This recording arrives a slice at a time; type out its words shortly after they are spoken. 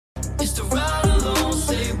It's the ride along,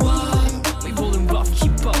 say what? We rolling rough,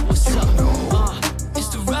 keep up, what's up? It's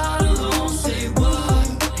the ride along, say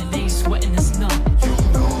what? And they ain't sweating us none.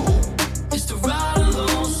 It's the ride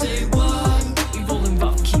along, say what? We rolling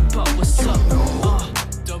rough, keep up, what's up?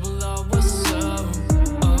 Double R, what's up?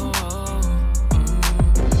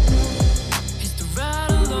 It's the ride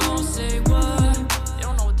along, say what? They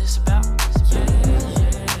don't know what this about.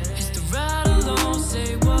 It's the ride along,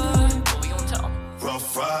 say what? What we gonna tell them?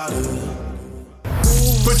 Rough Rider.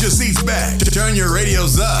 Put your seats back. Turn your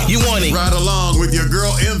radios up. You want it? Ride along with your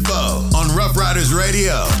girl Info on Rough Riders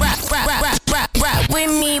Radio. Rap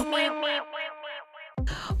with me.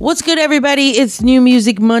 What's good, everybody? It's New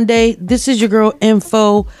Music Monday. This is your girl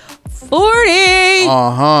Info 40.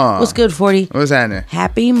 What's good, 40? What's happening?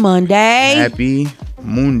 Happy Monday. Happy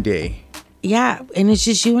Monday. Yeah, and it's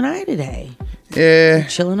just you and I today. Yeah.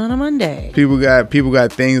 Chilling on a Monday. People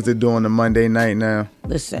got things to do on a Monday night now.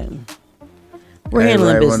 Listen, we're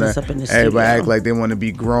handling business up in the studio. Everybody act like they want to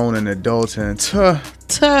be grown and adults and should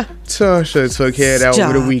have took care of that Stop.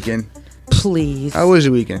 over the weekend. Please. How was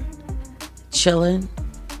your weekend? Chilling.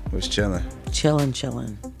 Was chilling.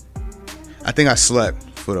 Chilling. I think I slept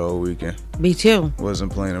for the whole weekend. Me too.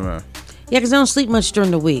 Wasn't playing around. Yeah, because I don't sleep much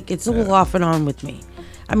during the week. It's a little off and on with me.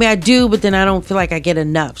 I mean, I do, but then I don't feel like I get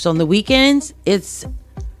enough. So on the weekends, it's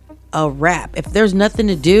a wrap. If there's nothing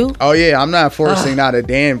to do. Oh yeah, I'm not forcing out a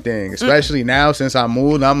damn thing. Especially now since I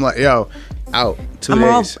moved. I'm like, yo, out 2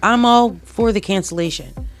 days. I'm all for the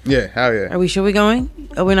cancellation. Yeah, hell yeah. Are we sure we're going?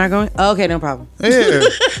 Are we not going? Oh, okay, no problem. Yeah.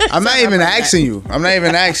 I'm not even asking you.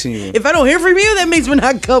 If I don't hear from you, that means we're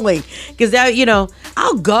not going. Because that,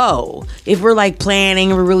 I'll go. If we're like planning,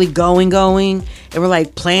 we're really going, and we're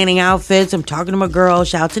like planning outfits. I'm talking to my girl.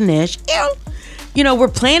 Shout out to Nish. We're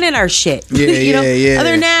planning our shit. Yeah. Other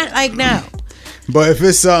than that, like, no. But if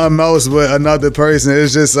it's something else with another person,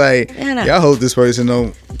 it's just like, I hope this person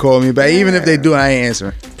don't call me back. Even if they do, I ain't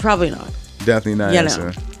answering. Probably not. Definitely not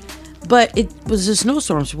answering. But it was a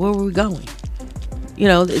snowstorm, so where were we going?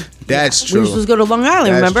 That's true. We were supposed to go to Long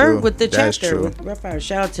Island, remember? True. With the That's chapter. true.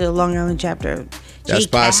 Shout out to the Long Island chapter. That's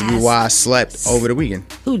possibly why I slept over the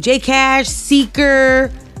weekend. Who? J Cash,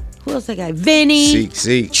 Seeker. Who else that guy? Vinny.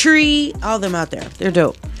 Seek. Tree. All them out there. They're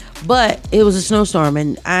dope. But it was a snowstorm,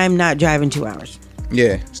 and I'm not driving 2 hours.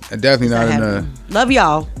 Yeah, definitely not in the. Love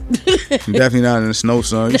y'all. Definitely not in the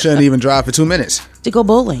snowstorm. You shouldn't even drive for 2 minutes. To go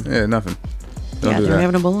bowling. Yeah, nothing. Don't do they're that.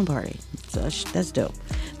 having a bowling party. So that's dope.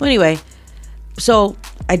 But anyway, so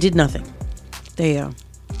I did nothing. There you go.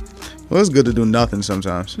 Well, it's good to do nothing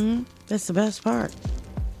sometimes. That's the best part.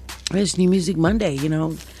 It's New Music Monday,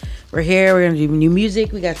 We're here. We're going to do new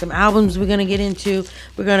music. We got some albums we're going to get into.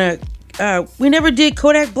 We're going to... we never did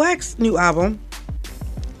Kodak Black's new album,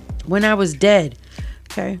 When I Was Dead.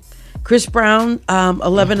 Okay. Chris Brown,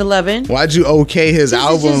 1111. Why'd you okay his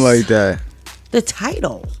album like that? The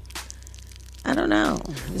title. I don't know.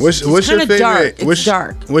 What's your favorite? Dark. It's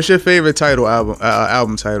dark. What's your favorite title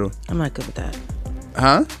album title? I'm not good with that.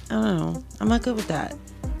 Huh? I don't know. I'm not good with that.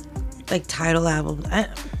 Like title album. Like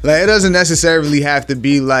it doesn't necessarily have to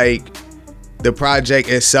be like the project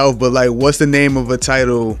itself, but like what's the name of a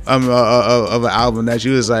title of an album that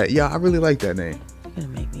you was like, yeah, I really like that name. You're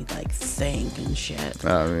gonna make me like think and shit.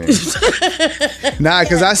 I mean, nah,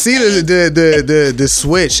 cause I see the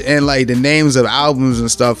switch and like the names of albums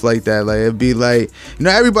and stuff like that. Like it'd be like,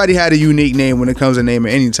 everybody had a unique name when it comes to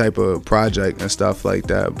naming any type of project and stuff like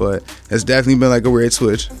that. But it's definitely been like a weird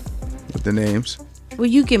switch with the names. Well,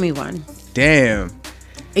 you give me one. Damn.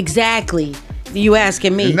 Exactly. You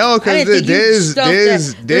asking me? No, because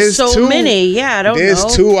there's so two, many. Yeah, I don't know.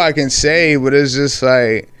 There's two I can say, but it's just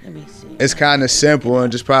like. Let me see. It's kind of simple and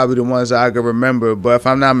just probably the ones that I can remember. But if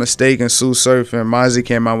I'm not mistaken, Sue Surf and Mozzie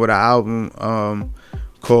came out with an album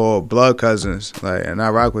called Blood Cousins. Like, and I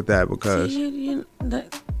rock with that because...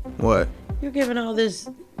 What? You're giving all this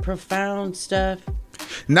profound stuff.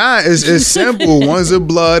 Nah, it's simple. One's a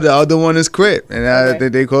blood, the other one is Crip. And I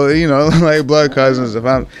think they call it, like Blood Cousins. If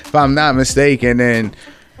I'm not mistaken, then...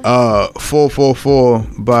 444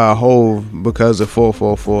 by Hove because of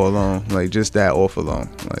 444 alone, like just that off alone.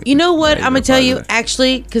 Like, you know what? I'm gonna tell you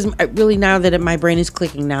actually, because really now that my brain is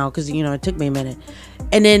clicking now, because it took me a minute,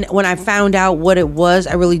 and then when I found out what it was,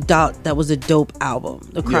 I really thought that was a dope album,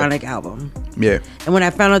 the Chronic album. Yeah. And when I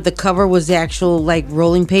found out the cover was the actual like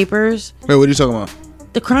rolling papers. Wait, what are you talking about?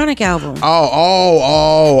 The Chronic album. Oh,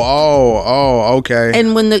 okay.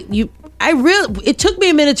 And when it took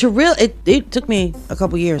me a minute to it took me a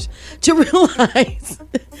couple years to realize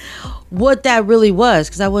what that really was,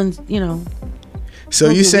 because I wasn't, so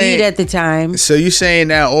you saying weed at the time. So you saying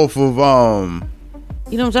that off of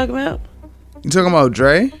you know what I'm talking about? You talking about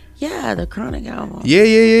Dre? Yeah, the Chronic album.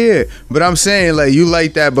 Yeah. But I'm saying like you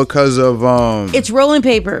like that because of It's rolling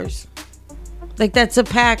papers. Like that's a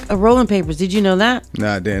pack of rolling papers. Did you know that?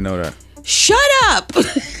 Nah, I didn't know that. Shut up!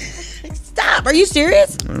 Stop. Are you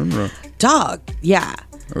serious? I don't know. Dog. Yeah.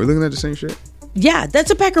 Are we looking at the same shit? Yeah,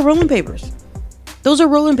 that's a pack of rolling papers. Those are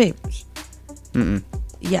rolling papers.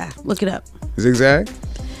 Yeah, look it up. Zigzag?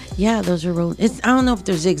 Yeah, those are rolling. I don't know if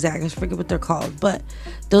they're zigzag. I forget what they're called, but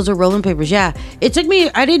those are rolling papers. Yeah, it took me.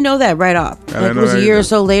 I didn't know that right off. Like it was a year or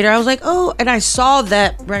so later. I was like, oh, and I saw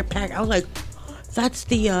that right pack. I was like, that's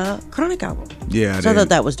the Chronic album. Yeah, so I thought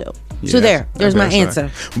that was dope. Yeah, so there's my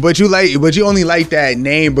answer. But you only like that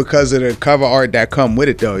name because of the cover art that come with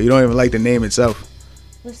it, though. You don't even like the name itself.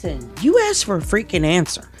 Listen, you asked for a freaking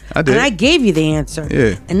answer. I did. And I gave you the answer.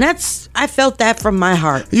 Yeah. And I felt that from my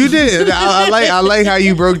heart. You did. I like how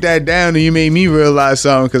you broke that down and you made me realize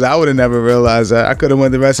something because I would have never realized that. I could have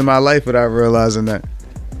went the rest of my life without realizing that.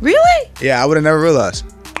 Really? Yeah, I would have never realized.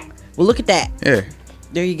 Well, look at that. Yeah.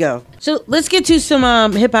 There you go. So let's get to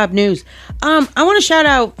some hip hop news. I want to shout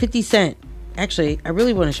out 50 Cent. Actually, I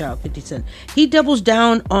really want to shout out 50 Cent. He doubles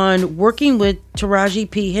down on working with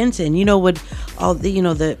Taraji P. Henson. You know, with all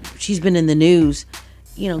the, she's been in the news,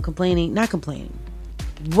 not complaining,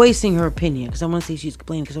 voicing her opinion. Because I want to say she's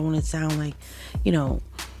complaining because I want it to sound like,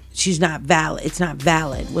 she's not valid. It's not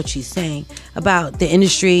valid what she's saying about the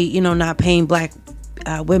industry, not paying black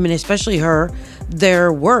women, especially her,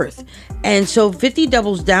 their worth. And so 50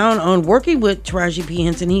 doubles down on working with Taraji P.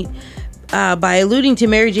 Henson. By alluding to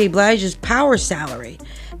Mary J. Blige's power salary,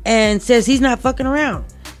 and says he's not fucking around.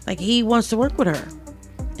 Like he wants to work with her,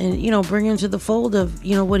 and bring her into the fold of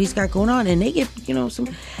what he's got going on. And they get some.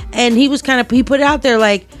 And he was he put it out there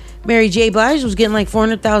like Mary J. Blige was getting like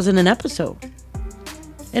 $400,000 an episode.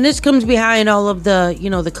 And this comes behind all of the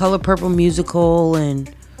the Color Purple musical and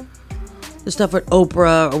the stuff with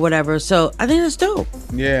Oprah or whatever. So I think that's dope.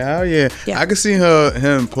 Yeah, hell yeah. I could see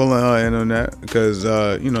him pulling her in on that because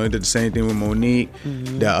he did the same thing with Monique,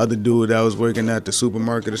 that other dude that was working at the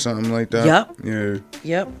supermarket or something like that. Yep.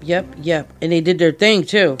 Yeah. Yep. And they did their thing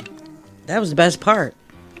too. That was the best part.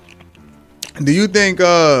 Do you think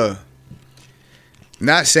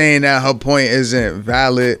not saying that her point isn't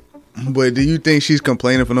valid, but do you think she's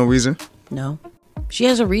complaining for no reason? No. She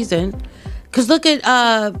has a reason. Cause look at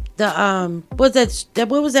what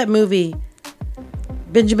was that movie?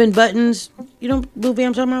 Benjamin Buttons. You know what movie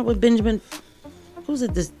I'm talking about with Benjamin? What was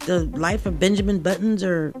it? The Life of Benjamin Buttons,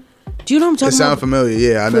 or do you know what I'm talking about? It sounds familiar.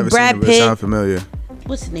 Yeah, I never seen it, but it sounds familiar.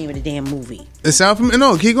 What's the name of the damn movie? It sounds familiar.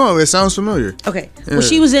 No, keep going. It sounds familiar. Okay. Yeah. Well,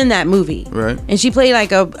 she was in that movie, right? And she played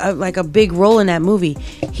like a big role in that movie.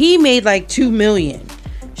 He made like $2 million.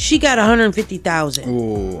 She got $150,000. Ooh. You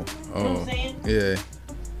know what I'm saying?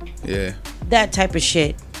 Yeah. That type of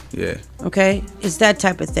shit. Yeah. Okay? It's that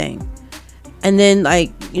type of thing. And then,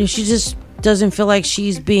 she just doesn't feel like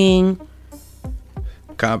she's being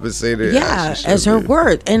compensated. Yeah, as her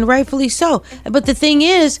worth. And rightfully so. But the thing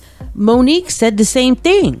is, Monique said the same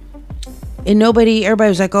thing. And everybody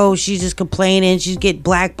was like, oh, she's just complaining. She's get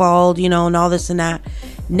blackballed, and all this and that.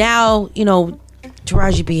 Now,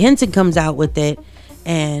 Taraji P. Henson comes out with it.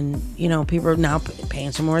 And, people are now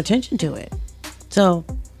paying some more attention to it. So...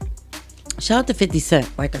 shout out to 50 Cent,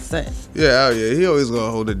 like I said. Yeah, he always gonna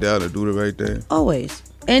hold it down and do the right thing. Always.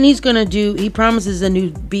 And he promises a new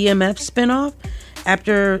BMF spinoff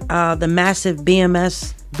after the massive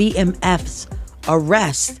BMF's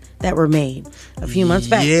arrests that were made a few months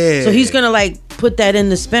back. Yeah. So he's gonna put that in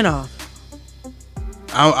the spinoff.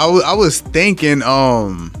 I was thinking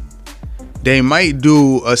they might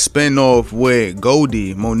do a spinoff with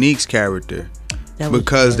Goldie, Monique's character.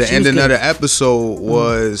 Because the ending of the episode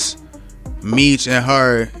was Meech and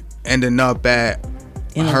her ending up at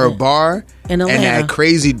her bar, and that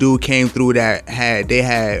crazy dude came through that had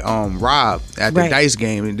robbed at the dice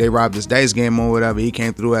game. They robbed this dice game or whatever. He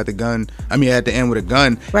came through at the end with a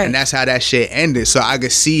gun, and that's how that shit ended. So I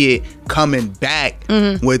could see it coming back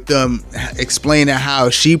with them explaining how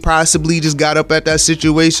she possibly just got up at that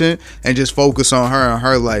situation and just focus on her and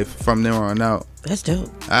her life from there on out. That's dope.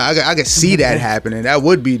 I could see that happening. That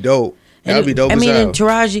would be dope. That would be dope. And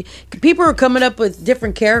Taraji, people are coming up with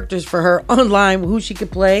different characters for her online, who she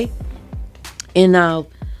could play. In the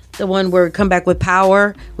one where Come Back with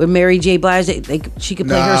Power with Mary J. Blige, she could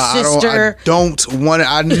play her sister. I don't want it.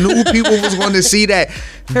 I knew people was going to see that.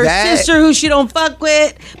 her sister who she don't fuck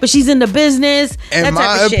with, but she's in the business. In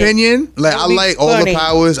my opinion, like I like all the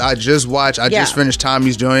powers. I just finished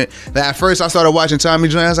Tommy's joint. Like at first I started watching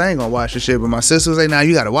Tommy's joint. I was like, I ain't gonna watch this shit, but my sister was like, nah,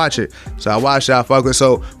 you gotta watch it. So I watched it. I fuck with.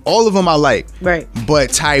 So all of them I like. Right. But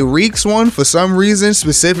Tyreek's one, for some reason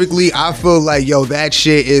specifically, I feel like that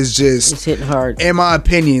shit is just, it's hitting hard. In my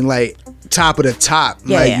opinion, like top of the top,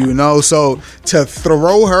 you know. So to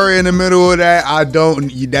throw her in the middle of that,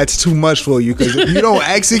 that's too much for you, because if you don't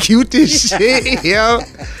execute this shit,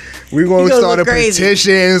 we gonna start a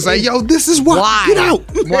petition. It's like, this is why. Get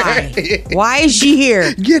out. Why is she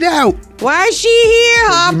here? Get out. Why is she here,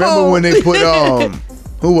 Hoppo? Remember when they put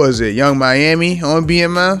who was it? Young Miami on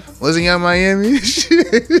BMF? Was it Young Miami? She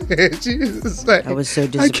was like, I was so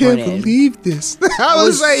disappointed. I can't believe this. I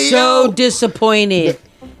was like, so disappointed.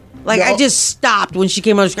 Like, I just stopped when she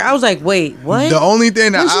came on the screen. I was like, wait, what? The only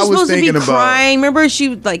thing that I was thinking about. Crying. Remember, she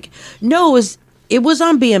was like, no, it was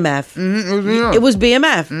on BMF. Mm-hmm, it was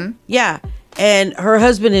BMF. Mm-hmm. Yeah. And her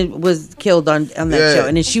husband was killed on that show.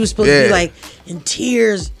 And then she was supposed to be like in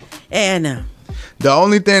tears. And the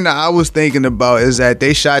only thing that I was thinking about is that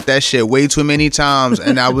they shot that shit way too many times,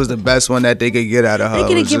 and that was the best one that they could get out of her. They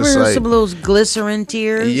could have given her some of those glycerin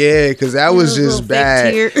tears. Yeah, because that was just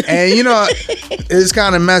bad. And it's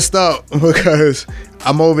kind of messed up because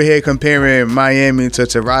I'm over here comparing Miami to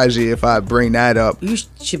Taraji. If I bring that up, you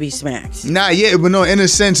should be smacked. Not yet, but no. In a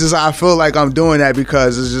sense, I feel like I'm doing that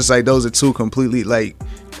because it's just like those are two completely like.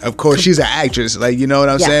 Of course, she's an actress, like, you know what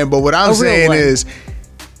I'm saying. But what I'm saying is,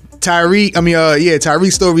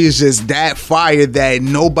 Tyreek's story is just that fire that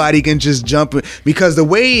nobody can just jump in, because the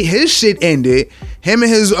way his shit ended, him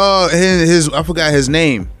and his I forgot his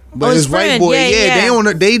name, but his white boy,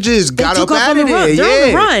 they just got up out of there. They're on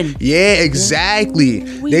the run. Yeah, exactly.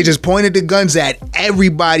 They just pointed the guns at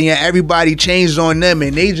everybody, and everybody changed on them,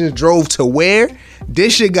 and they just drove to where?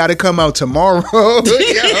 This shit got to come out tomorrow.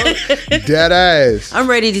 Dead ass. I'm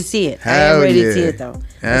ready to see it. I am ready to see it though.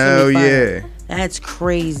 Hell yeah. That's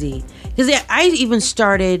crazy. Because I even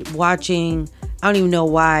started watching, I don't even know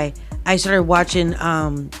why, I started watching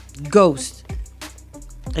Ghost.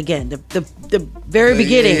 Again, the very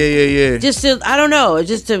beginning. Yeah. Just to, I don't know,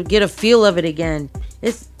 just to get a feel of it again.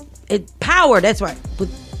 It's Power, that's right,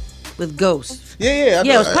 with Ghost. Yeah, it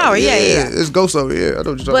was Power, yeah. It's Ghost over here. I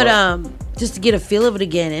know what you're talking about. Just to get a feel of it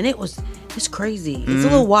again, and it's crazy. It's a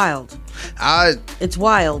little wild. It's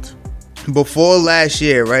wild. Before last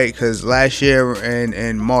year, right? Because last year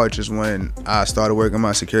in March is when I started working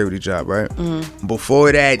my security job, right? Mm-hmm.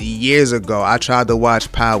 Before that, years ago, I tried to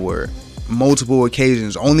watch Power multiple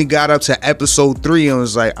occasions. Only got up to episode 3 and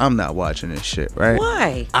was like, I'm not watching this shit, right?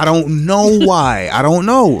 Why? I don't know why. I don't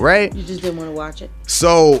know, right? You just didn't want to watch it?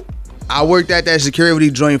 So I worked at that security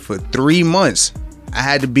joint for 3 months. I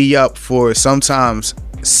had to be up for sometimes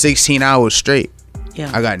 16 hours straight. Yeah.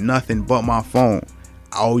 I got nothing but my phone.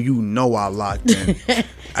 Oh, I locked in.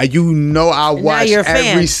 I watched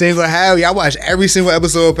every single I watched every single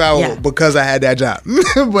episode of Power because I had that job.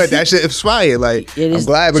 But that shit inspired. Like, I'm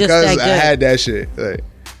glad because I had that shit. Like.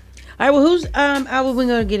 All right, well, who's album we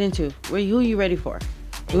gonna get into? Who are you ready for?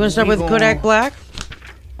 You wanna start with Kodak Black?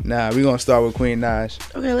 Nah, we gonna start with Queen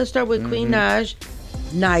Naija. Okay, let's start with Queen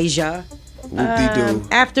Naija. Whoop-de-doo.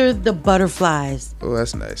 After the Butterflies. Oh,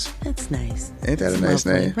 that's nice. That's nice. Ain't that a nice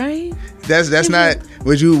name? Right? That's not.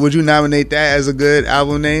 Would you nominate that as a good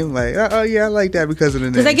album name? Like, oh yeah, I like that because of the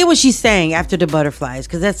name. Because I get what she's saying, after the Butterflies,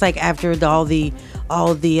 because that's like after all the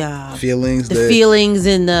feelings, the feelings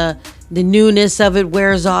and the newness of it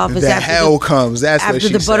wears off. It's after hell comes. That's after what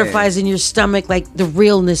she's the butterflies saying. In your stomach, like the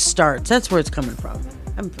realness starts. That's where it's coming from.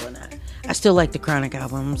 I'm feeling that. I still like the Chronic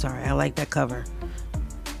album. I'm sorry, I like that cover.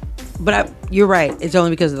 But you're right. It's only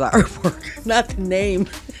because of the artwork, not the name.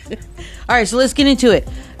 All right, so let's get into it.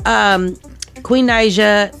 Queen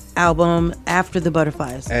Naija album, After the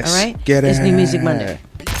Butterflies. All right? It's New Music Monday.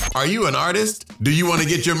 Are you an artist? Do you want to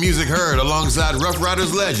get your music heard alongside Rough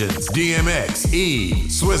Riders legends, DMX, E,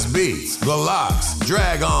 Swiss Beats, The Lox,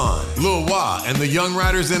 Drag On, Lil Wah, and the Young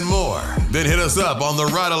Riders and more? Then hit us up on the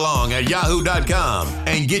ride along at yahoo.com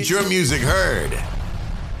and get your music heard.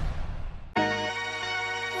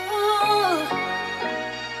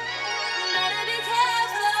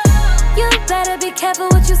 You better be careful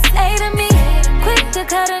what you say to me. Quick to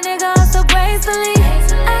cut a nigga off so gracefully.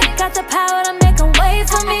 I got the power to make him wait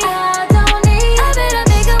for me. I better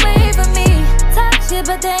make him wait for me. Talk shit,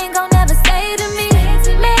 but they ain't gon' never say to me.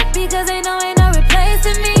 Maybe cause they know ain't no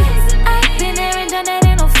replacing me. I've been there and done that,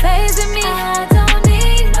 ain't no phasing me. I don't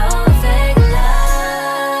need no fake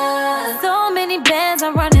love. So many bands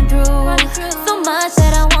I'm running through. So much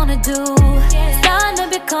that I wanna do. Starting to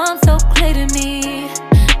become so clear to me.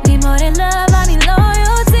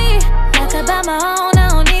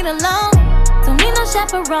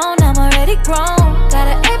 chaperone, I'm already grown. Got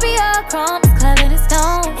an ABR chrome, it's clever than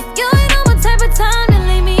stone. If you ain't on my type of time, then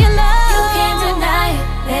leave me alone. You can't deny it,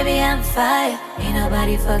 baby, I'm fire. Ain't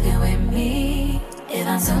nobody fucking with me. If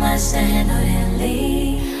I'm too much to handle, then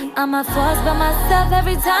leave. I'm a force by myself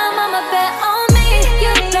every time I'ma bet on me.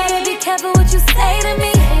 You better be careful what you say to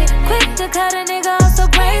me. Quick to cut a nigga off so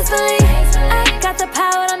gracefully. I got the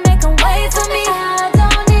power to make him wait for me. I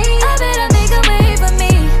better make him wait for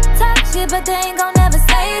me. Talk shit, but they ain't gon' never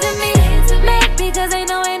say to me. Maybe cause they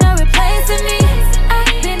know ain't no replacing me.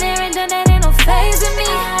 I've been there and done that, ain't no phasing me.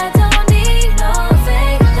 I don't need no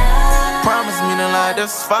fake love. Promise me to lie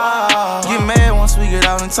this far. Get mad once we get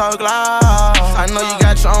out and talk loud. I know you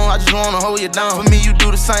got your own, I just wanna hold you down. For me, you do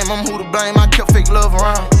the same, I'm who to blame. I kept fake love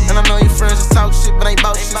around. And I know your friends just talk shit, but ain't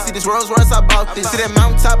bout shit. See this Rolls Royce, I bought this. See that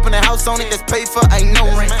mountaintop and that house on it that's paid for, ain't no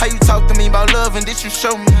rent. How you talk to me about love and did you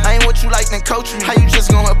show me? I ain't what you like, then coach me. How you just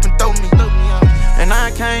gon' up and throw me? And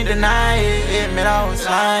I can't deny it, admit I was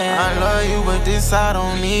lying. I love you, but this I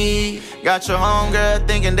don't need. Got your home girl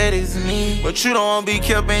thinking that it's me. But you don't wanna be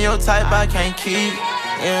kept in your type, I can't keep.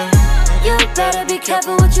 Yeah. You better be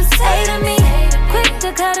careful what you say to me. Quick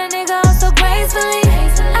to cut a nigga off so gracefully.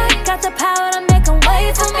 I got the power to make him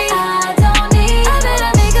wait for me. I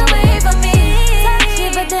better make him wait for me. Talk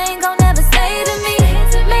shit, but they ain't gon' never say to me.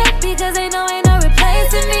 Maybe cause they know ain't no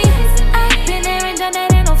replacing me. I've been there and done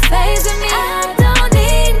that, ain't no phasing me. I don't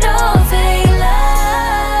need no fake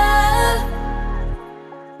love.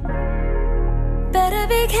 Better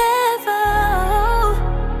be careful.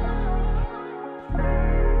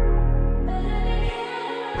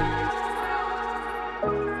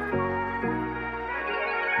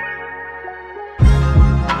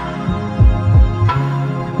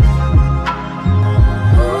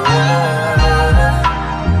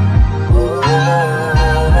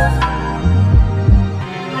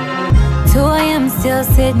 2 a.m. still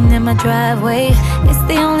sitting in my driveway. It's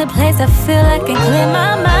the only place I feel I can clear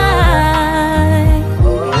my mind.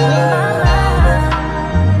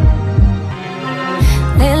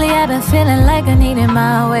 Lately I've been feeling like I needed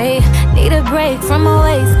my way. Need a break from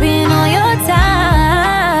always being on your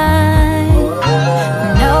time.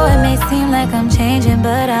 No, it may seem like I'm changing,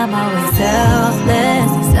 but I'm always selfless.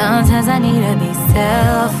 Sometimes I need to be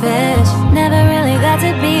selfish. Never really got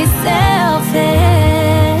to be selfish.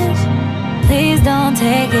 Please don't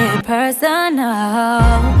take it personal.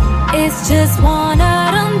 It's just one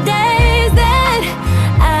of them days that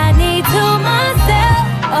I need to myself.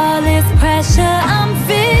 All this pressure I'm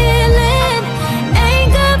feeling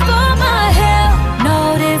ain't good for my health.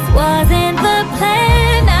 No, this wasn't the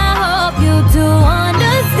plan. I hope you do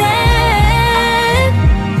understand.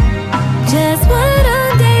 Just one of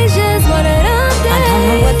them days, just one of them days. I don't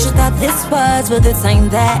know what you thought this was, but this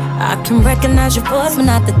ain't that. I can recognize your voice, but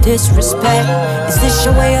not the disrespect. Is this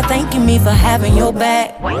your way of thanking me for having your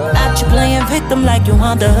back? Not you playing victim like you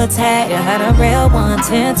under attack. You had a real one,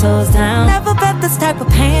 10 toes down. Never felt this type of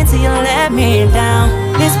pain till you let me down.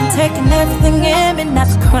 It's been taking everything in me, not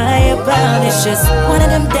to cry about. It's just one of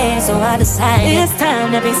them days, so I decided it's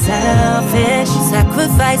time to be selfish.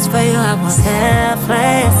 Sacrifice for you, I was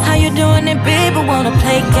selfless. How you doing it, baby? Wanna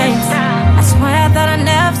play games? I swear I thought I'd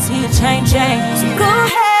never see you changing. So go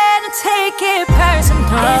ahead and take it personal.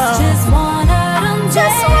 It's just one of them days.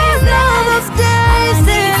 Just one of those days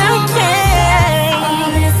that I can't. All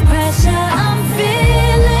this pressure I'm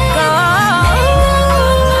feeling. No,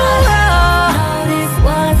 this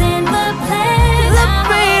wasn't the plan. The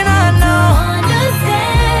pain I know. Understand.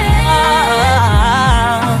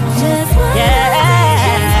 Just one of those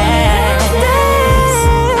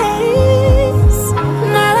days.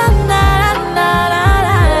 Na na na na na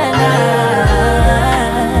na.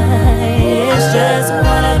 It's just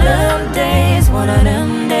one of those.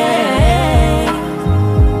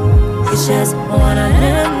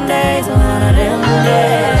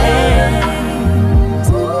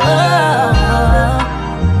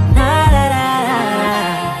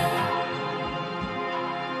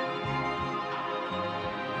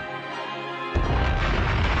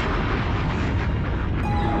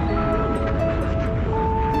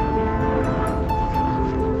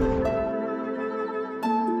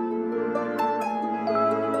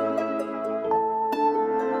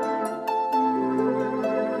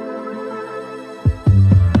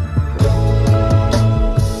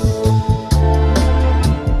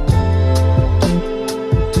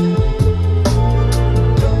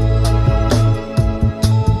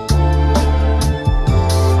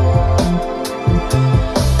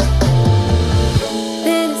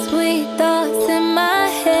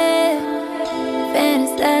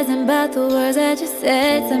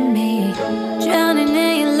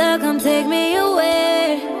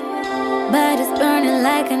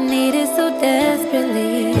 like I need it so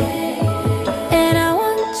desperately. And I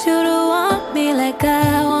want you to want me like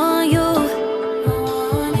I want you.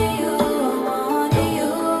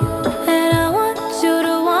 And I want you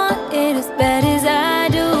to want it as bad as I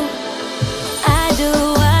do. I do,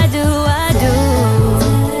 I do, I do.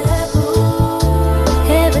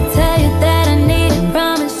 If I tell you that I need it,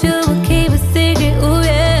 promise you will keep a secret, ooh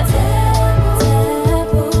yeah.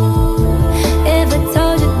 If I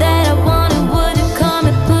told you that I want it, would you come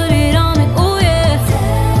and put it on me, ooh yeah.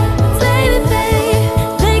 Baby, babe,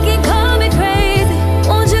 they can call me crazy.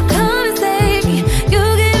 Won't you come and save me? You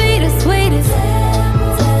give me the sweetest.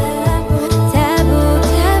 Taboo,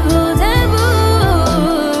 taboo, taboo.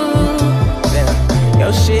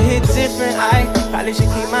 Your shit hit different, I probably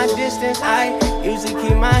should keep my distance. I usually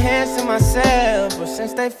keep my hands to myself, but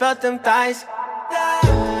since they felt them thighs,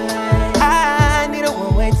 I need a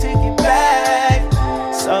one-way ticket back.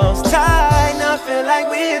 So it's tight, now I feel like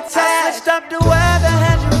we attached. Switched up the weather,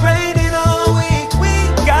 had you raining all week. We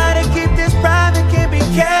gotta keep this private, can't be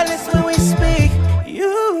careless when we speak.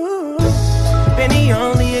 You been the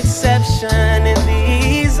only exception, and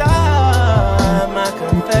these are my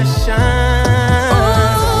confessions.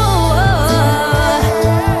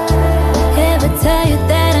 If I tell you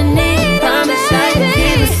that I need it, Promise I can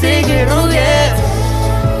keep a secret, oh yeah.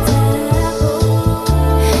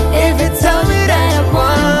 if you told me that I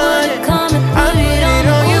want it, come and put it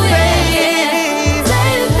on you, baby.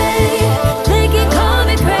 Baby, babe, they can call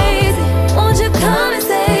me crazy. Won't you come and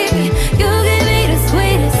save me? You give me the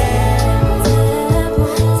sweetest.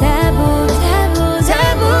 Taboo, taboo,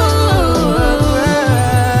 taboo.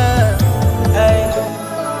 Hey,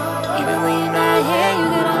 Even when you're not here, you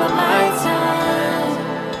get all of my time.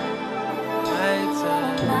 My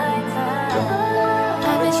time.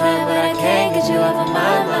 I've been trying, but I can't get you off of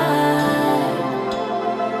my mind.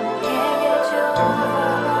 Can't get you off of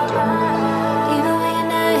my mind. Even when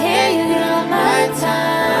you're not here, you get all of my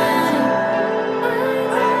time.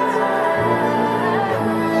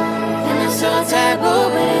 And it's so taboo,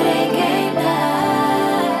 but it ain't game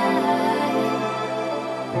night.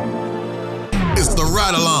 It's the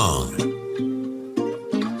ride along.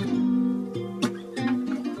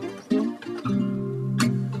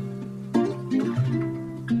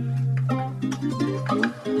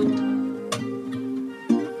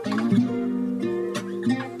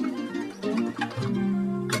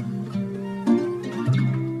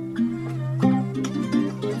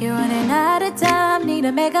 You're running out of time, need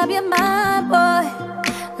to make up your mind, boy.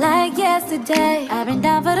 Like yesterday, I've been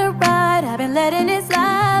down for the ride, I've been letting it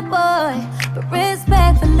slide, boy. But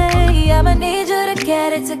respectfully, I'ma need you to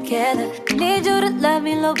get it together. Need you to love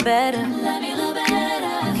me a little better.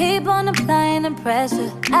 Keep on applying the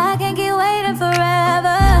pressure, I can't keep waiting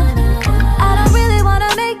forever. I don't really wanna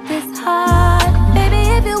make this hard. Baby,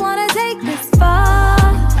 if you wanna take this far,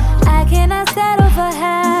 I cannot settle for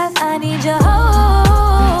half. I need your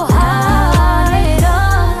whole heart.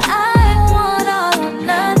 I want all or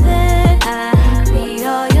nothing. I need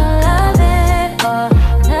all your loving or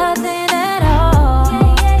nothing at all.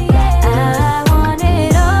 I want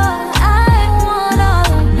it all. I want all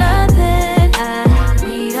or nothing. I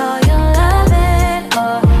need all your loving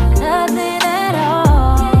or nothing at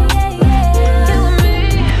all.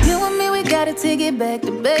 You and me, we gotta take it back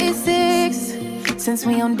to basics. Since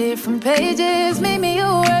we on different pages, make me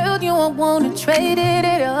your world, you won't wanna trade it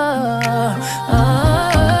at all.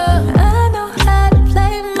 I know how to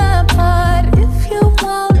play my part. If you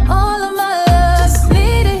want all of my love, just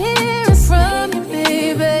need to hear it from you,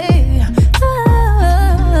 baby. I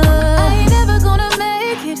ain't never gonna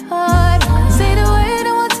make it hard. Say the word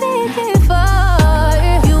and we'll take it far.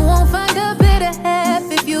 You won't find a better half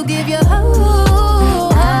if you give your whole.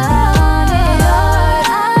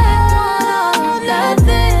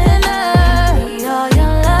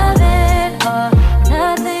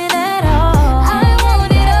 Nothing at all. I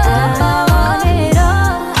want it all.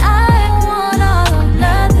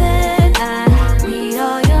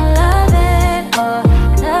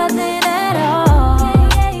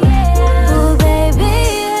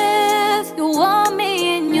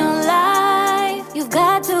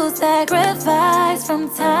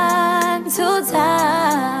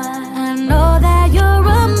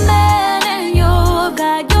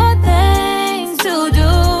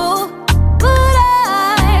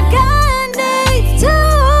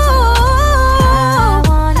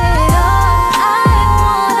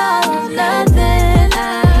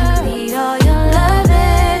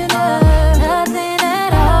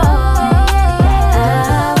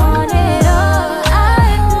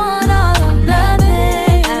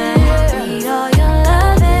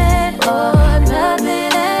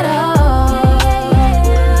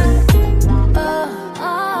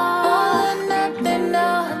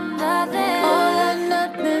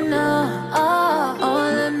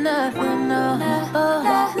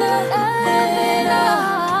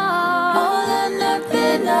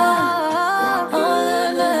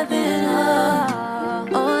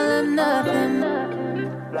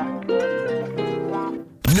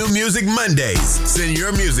 Music Mondays. Send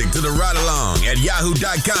your music to the Ride Along at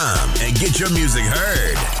yahoo.com and get your music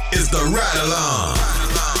heard. It's the Ride Along.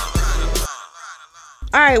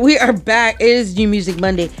 All right, we are back. It is New Music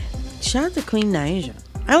Monday. Shout out to Queen Naija.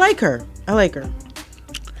 I like her.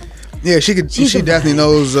 Yeah, she a definitely vibe.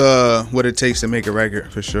 knows what it takes to make a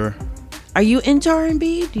record for sure. Are you into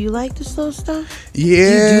R&B? Do you like the slow stuff?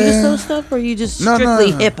 Yeah. Do you do the slow stuff, or you just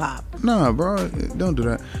strictly hip hop? Nah, bro, don't do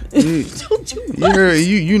that. You, Don't do what?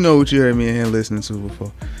 you know what you heard me in here listening to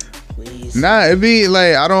before. Please. Nah, it be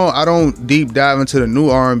like I don't deep dive into the new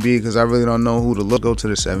R&B because I really don't know who to look. Go to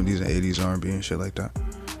the 70s and 80s R&B and shit like that.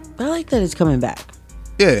 I like that it's coming back.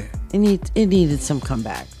 Yeah. It needed some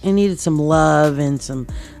comeback. It needed some love and some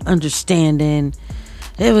understanding.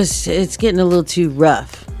 It's getting a little too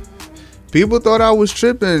rough. People thought I was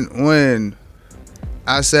tripping when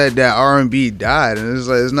I said that R&B died, and it's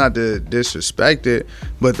like, it's not to disrespect it,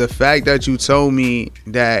 but the fact that you told me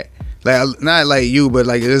that, like, not like you, but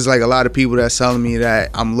like there's like a lot of people that's telling me that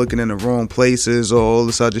I'm looking in the wrong places or all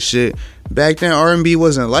this other shit. Back then, R&B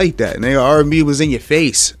wasn't like that. Nigga, R&B was in your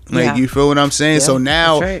face. Like, Yeah. you feel what I'm saying? Yeah, So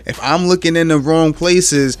now, that's right. if I'm looking in the wrong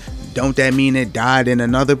places, don't that mean it died in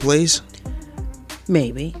another place?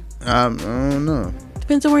 Maybe. I don't know.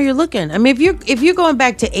 Depends on where you're looking. I mean, if you're going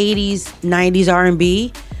back to 80s, 90s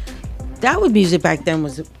R&B, that was music back then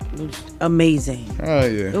was amazing. Oh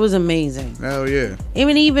It yeah. was amazing. Hell yeah.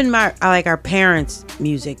 Even our parents'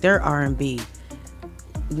 music, their R&B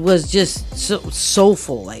was just so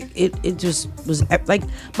soulful. Like it just was like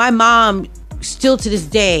my mom still to this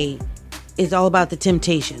day is all about the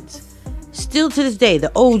Temptations. Still to this day, the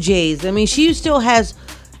OJs. I mean, she still has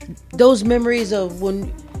those memories of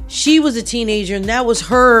when she was a teenager and that was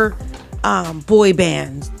her boy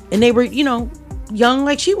bands, and they were young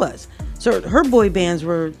like she was. So her boy bands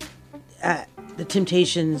were the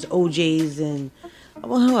Temptations, OJs, and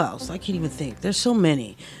well, who else? I can't even think. There's so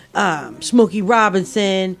many. Smokey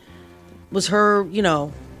Robinson was her,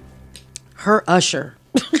 her usher.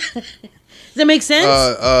 Does that make sense?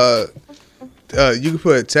 You can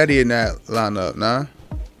put Teddy in that lineup, nah?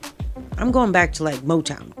 I'm going back to like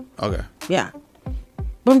Motown. Okay. Yeah.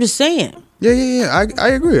 But I'm just saying. Yeah. I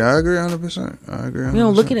agree. I agree 100%. I agree 100%. We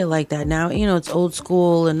don't look at it like that now. It's old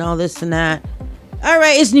school and all this and that. All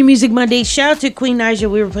right, it's New Music Monday. Shout out to Queen Naija.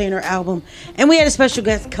 We were playing her album, and we had a special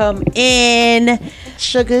guest come in.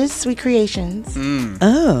 Sugar's Sweet Creations.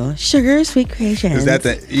 Oh, Sugar Sweet Creations. Is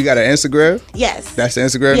that you got an Instagram? Yes. That's the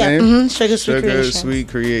Instagram Yeah, name? Sugar's Sweet Sugar Creations. Sweet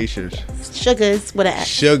Creations. Sugar's with an S.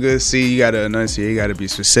 Sugar, see, you gotta enunciate, you gotta be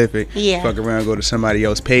specific. Yeah. Fuck around, go to somebody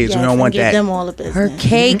else's page. Yes, We don't and want give that. them all the business. Her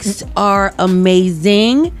cakes are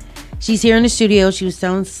amazing. She's here in the studio. She was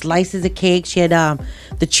selling slices of cake. She had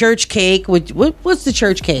the church cake. What's the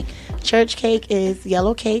church cake? Church cake is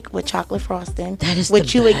yellow cake with chocolate frosting. That is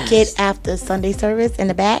which the you would best. get after Sunday service in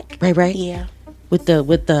the back. Right. Yeah. With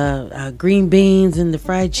the green beans and the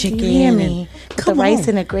fried chicken. You hear me? And, With the rice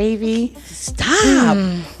and the gravy stop.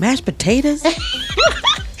 Mashed potatoes.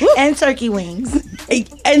 and turkey wings.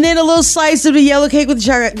 And then a little slice of the yellow cake with the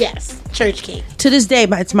chocolate. Yes, church cake. To this day,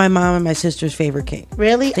 it's my mom and my sister's favorite cake.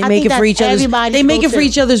 Really? They I make think it for that's each other's. everybody's They make it for go-to.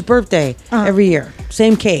 each other's birthday every year.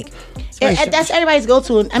 Same cake. It's very That's strange. everybody's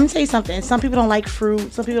go-to. And I'm gonna tell you something. Some people don't like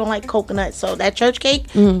fruit. Some people don't like coconut. So that church cake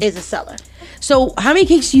is a seller. So, how many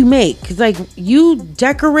cakes do you make? Because like you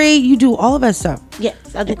decorate, you do all of that stuff. Yes,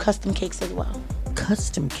 I do custom cakes as well.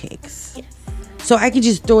 Custom cakes. Yes. So I could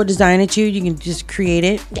just throw a design at you. You can just create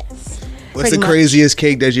it. Yes. What's Pretty the much. craziest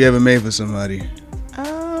cake that you ever made for somebody?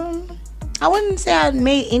 I wouldn't say I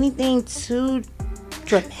made anything too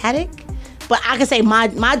dramatic, but I can say my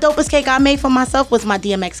dopest cake I made for myself was my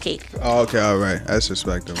DMX cake. Oh, okay, all right. That's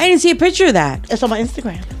respectable. I didn't see a picture of that. It's on my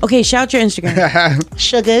Instagram. Okay, shout your Instagram.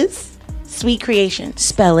 Sugar's Sweet Creations.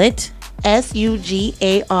 Spell it.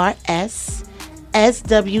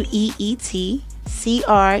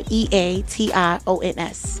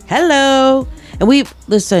 SUGARSSWEETCREATIONS. Hello.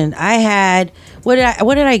 And I had what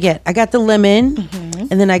did I get? I got the lemon,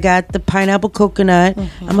 and then I got the pineapple coconut.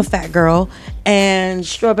 I'm a fat girl, and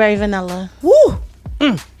Strawberry vanilla. woo.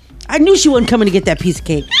 I knew she wasn't coming to get that piece of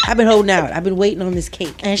cake. I've been holding out. I've been waiting on this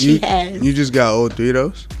cake. And she has. You just got all three of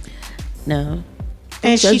those? No.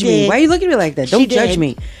 And she Judge me. did. Why are you looking at me like that? She Don't judge did.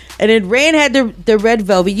 me. And then Rand had the red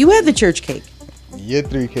velvet. You had the church cake. Your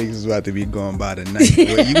 3 cakes is about to be going by the night.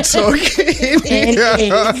 What you talking? And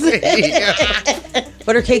it is.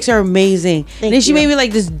 But her cakes are amazing. And then she you. made me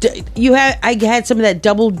like this. I had some of that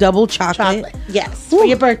double chocolate. Chocolate. Yes. For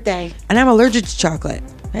your birthday. And I'm allergic to chocolate.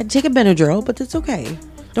 I had to take a Benadryl, but that's okay.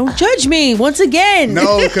 Don't judge me once again.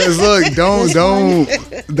 No, because look,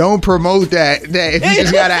 don't promote that. That if you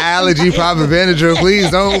just got an allergy, pop Benadryl, please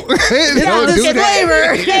don't do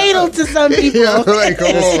that. Fatal to some people. Yeah, like,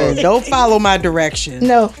 come on. Don't follow my direction.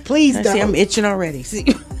 No, please don't. See, I'm itching already. See?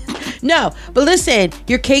 No, but listen,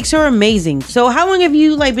 your cakes are amazing. So how long have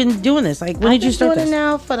you been doing this? When did you start I've been this? doing it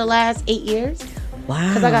now for the last 8 years. Wow.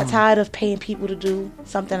 Because I got tired of paying people to do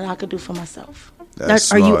something that I could do for myself. Now,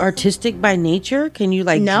 are you artistic by nature? Can you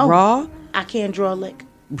No. draw? I can't draw a lick.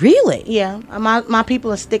 Really? Yeah, my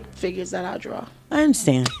people are stick figures that I draw. I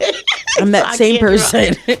understand. I'm that I same can't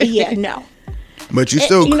person. Yeah, no. But you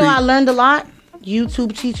still, I learned a lot.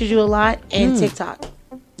 YouTube teaches you a lot, and TikTok.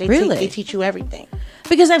 Really? They teach you everything.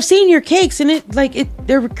 Because I've seen your cakes and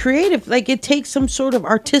they're creative. It takes some sort of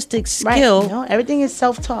artistic skill. Right. No, everything is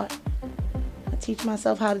self-taught. I teach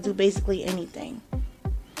myself how to do basically anything.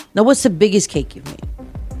 Now, what's the biggest cake you've made?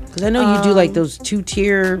 Because I know you do those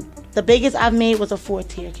 2-tier. The biggest I've made was a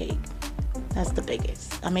 4-tier cake. That's the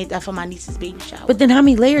biggest. I made that for my niece's baby shower. But then how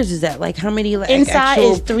many layers is that? How many inside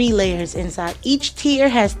is 3 layers inside. Each tier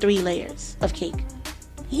has 3 layers of cake.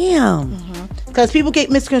 Damn. Because people get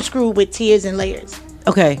misconstrued with tiers and layers.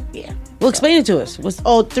 Okay. Yeah. Well, explain it to us.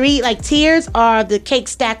 3 tiers are the cake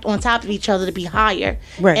stacked on top of each other to be higher.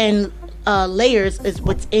 Right. And layers is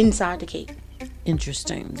what's inside the cake.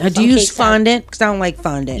 Interesting. Now, do you use fondant? Because I don't like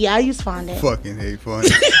fondant. Yeah, I use fondant. fucking hate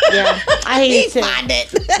fondant. Yeah, I hate it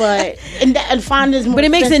too. But and fondant is more. But it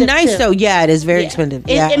makes it expensive, nice too. though. Yeah, it is very expensive.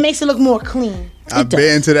 It makes it look more clean. I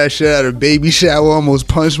been into that shit at a baby shower, almost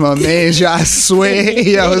punched my man. I swear.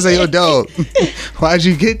 Yo, I was like, yo, dog, why'd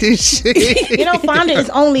you get this shit? Fondant is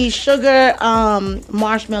only sugar,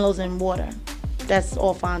 marshmallows, and water. That's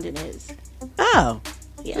all fondant is. Oh.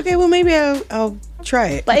 Yeah. Okay, well maybe I'll try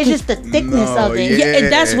it. But it's just the thickness of it. Yeah,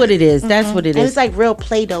 and that's what it is. That's what it And is. it's real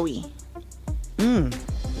Play-Doh-y. Yeah.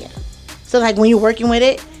 So when you're working with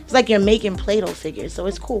it, it's like you're making Play-Doh figures. So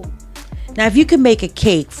it's cool. Now, if you could make a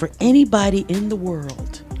cake for anybody in the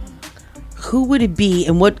world, who would it be,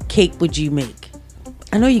 and what cake would you make?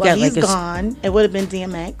 I know you got he's gone. It would have been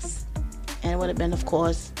DMX, and it would have been, of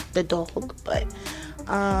course, the dog. But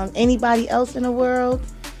anybody else in the world,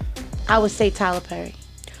 I would say Tyler Perry.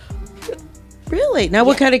 Really? Now,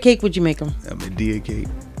 what kind of cake would you make him? A Medea cake.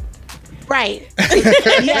 Right.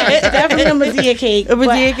 Yeah, it's definitely a Medea cake. A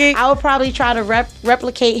Medea cake? I would probably try to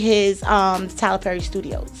replicate his Tyler Perry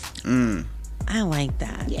Studios. I like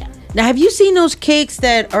that. Yeah. Now, have you seen those cakes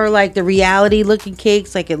that are like the reality looking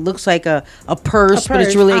cakes? Like it looks like a purse, but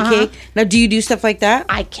it's really a cake. Now, do you do stuff like that?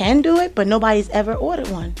 I can do it, but nobody's ever ordered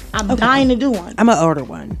one. I'm dying to do one. I'm going to order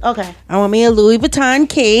one. Okay. I want me a Louis Vuitton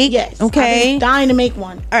cake. Yes. Okay. I'm dying to make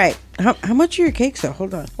one. All right. How much are your cakes though?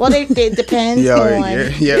 Hold on. Well, they depends on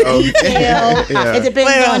detail. It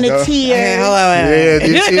depends on the tier.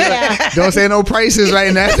 Don't say no prices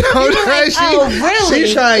right now. Really?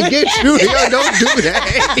 She's trying to get you. Yo, don't do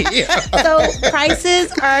that. So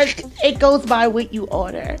prices it goes by what you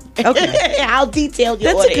order. Okay. How detailed you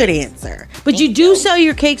That's order. a good answer. But you do sell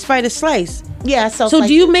your cakes by the slice. Yeah. So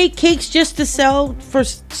do you make cakes just to sell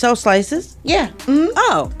slices? Yeah.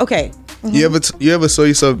 Oh, okay. You ever saw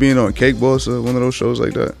yourself being on Cake Boss or one of those shows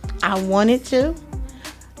like that? I wanted to,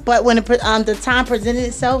 but when the time presented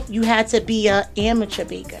itself, you had to be an amateur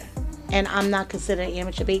baker, and I'm not considered an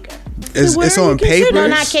amateur baker. It's on paper. No,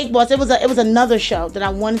 not Cake Boss. It was another show that I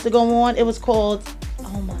wanted to go on. It was called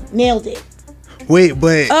Nailed It. Wait,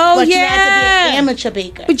 but But you had to be an amateur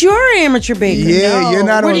baker. But you're an amateur baker. Yeah, you're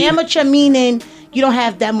not on amateur, meaning you don't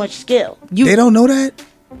have that much skill. They don't know that?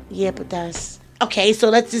 Yeah, but that's okay. So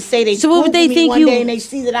let's just say they. So what would they me think one day and they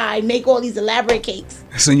see that I make all these elaborate cakes.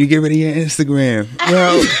 So you get rid of your Instagram.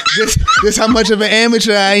 Well, this how much of an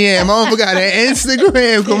amateur I am. I forgot an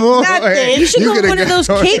Instagram. Come on. Nothing. You should go to one of those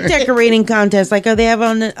cake decorating contests like they have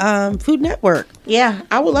on the Food Network. Yeah,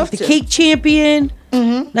 I would love the to. Cake Champion.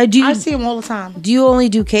 Mm-hmm. Now, I see them all the time. Do you only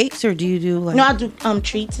do cakes or do you do like? No, I do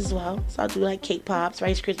treats as well. So I do like cake pops,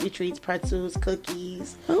 Rice Krispie treats, pretzels,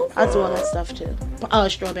 cookies. Okay. I do all that stuff too.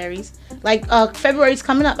 Strawberries. Like February's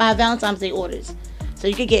coming up. I have Valentine's Day orders. So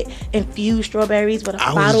you could get infused strawberries with a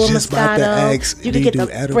bottle of Moscato. You could get the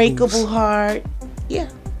edibles? breakable heart. Yeah.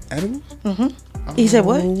 Edibles? Mm-hmm. He said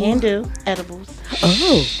what? And do edibles.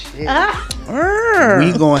 Oh.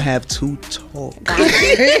 We gonna have to talk.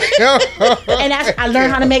 And I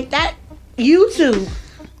learned how to make that YouTube.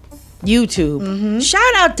 Mm-hmm.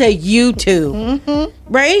 Shout out to YouTube. Mm-hmm.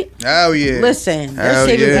 Right? Oh yeah. Listen, they're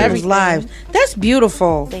saving people's lives. That's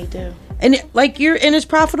beautiful. They do. And it's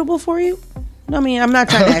profitable for you? I mean, I'm not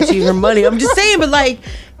trying to ask you for money. I'm just saying, but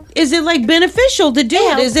is it beneficial to do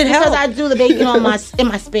it? Is it help? Because I do the baking in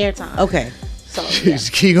my spare time. Okay. So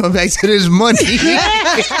Just keep going back to this money. you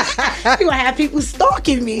gonna have people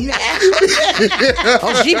stalking me.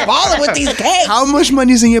 Oh, she balling with these cakes. How much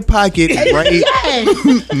money's in your pocket right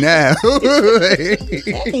now?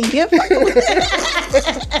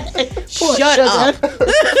 Shut up.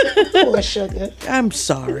 Poor sugar. I'm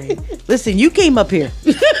sorry. Listen, you came up here.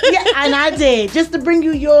 Yeah, and I did. Just to bring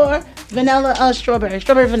you your vanilla strawberry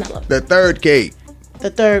vanilla. The third cake. The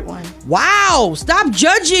third one. Wow, stop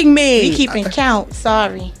judging me. We keeping count.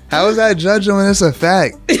 Sorry. How is that judging when it's a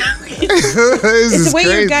fact? It's the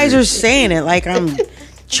way you guys are saying it, like I'm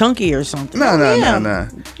chunky or something. No.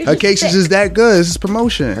 Her cakes are just that good. This is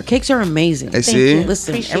promotion. Her cakes are amazing. I see. you.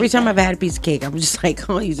 Listen, Appreciate every time that. I've had a piece of cake, I'm just like,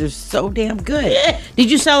 oh, these are so damn good. Did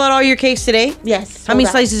you sell out all your cakes today? Yes. How many sold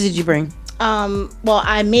out. slices did you bring? Well,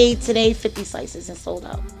 I made today 50 slices and sold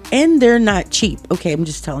out. And they're not cheap. Okay, I'm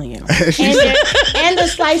just telling you. And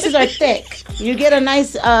the slices are thick. You get a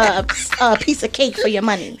nice piece of cake for your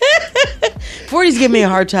money. 40's giving me a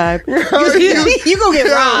hard time. You gonna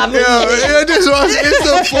get robbed. It's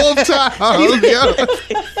the fourth time. Yo,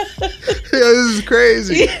 this is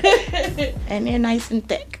crazy. And they're nice and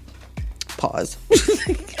thick. Pause.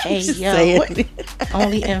 Hey, Just yo. saying.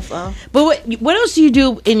 Only info. But what else do you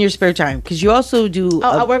do in your spare time? Because you also do.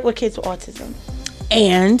 I work with kids with autism.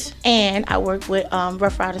 And I work with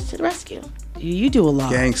Rough Riders to the Rescue. You do a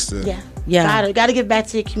lot. Gangster. Yeah. Gotta give back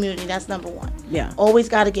to your community. That's number one. Yeah. Always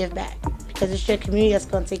gotta give back. Because it's your community that's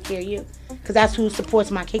gonna take care of you. Because that's who supports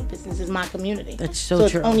my cake business is my community. That's so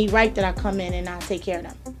true. It's only right that I come in and I take care of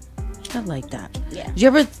them. I like that. Yeah. Did you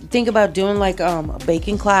ever think about doing like a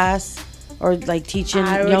baking class or like teaching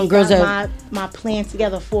I already young girls got my plan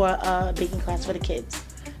together for a baking class for the kids.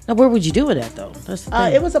 Now, where would you do it at though? That's the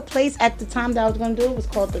thing. It was a place at the time that I was going to do it. It was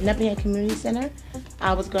called the Nepian Community Center.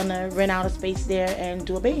 I was going to rent out a space there and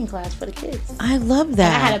do a baking class for the kids. I love And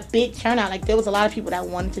that. I had a big turnout. Like there was a lot of people that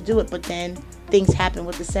wanted to do it, but then things happened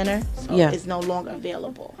with the center, so it's no longer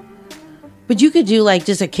available. But you could do like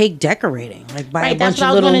just a cake decorating, like buy a bunch That's what of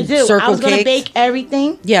I was little going to do. circle I was going to cakes. bake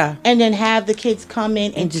everything. Yeah. And then have the kids come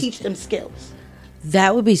in and just teach them skills.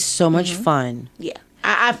 That would be so much fun. Yeah.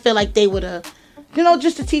 I feel like they would have,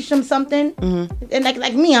 just to teach them something. And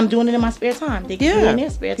like me, I'm doing it in my spare time. They can do it in their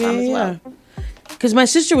spare time as well. Because my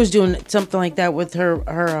sister was doing something like that with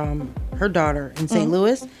her daughter in St.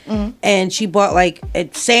 Louis, and she bought like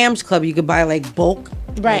at Sam's Club you could buy like bulk,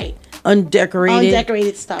 Right.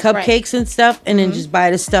 undecorated stuff, cupcakes and stuff, and then just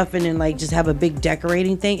buy the stuff and then like just have a big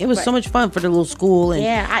decorating thing. It was so much fun for the little school and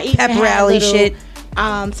I even pep had rally little, shit.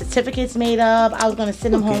 Certificates made up. I was gonna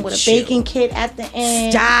send them home with a baking kit at the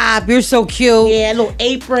end. Stop! You're so cute. Yeah, a little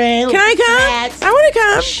apron. Can I come? Hats. I want to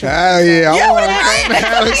come. Hell yeah. I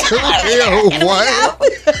want to come.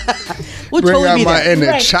 What? We'll Bring totally out be my there.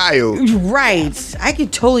 inner child. Right. I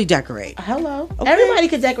could totally decorate. Hello. Everybody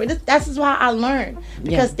could decorate. That's just why I learned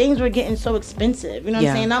because Yeah. things were getting so expensive. You know what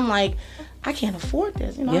Yeah. I'm saying? I'm like, I can't afford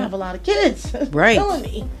this. I have a lot of kids. Right. Killing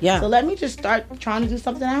me. Yeah. So let me just start trying to do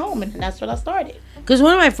something at home, and that's what I started. Because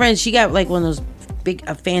one of my friends, she got like one of those big,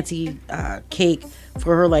 fancy cake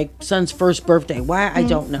for her like son's first birthday. Why? I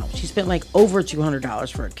don't know. She spent like over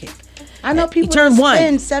 $200 for a cake. I know people turned that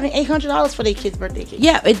one. spend $700-800 for their kids' birthday cake.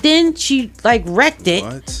 Yeah, but then she like wrecked it.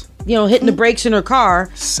 What? Hitting the brakes in her car.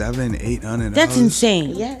 $700-800. That's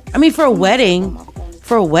insane. Yes. I mean, for a wedding,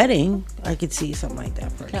 I could see something like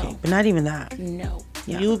that for a No. cake, but not even that. No.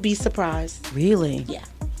 Yeah. You would be surprised. Really? Yeah.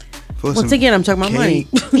 Once again, I'm talking about money.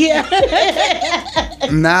 Yeah.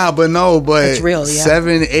 Nah, but It's real, yeah.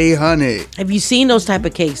 $700-800. Have you seen those type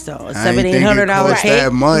of cakes though? A I $700-800 ain't think it cost cake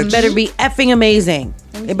that much. better be effing amazing.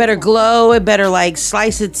 It better glow. It better like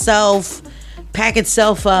slice itself, pack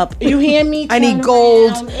itself up. You hear me? I need Turn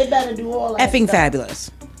gold. around. It better do all that Effing stuff. fabulous.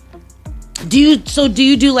 Do you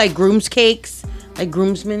do like groom's cakes, like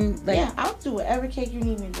groomsmen? Like, Yeah, I'll do whatever cake you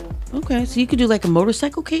need me to do. Okay, so you could do like a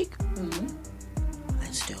motorcycle cake.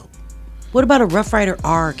 That's dope. What about a Rough Rider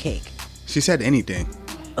R cake? She said anything.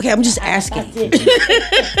 Okay, I'm just asking. That's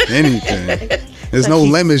it. Anything. There's no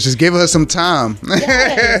limits. Just give her some time.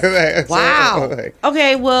 Yes. Wow.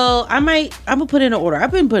 Okay, well, I'm gonna put in an order.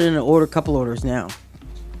 I've been putting in an order, a couple orders now. All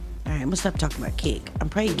right, I'm gonna stop talking about cake. I'm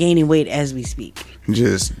probably gaining weight as we speak.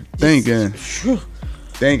 Just thinking.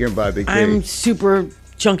 Thinking about the cake. I'm super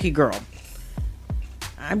chunky girl.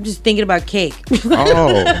 I'm just thinking about cake.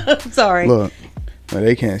 Oh. Sorry. Look. Well,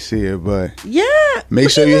 they can't see it, but Yeah. make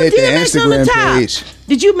Put sure you little hit the DMX on the Instagram top. page.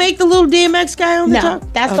 Did you make the little DMX guy on the No,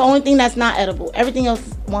 top? that's the only thing that's not edible. Everything else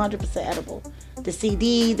is 100% edible. The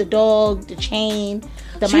CD, the dog, the chain,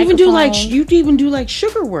 the So you microphone. even do like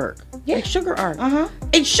sugar work, Yeah. like sugar art. Uh-huh.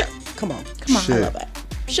 And come on. Come on, I Shit. love it.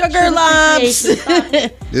 Sugar lumps.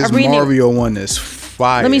 This Arena. Mario one is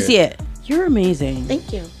fire. Let me see it. You're amazing.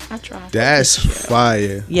 Thank you. I tried. That's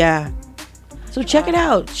fire. Yeah. So check it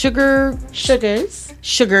out. Sugars.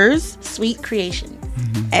 Sweet Creation.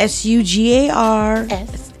 SUGAR.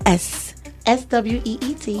 S.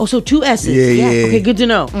 SWEET. Oh, so 2 S's. Yeah. Okay, good to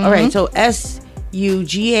know. All right, so SUGARSSWEET.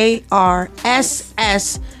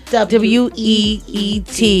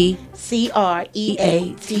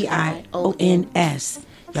 CREATIONS.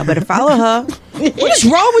 Y'all better follow her. What is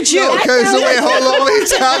wrong with you? Okay, so wait, hold on, wait,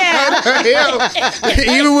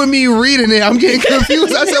 even with me reading it, I'm getting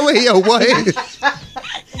confused. I said, wait, yo, what?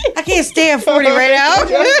 I can't stand 40 right now.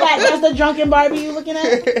 That's the drunken Barbie you looking at?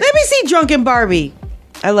 Let me see Drunken Barbie.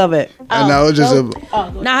 I love it. And that was just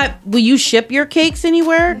Now, will you ship your cakes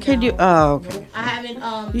anywhere? Can you? Oh, okay. I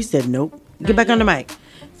haven't. You said nope. Get back on the mic.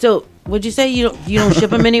 So, what'd you say? You don't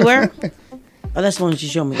ship them anywhere? Oh, that's the one she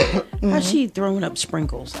showed me. How's she throwing up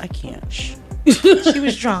sprinkles? I can't. She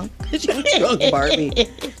was drunk. She was drunk, Barbie.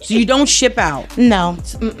 So you don't ship out? No.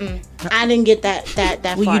 I didn't get that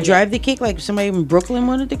Will far you drive the cake like somebody in Brooklyn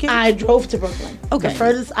wanted the cake? I drove to Brooklyn. Okay. The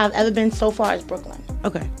furthest I've ever been so far is Brooklyn.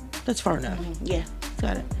 Okay. That's far enough. Yeah.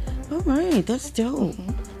 Got it. All right. That's dope.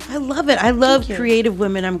 I love it. I love you. creative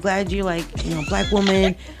women. I'm glad you're black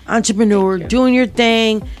woman, entrepreneur, doing your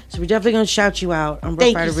thing. So we're definitely going to shout you out on Rough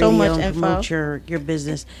Thank Rider you so Radio much, and Info. promote your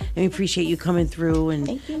business. And we appreciate you coming through and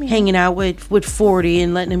Thank you, ma'am. hanging out with 40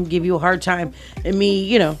 and letting him give you a hard time. And me,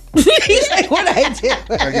 he's like, what I did.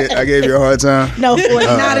 I gave you a hard time. No,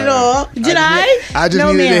 not at all. Did I? I just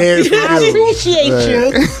no, needed ma'am. to hear from I you. appreciate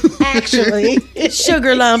you. Actually,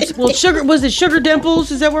 Sugar lumps. Well, was it sugar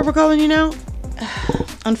dimples? Is that what we're calling you now?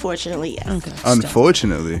 unfortunately, yes. Okay.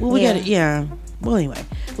 Unfortunately. Well, we got it. Yeah. Well, anyway.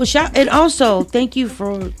 Well, and also thank you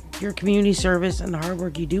for your community service and the hard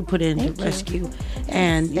work you do put in to rescue.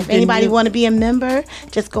 And If anybody want to be a member,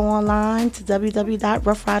 just go online to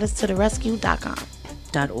www.roughriderstotherescue.com.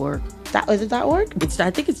 .org. Is it .org?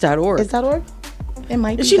 I think it's .org. Is .org? It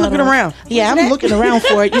might be. Is she looking .org. around? Yeah, I'm looking around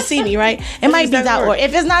for it. You see me, right? It might be .org.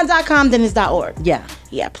 If it's not .com, then it's .org. Yeah.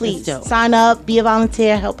 Yeah, please That's dope. sign up, be a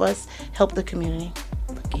volunteer, help us, help the community.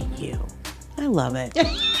 Look at you. I love it.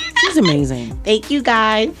 She's amazing. Thank you,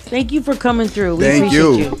 guys. Thank you for coming through. We Thank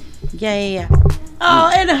appreciate you. Yeah.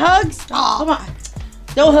 Oh, and hugs. Oh, come on.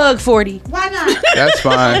 Don't hug 40. Why not? That's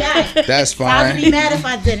fine. That's I would be fine. mad if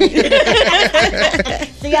I didn't.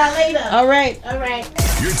 See y'all later. All right.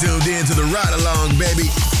 You're tuned in to the Ride Along, baby,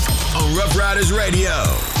 on Rough Riders Radio.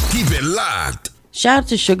 Keep it locked. Shout out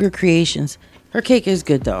to Sugar Creations. Her cake is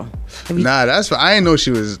good though. Nah, that's fine. I didn't know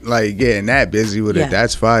she was like getting that busy with Yeah. it.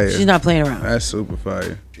 That's fire. She's not playing around. That's super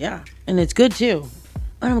fire. Yeah. And it's good too.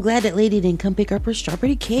 And I'm glad that lady didn't come pick up her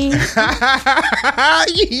strawberry cake.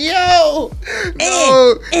 Yo,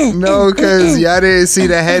 no, cause y'all didn't see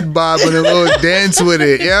the head bob and a little dance with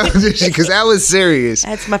it, yeah, because that was serious.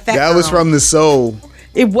 That's my fat That was girl. from the soul.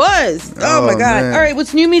 It was. Oh my Oh, God. man. All right.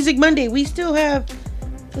 What's New Music Monday? We still have.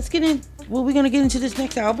 Let's get in. Well, we're gonna get into this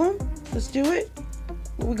next album. Let's do it.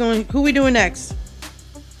 Who we doing next?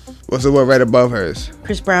 What's the one right above hers?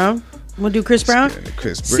 Chris Brown. We'll do Chris Brown.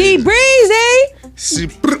 Chris See Breezy. Breezy.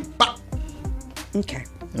 Okay.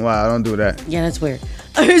 Wow, don't do that. Yeah, that's weird.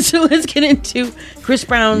 All right, so let's get into Chris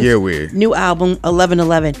Brown's You're weird. new album,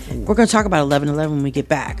 1111. We're gonna talk about 1111 when we get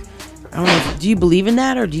back. I don't know. Do you believe in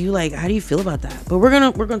that, or do you how do you feel about that? But we're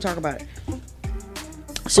gonna talk about it.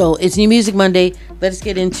 So it's New Music Monday. Let's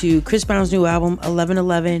get into Chris Brown's new album,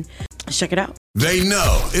 1111. Let's check it out. They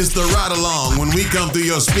know it's the Ride Along when we come through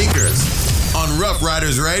your speakers on Rough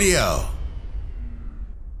Riders Radio.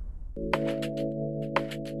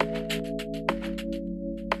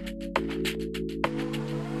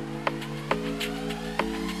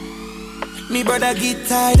 Me brother get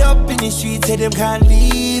tied up in the streets, say them can't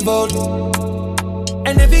leave out.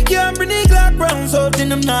 And if you can't bring the Glock round, so then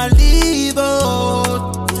them not leave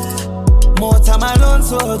out. More time alone,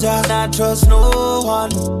 soldier, not trust no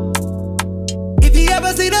one. If you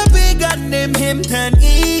ever see the big gun, them him turn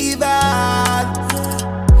evil.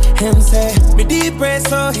 Him say, me depressed,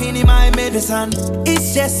 so he need my medicine.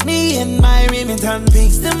 It's just me and my Remington.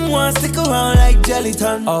 Pigs them want stick around like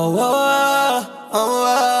Jellyton. Oh.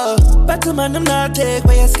 But to man, them not take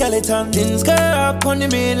away a skeleton. Things go up on the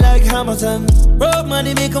main like Hamilton. Road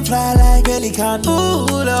money make them fly like Pelican. Ooh,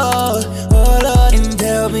 Lord, oh Lord. And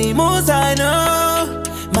tell me, most I know,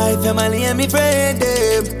 my family and me friend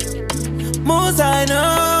them. Most I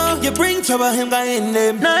know, you bring trouble, him got in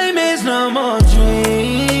them. Nightmares, no more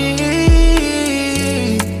dreams.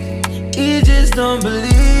 He just don't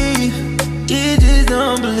believe. He just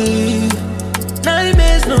don't believe.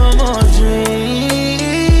 Nightmares, no more dreams.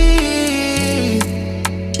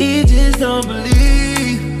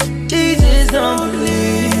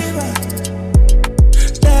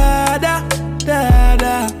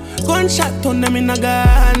 Gunshot on them in a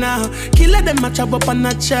Ghana. Killer them a chop up on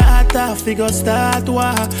a charter. Figure start war.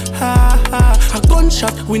 Ha ha. A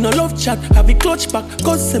gunshot, we no love chat. Have a clutch back.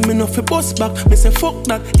 Cause me no fi bust back. Me say fuck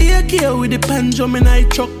that. Ear care with the pendulum in I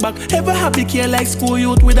truck back. Ever happy care like school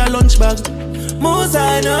youth with a lunch bag. Most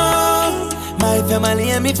I know, my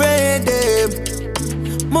family and me friend them.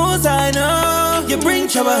 Most I know, you bring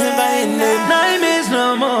trouble and find them. Nightmares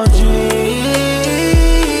no more dream.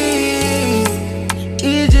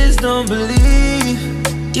 You just don't believe.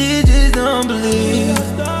 You just don't believe.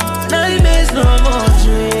 Nightmares no more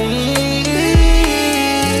dream.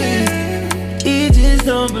 You just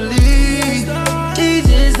don't believe. You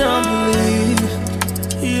just don't believe.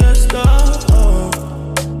 Yes, dog.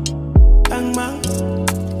 Bang bang.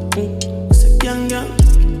 Say yang yang.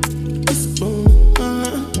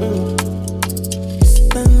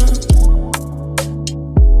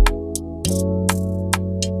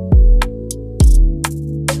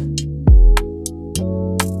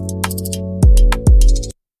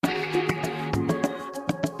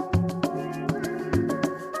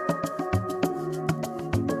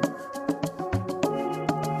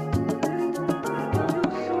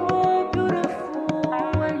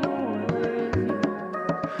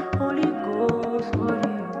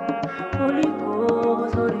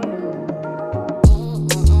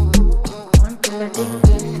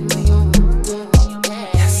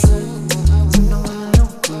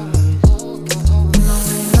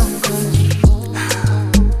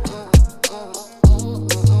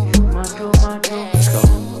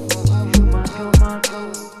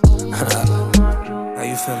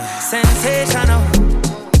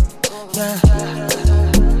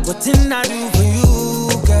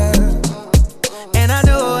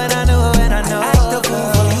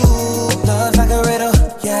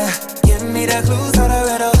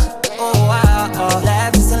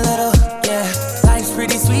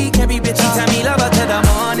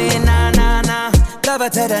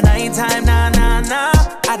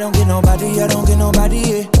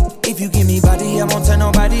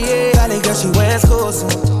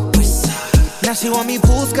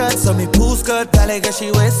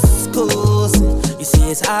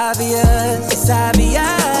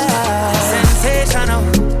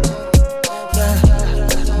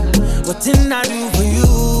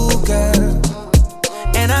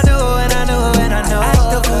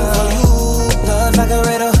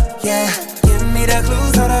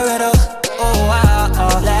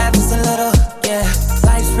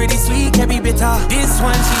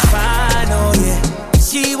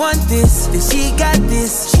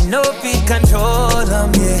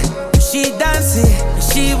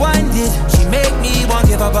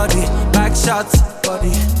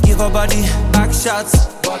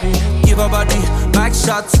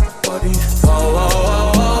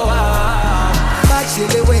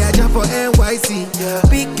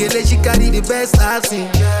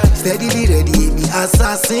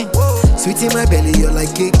 Sweet in my belly, you're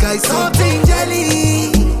like cake ice. Something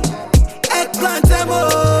jelly, eggplant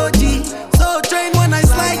emoji. So trained when I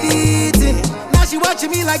slide it in. Now she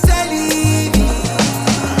watching me like telly.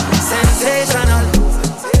 Sensational.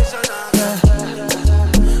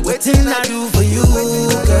 Waiting I do for you,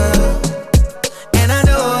 girl. And I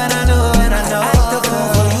know, and I know, and I know. Act the fool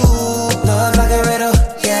for you. Love like a riddle,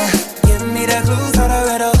 yeah. Give me the clues to the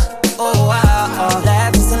riddle. Oh wow,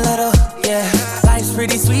 laugh just a little, yeah. Life's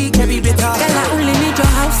pretty sweet, can be bitter. Girl, I only need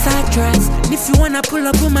your house address. And if you wanna pull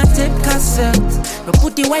up with my tape cassette, no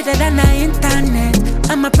put it wider than the internet.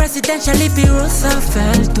 I'm a presidential if you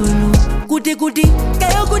Roosevelt to look. Goody goody,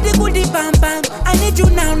 girl, goody goody, bam bam. I need you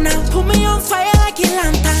now now. Put me on fire like a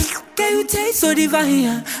lantern. Girl, you taste so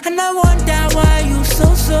divine, and I wonder why you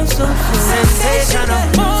so sensational.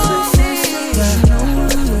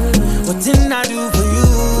 What didn't I do for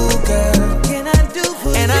you, girl? Can I do for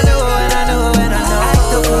you? And I know, and I know, and I know. Act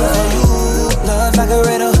the fool for you. Love like a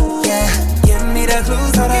riddle, yeah. Give me the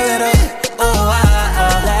clues to the riddle. Oh,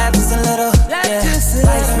 laugh just a little, yeah.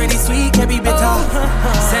 Life's pretty sweet, can be bitter.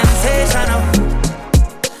 Sensational,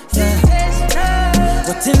 yeah.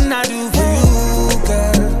 What didn't I do for you,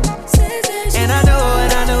 girl? And I know,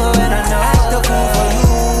 and I know, and I know. Act the fool for you.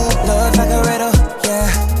 Love like a riddle, yeah.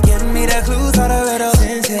 Give me the clues to the riddle.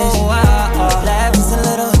 Oh, laugh just a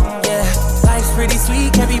little, yeah. Life's pretty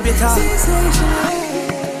sweet, can be bitter.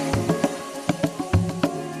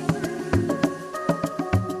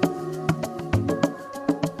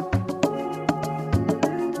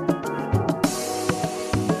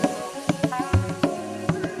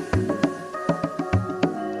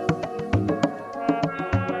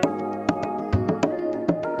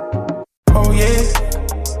 Oh yeah.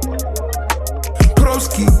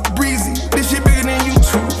 Broski, breezy, this shit bigger than you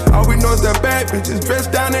two. All we know bitches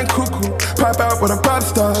dressed down and cuckoo. Pop out with a pop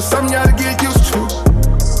star, something y'all to get used to.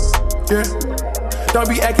 Yeah. Don't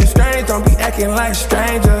be acting strange, don't be acting like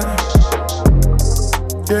stranger.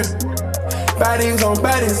 Yeah. Bodies on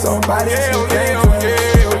bodies on bodies.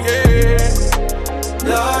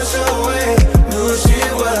 Lost your way, knew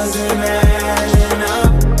shit wasn't adding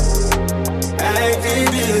up. Acting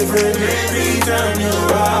different every time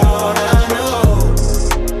you're out, I know.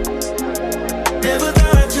 Never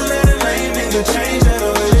thought you let a lame nigga change the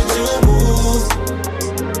way that you move.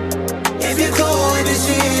 If you're cool with this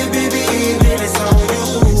shit, baby, then it's on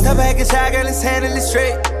you. Stop acting shy, girl, let's handle it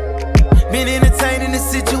straight. Been entertaining this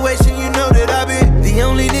situation, you know that I been the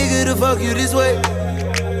only nigga to fuck you this way.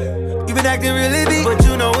 You been acting really deep, but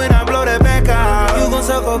you know when I blow that back out, you gon'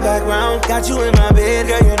 circle back round. Got you in my bed,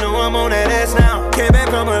 girl, you know I'm on that ass now. Came back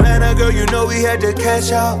from Atlanta, girl, you know we had to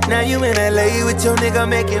cash out. Now you in LA with your nigga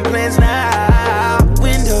making plans now.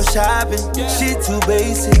 Window shopping, shit too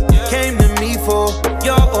basic. Came to me for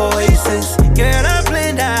your oasis. Girl, I'm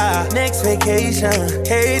planned out, next vacation.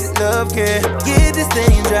 Hate, love, care, get this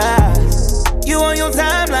thing dry. You on your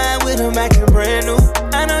timeline with him acting brand new.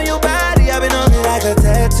 I know your body, I've been on it like a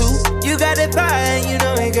tattoo. You got that fire and you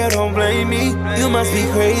know it, girl, don't blame me. You must be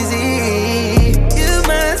crazy. You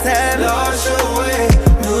must have lost your way.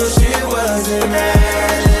 Knew shit wasn't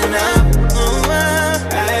adding up.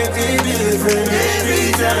 Acting different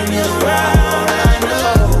every time you're out. I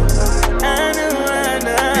know.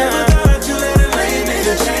 Never thought you let a lame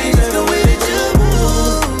nigga change the way that you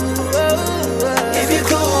move. If you're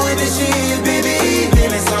cool with this shit, baby,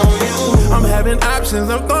 then it's on you. I'm having options,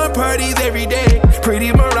 I'm throwing parties every day.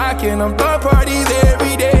 Pretty Moroccan, I'm throwing parties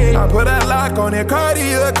every day. I put a lock on it,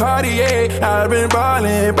 Cartier. I've been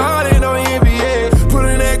ballin' on NBA. Put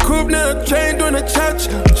in that coupe, now chain doing a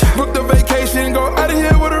cha-cha. Book the vacation, go out of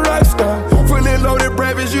here with a rock star. Fully loaded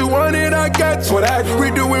breakfast, you want it, I got you.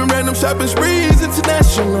 We doing random shopping sprees,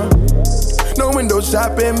 international. No window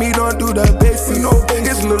shopping, me don't do the basics.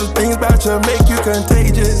 It's little things about you make you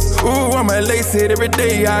contagious. Ooh, I'ma lace it every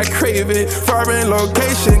day, I crave it. Foreign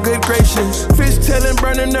location, good gracious. Fish tailing,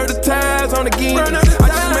 burning up the ties on the Guinea. I just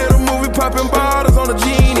made a movie, popping bottles on the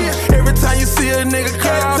Genie. Every time you see a nigga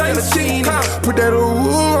cry, in a Genie. Put that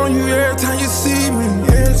ooh on you every time you see me.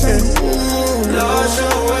 Lost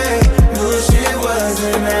your way, knew shit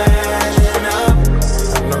wasn't adding up.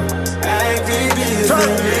 Acting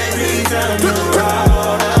different every time you're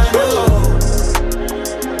out, I know.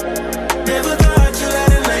 Never thought you let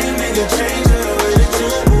a lame nigga change the way that you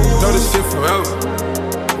move. Know this shit forever.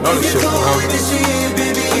 Know this shit forever. This shit,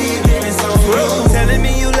 baby, then it's on you. Telling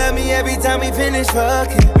me you love me every time we finish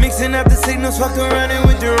fucking. Mixing up the signals, fucking running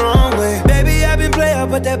with the wrong way. Baby, I've been playin',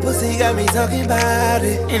 but that pussy got me talking about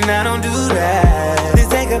it. And I don't do that.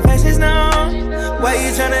 This ain't confessions, no. Why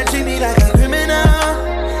you tryna treat me like a criminal?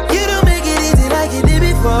 You don't make it easy like you did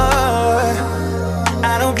before.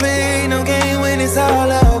 I don't play no game when it's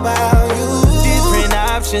all about you. Different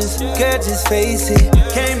options, girl, just face it.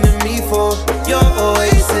 Came to me for your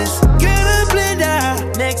oasis. Girl, I'm blend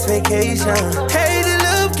out, next vacation. Hey, the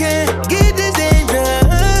love can't get this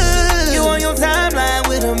dangerous. You on your timeline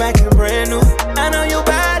with him acting brand new. I know your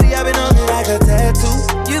body, I've been on it like a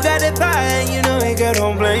tattoo. You got that fire and you know it, girl,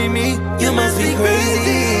 don't blame me. You must be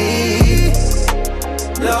crazy.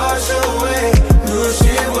 Lost your way, knew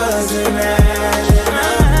shit wasn't adding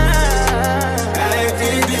up.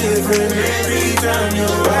 Acting different every time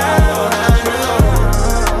you're out, I know.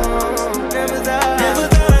 Never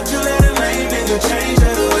thought you let a lame nigga change the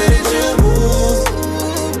way that you move.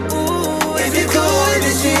 If you're cool with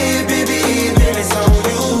this shit, baby, then it's on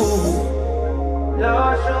you.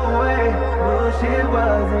 Lost your way, knew shit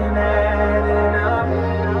wasn't adding up.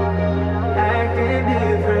 Acting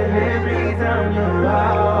different every time you're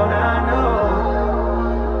out, I know.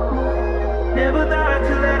 Never thought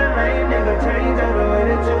you let a lame nigga change the way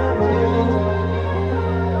that you move.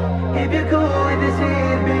 If you're cool with this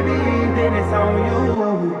shit, baby, then it's on you.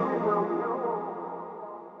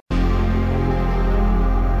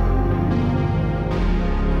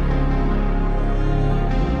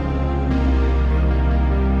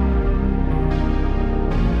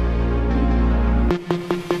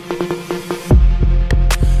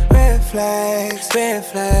 Red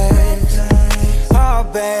flags. All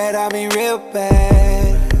bad, I mean real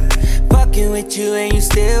bad. Fucking with you and you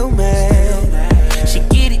still mad. She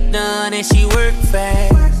get it done and she work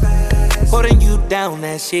fast. Holding you down,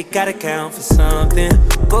 that shit gotta count for something.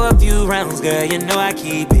 Go a few rounds, girl, you know I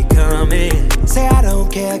keep it coming. Say I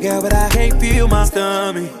don't care, girl, but I can't feel my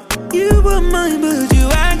stomach. You were mine, but you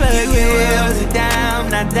act like you held it down,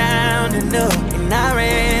 not down enough. And I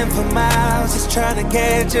ran for miles, just trying to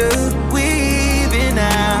catch up with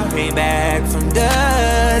now. Came back from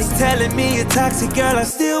dust. Telling me you're toxic, girl, I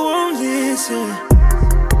still won't listen.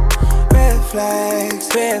 Red flags,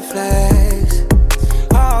 red flags.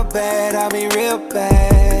 All bad, I mean real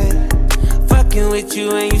bad. Fucking with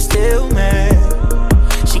you and you still mad.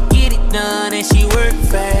 She get it done and she work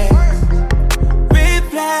fast. Red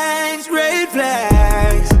flags, red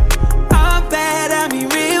flags. All bad, I mean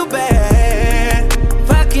real bad.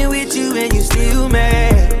 Fucking with you and you still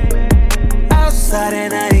mad. Outside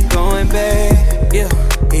and I ain't going back. Yeah.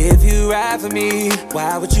 If you ride for me,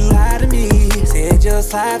 why would you lie to me? Said you'll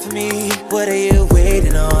slide for me. What are you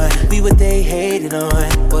waiting on? Be what they hating on.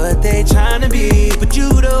 What they trying to be. But you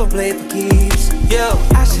don't play for keeps. Yo,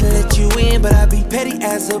 I should let you in, but I be petty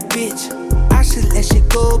as a bitch. I should let shit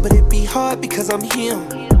go, but it be hard because I'm him.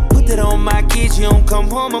 Put that on my kids, you don't come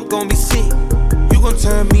home, I'm gonna be sick. You gon'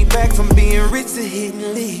 turn me back from being rich to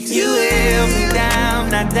hitting leagues. You held me down,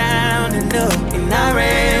 not down enough. And I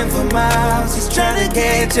ran for miles, just trying to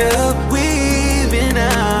catch up. We've been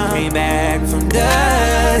up, came back from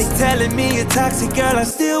dust. They telling me you're toxic, girl, I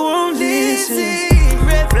still won't listen.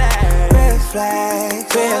 Red flag, red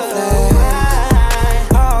flag, red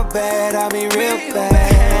flag. All bad, I mean real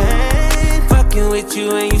bad. Fucking with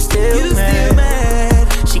you and you still mad.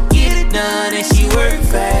 She get it done and she work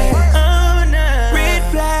fast.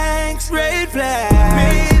 Red flag,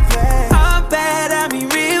 all bad, I mean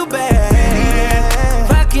real bad.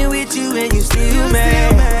 Fucking with you and you still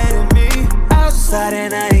mad at me. Outside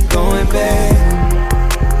and I ain't going back.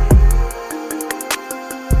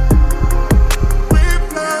 Red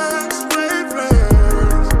flags, red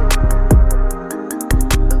flags.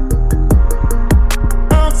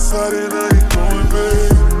 Outside and I ain't going back.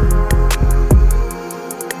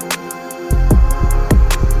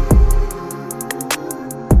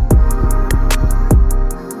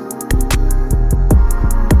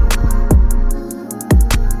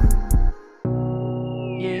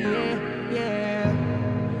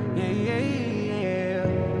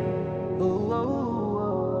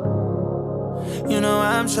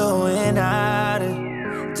 I'm showing out of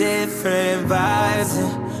different vibes,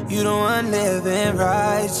 and you don't want living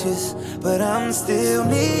righteous, but I'm still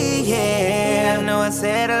me, yeah. I know I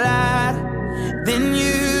said a lot, then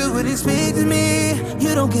you wouldn't speak to me.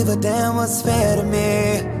 You don't give a damn what's fair to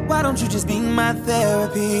me. Why don't you just be my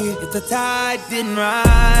therapy? If the tide didn't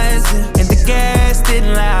rise and the gas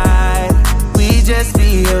didn't light, we just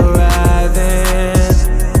be arriving.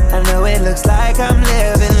 I know it looks like I'm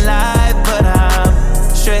living life, but I'm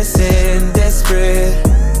stressing, desperate,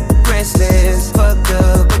 restless, fucked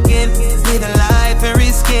up again. Living life and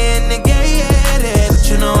risking to get it, but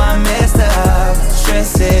you know I messed up.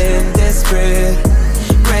 Stressing, desperate,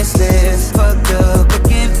 restless, fucked up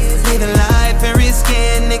again. Living life and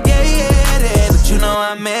risking to get it, but you know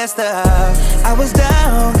I messed up. I was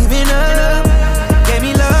down, giving up, gave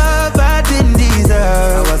me love I didn't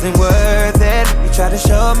deserve. I wasn't worth it. You tried to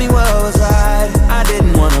show me what was right. I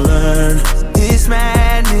didn't wanna learn this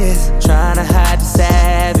madness, trying to hide the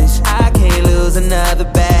savage. I can't lose another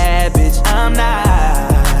bad bitch, I'm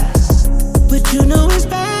not. But you know it's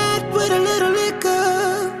bad with a little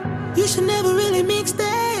liquor. You should never really mix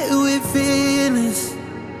that with feelings.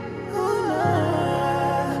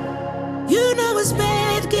 You know it's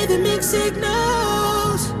bad giving mixed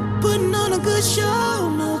signals, putting on a good show,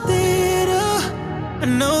 no theater. I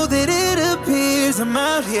know that it appears I'm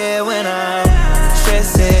out here when I'm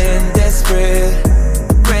stressing, desperate,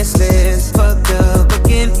 restless, fucked up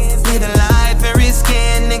again. Living life and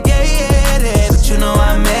risking to get it, but you know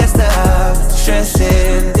I messed up.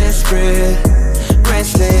 Stressing, desperate,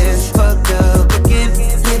 restless, fucked up again.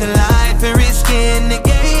 Living life and risking to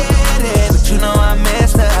get it, but you know I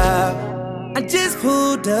messed up. I just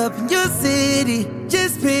pulled up in your city,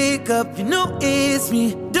 just pick up, you know it's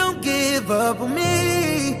me. Don't give up on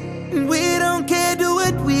me. We don't care, do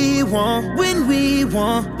what we want, when we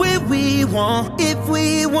want, where we want, if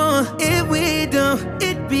we want, if we don't,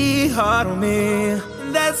 it'd be hard on me.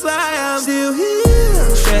 And that's why I'm still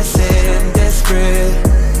here. Stressing, desperate,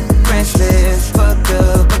 restless, fucked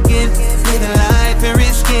up again. Living life and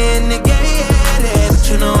risking to get it, but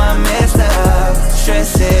you know I messed up.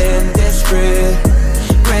 Stressing, desperate,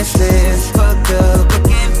 restless, fucked up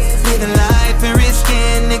again. Living life and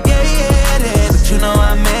risking to get it, but you know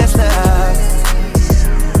I messed up.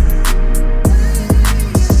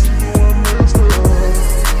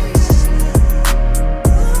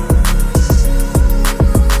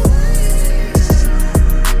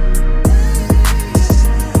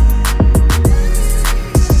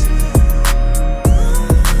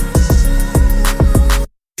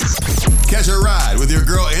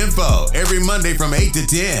 Monday from 8 to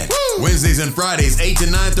 10. Wednesdays and Fridays, 8 to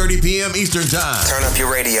 9:30 p.m. Eastern Time. Turn up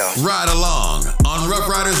your radio. Ride along on Rough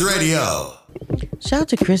Riders Radio. Shout out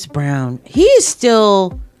to Chris Brown. He is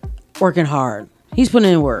still working hard. He's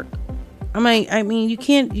putting in work. I mean, you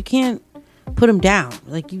can't put him down.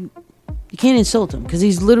 Like you can't insult him because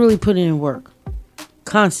he's literally putting in work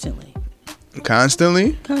constantly.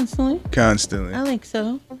 Constantly? Constantly. I think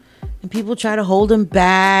so. And people try to hold him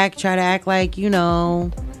back, try to act like, he's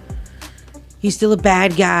still a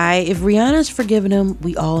bad guy. If Rihanna's forgiven him,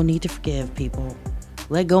 we all need to forgive people.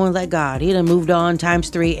 Let go and let God. He done moved on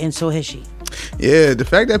 ×3, and so has she. Yeah, the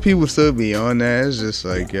fact that people still be on that is just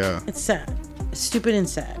like, It's sad. It's stupid and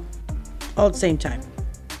sad. All at the same time.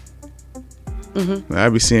 I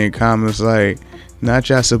be seeing comments like, not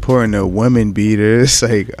y'all supporting a women beater. It's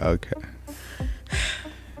like, okay.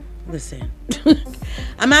 Listen.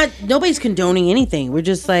 Nobody's condoning anything. We're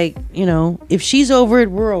just like, if she's over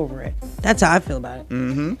it, we're over it. That's how I feel about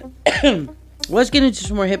it. Let's get into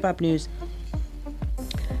some more hip hop news.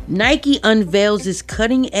 Nike unveils this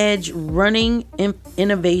cutting edge running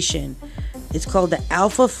innovation. It's called the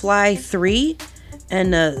Alpha Fly 3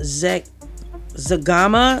 and the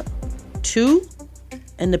Zagama 2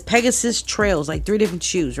 and the Pegasus Trails, like 3 different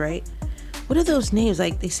shoes, right? What are those names?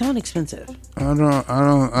 Like, they sound expensive. I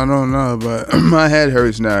don't know, but my head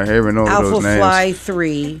hurts now hearing all Alpha those names. Fly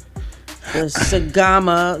 3,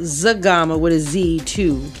 the Zagama with a Z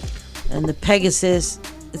 2, and the Pegasus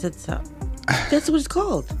is at the top. That's what it's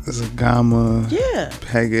called. Zagama. Yeah.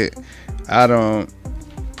 Pegasus. I don't.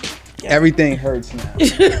 Everything hurts now.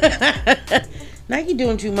 Nike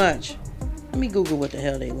doing too much. Let me Google what the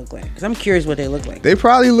hell they look like, because I'm curious what they look like. They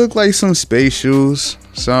probably look like some space shoes.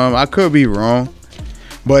 I could be wrong.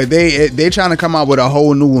 But they trying to come out with a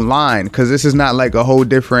whole new line, because this is not like a whole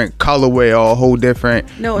different colorway or a whole different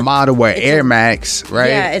model with Air Max, right?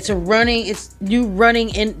 Yeah, it's new running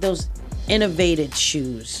in those innovative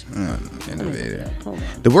shoes. Innovative.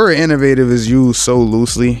 The word innovative is used so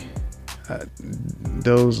loosely.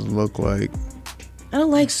 Those look like... I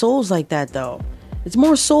don't like soles like that, though. It's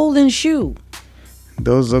more sole than shoe.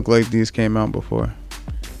 Those look like these came out before.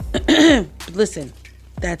 Listen,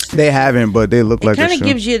 that's... They haven't, but they look like a shoe. It kind of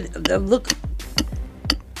gives you the look...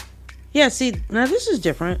 Yeah, see, now this is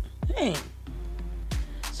different. Dang.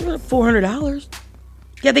 It's about $400.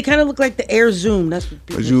 Yeah, they kind of look like the Air Zoom. That's what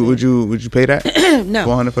people say. Would you pay that? No.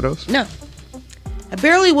 $400 for those? No. I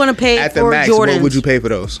barely want to pay at for the max, Jordans. What would you pay for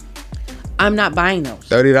those? I'm not buying those.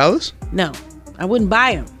 $30? No. I wouldn't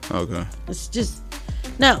buy them. Okay. It's just...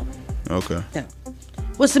 No. Okay. No.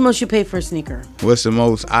 What's the most you pay for a sneaker? What's the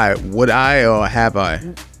most would I or have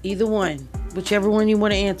I? Either one. Whichever one you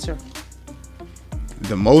want to answer.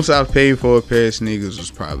 The most I've paid for a pair of sneakers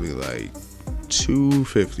was probably like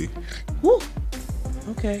 $250. Woo.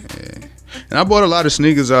 Okay. Yeah. And I bought a lot of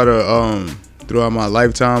sneakers out of throughout my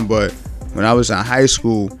lifetime, but when I was in high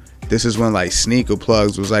school, this is when like sneaker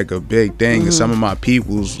plugs was like a big thing. And some of my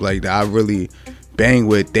peoples like that I really bang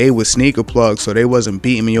with, they were sneaker plugs, so they wasn't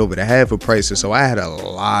beating me over the head for prices. So I had a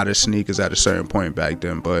lot of sneakers at a certain point back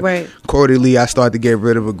then. But quarterly, I started to get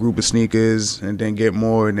rid of a group of sneakers and then get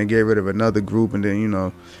more and then get rid of another group and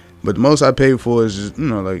then but the most I paid for is just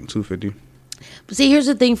like $250. But see, here's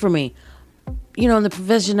the thing for me. In the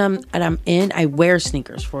profession I'm in, I wear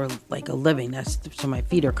sneakers for like a living. That's so my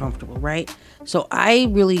feet are comfortable, right? So I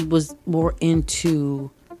really was more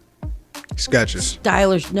into Skechers.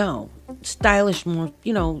 Stylish more,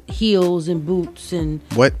 heels and boots and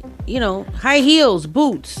what? High heels,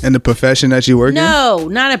 boots. In the profession that you work in? No,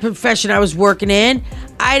 not a profession I was working in.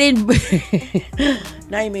 I didn't.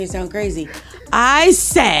 Now you made it sound crazy. I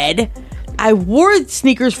said I wore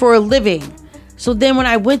sneakers for a living. So then when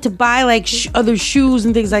I went to buy like other shoes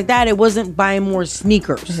and things like that, it wasn't buying more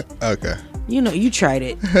sneakers. Okay. You tried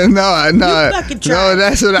it. No. You fucking tried. No,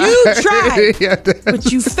 that's what you I tried. Yeah,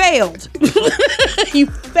 but you failed. You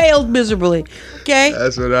failed miserably. Okay?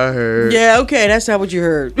 That's what I heard. Yeah, okay. That's not what you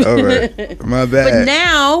heard. All right. My bad. But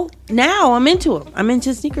now I'm into them. I'm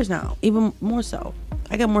into sneakers now. Even more so.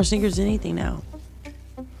 I got more sneakers than anything now.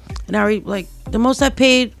 And I like the most I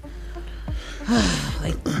paid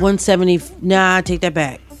like $170. Nah, I take that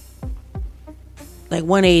back. Like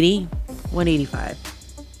 $180, $185.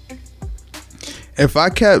 If I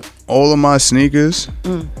kept all of my sneakers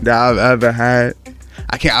that I've ever had,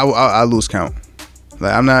 I lose count.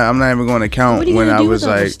 Like I'm not even going to count when I was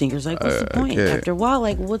like sneakers. Like what's the point? After a while,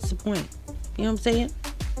 like what's the point? You know what I'm saying?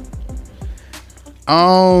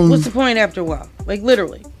 What's the point after a while? Like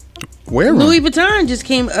literally. Wear Louis Vuitton just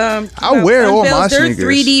came. I wear all my sneakers. Their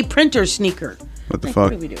 3D printer sneaker. What the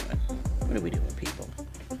fuck? What are we doing? What are we doing, people?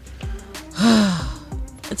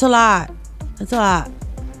 It's a lot. That's a lot.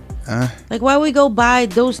 Like, why would we go buy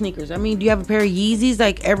those sneakers? I mean, do you have a pair of Yeezys?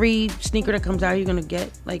 Like, every sneaker that comes out, you're gonna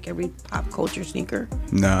get like every pop culture sneaker.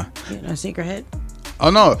 Nah. You're not a sneakerhead.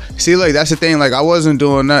 Oh no. See, like that's the thing. Like I wasn't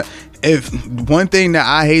doing that. If one thing that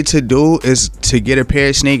I hate to do is to get a pair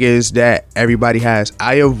of sneakers that everybody has.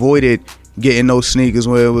 I avoided getting those sneakers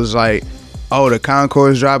where it was like, oh, the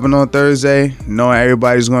Concourse dropping on Thursday. Knowing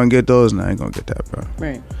everybody's gonna get those. No, I ain't gonna get that, bro.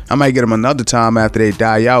 Right. I might get them another time after they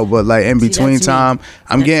die out, but like in between time,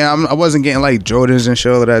 I wasn't getting like Jordans and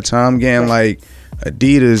shit at that time. I'm getting like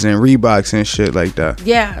Adidas and Reeboks and shit like that.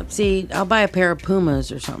 Yeah. See, I'll buy a pair of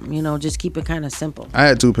Pumas or something. You know, just keep it kind of simple. I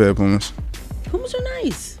had 2 pair of Pumas. Pumas are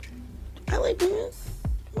nice. I like Pumas.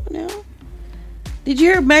 Come on now. Did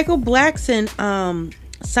you hear Michael Blackson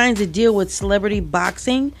signs a deal with Celebrity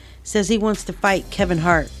Boxing? Says he wants to fight Kevin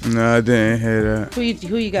Hart. No, I didn't hear that. Who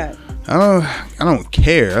you got? I don't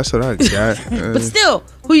care. That's what I got. But still,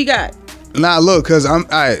 who you got? Nah, look, cause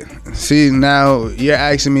see now you're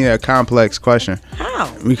asking me a complex question.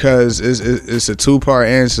 How? Because it's a 2-part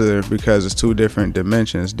answer because it's 2 different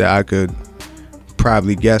dimensions that I could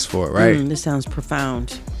probably guess for, right? This sounds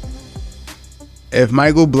profound. If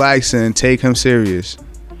Michael Blackson take him serious,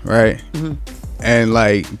 right? Mm-hmm. And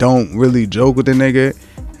like don't really joke with the nigga,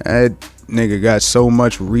 that nigga got so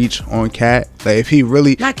much reach on Cat. Like if he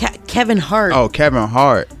really not Cat, Kevin Hart. Oh, Kevin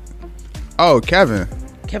Hart. Oh, Kevin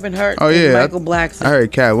Hart. Oh yeah, Michael Blackson. I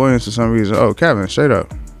heard Cat Williams for some reason. Oh, Kevin, straight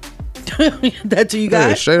up. That's who you got?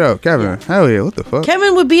 Yeah, straight up, Kevin. Hell yeah, what the fuck?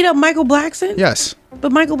 Kevin would beat up Michael Blackson? Yes.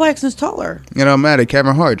 But Michael Blackson's taller. It don't matter.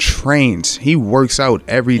 Kevin Hart trains. He works out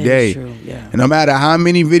every day. True, yeah. And no matter how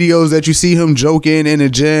many videos that you see him joking in the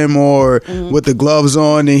gym or with the gloves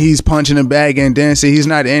on and he's punching a bag and dancing, he's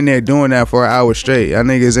not in there doing that for an hour straight. I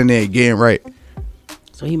nigga's in there getting right.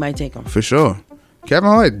 So he might take him. For sure. Kevin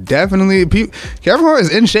Hart definitely. Kevin Hart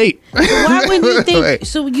is in shape. Why wouldn't you think?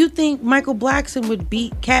 So you think Michael Blackson would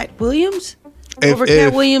beat Cat Williams over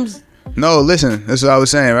Cat Williams? No, listen. That's what I was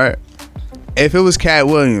saying, right? If it was Cat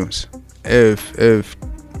Williams, if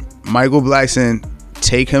Michael Blackson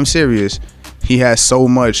take him serious, he has so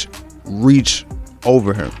much reach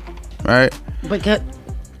over him, right?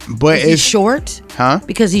 But is he short? Huh?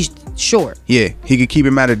 Because he's short. Yeah, he could keep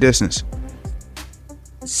him at a distance.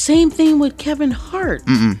 Same thing with Kevin Hart.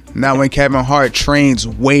 Now, when Kevin Hart trains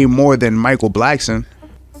way more than Michael Blackson,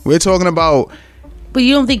 we're talking about. But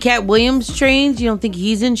you don't think Cat Williams trains? You don't think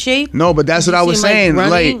he's in shape? No, but that's what I was saying.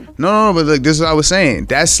 Like, no, but like, this is what I was saying.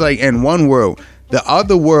 That's like in one world. The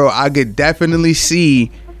other world, I could definitely see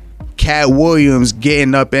Cat Williams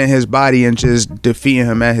getting up in his body and just defeating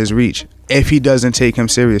him at his reach if he doesn't take him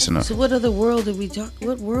serious enough. So what other world are we talking?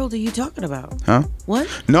 What world are you talking about? Huh? What?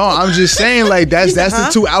 No, I'm just saying like that's the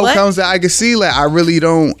 2 outcomes that I could see. Like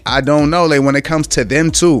I don't know. Like when it comes to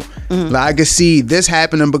them too, like I could see this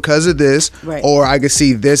happening because of this, right. Or I could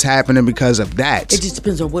see this happening because of that. It just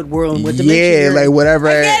depends on what world and what dimension. Yeah, like whatever.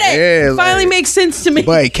 I get it. Yeah, it finally makes sense to me.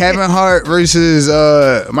 But Kevin Hart versus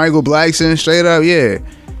Michael Blackson, straight up, yeah.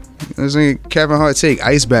 Kevin Hart take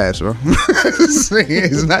ice baths, bro.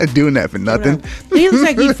 He's not doing that for nothing. He looks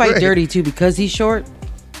like he'd fight dirty too because he's short.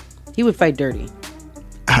 He would fight dirty.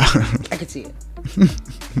 I could see it.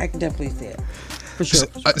 I can definitely see it for sure.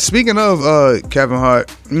 Speaking of Kevin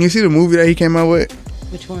Hart, you see the movie that he came out with?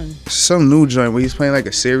 Which one? Some new joint where he's playing like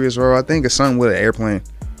a serious role. I think it's something with an airplane.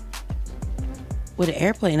 With an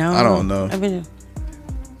airplane? I don't know. I mean.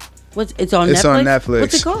 It's on Netflix? It's on Netflix.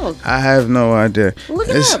 What's it called? I have no idea. Well, look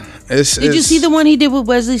it up. Did you see the one he did with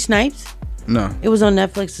Wesley Snipes? No. It was on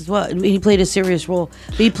Netflix as well. He played a serious role.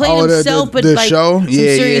 But he played himself, but the like show? some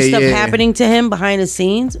serious stuff happening to him behind the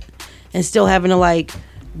scenes and still having to like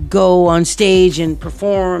go on stage and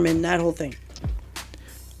perform and that whole thing.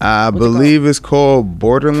 I believe it's called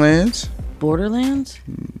Borderlands. Borderlands?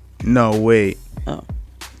 No, wait. Oh.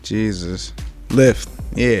 Jesus. Lift.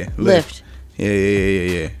 Yeah. Lift.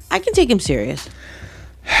 Yeah. I can take him serious.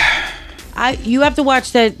 You have to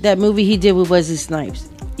watch that movie he did with Wesley Snipes.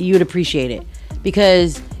 You would appreciate it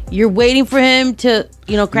because you're waiting for him to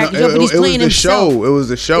crack his joke, but he's playing himself. It was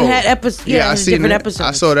the show. It had episodes. Yeah, I seen different episodes.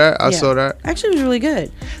 I saw that. I saw that. Actually, it was really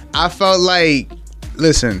good. I felt like,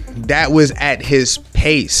 listen, that was at his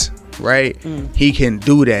pace. Right? He can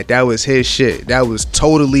do that. That was his shit. That was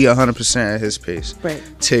totally 100% at his pace. Right.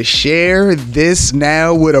 To share this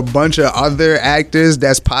now with a bunch of other actors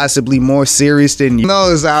that's possibly more serious than you.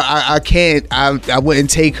 No, I can't. I wouldn't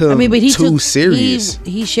take him too serious.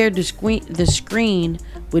 He shared the screen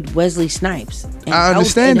with Wesley Snipes. And I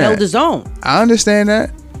understand that. Held his own. I understand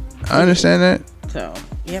that. So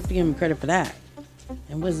you have to give him credit for that.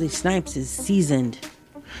 And Wesley Snipes is seasoned.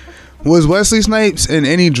 Was Wesley Snipes in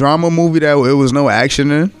any drama movie that it was no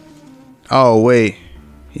action in? Oh wait,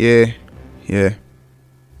 yeah.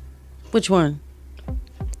 Which one?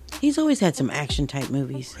 He's always had some action type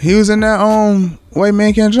movies. He was in that White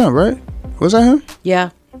Man Can't Jump, right? Was that him? Yeah,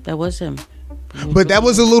 that was him. But that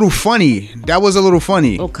was a little funny. A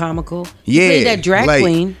little comical. He played that drag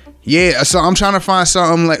queen. Yeah, so I'm trying to find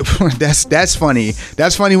something like that's funny.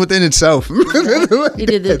 That's funny within itself. He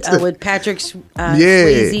did it with Patrick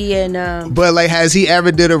Swayze and. But like, has he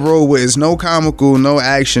ever did a role where it's no comical, no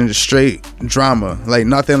action, just straight drama, like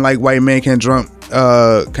nothing like White Man Can't Jump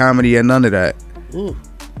comedy and none of that? Ooh.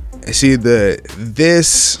 It's either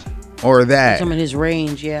this or that. Some of his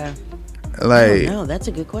range, yeah. Like, no, that's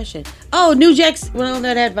a good question. Oh, New Jack's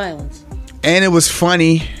that had violence, and it was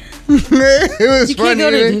funny. It was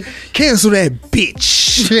funny. Cancel that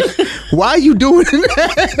bitch. Why are you doing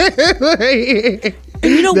that?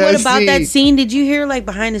 And you know what about that scene? Did you hear like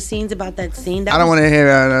behind the scenes about that scene? I don't want to hear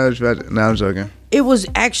that. No, I'm joking. It was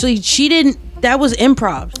actually that was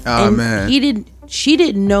improv. Oh, and man. She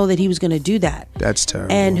didn't know that he was going to do that. That's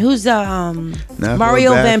terrible. And who's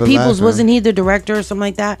Mario Van Peebles? Wasn't he the director or something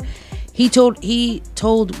like that? He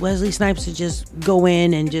told Wesley Snipes to just go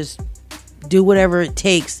in and just do whatever it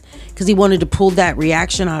takes because he wanted to pull that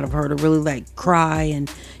reaction out of her to really like cry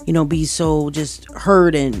and be so just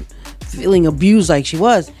hurt and feeling abused like she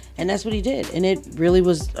was, and that's what he did, and it really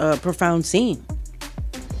was a profound scene.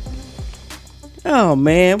 Oh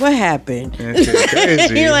man, what happened?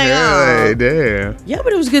 Crazy. You're like, oh damn. Yeah,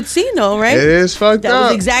 but it was a good scene though, right? It is fucked up. That was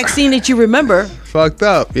the exact scene that you remember. Fucked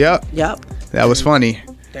up. Yep. That was funny.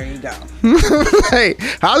 There you go. Hey,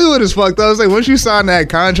 Hollywood is fucked up. I was like, once you sign that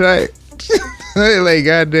contract, like,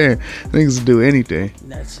 goddamn, niggas do anything.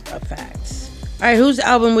 That's a fact. All right, whose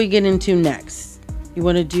album we get into next? You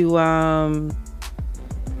want to do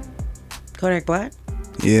Kodak Black?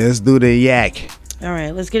 Yeah, let's do the yak. All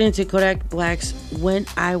right, let's get into Kodak Black's When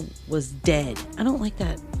I Was Dead. I don't like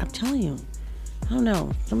that. I'm telling you. I don't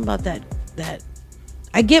know. Something about that.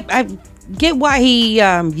 I get why he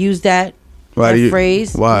used that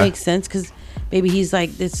phrase. Why? It makes sense because maybe he's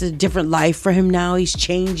like, it's a different life for him now. He's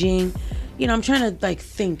changing. I'm trying to like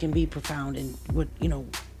think and be profound in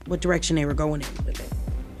what direction they were going in with it.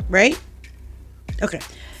 Right? Okay.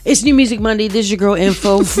 It's New Music Monday. This is your girl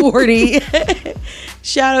Info 40.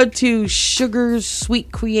 Shout out to Sugar's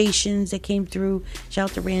Sweet Creations that came through. Shout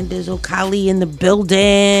out to Randizzle, Kali in the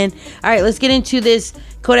building. All right, let's get into this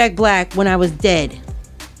Kodak Black, When I Was Dead.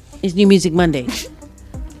 It's New Music Monday.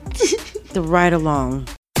 The ride along.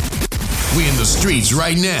 We in the streets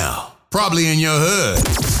right now. Probably in your hood.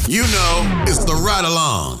 It's the ride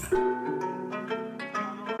along.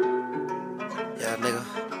 Yeah, nigga.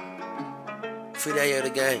 Free that year the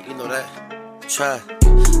game, you know that. Try.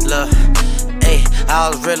 Look. Hey, I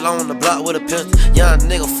was real on the block with a pistol. Young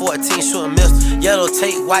nigga 14 shooting missiles. Yellow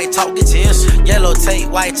tape, white talk, get your issue. Yellow tape,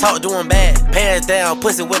 white talk, doing bad. Pants down,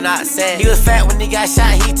 pussy would not sad. He was fat when he got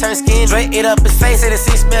shot, he turned skin. Drake it up his face, and the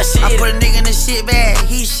seat smell shit. I put a nigga in the shit bag,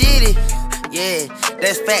 he shitty. Yeah,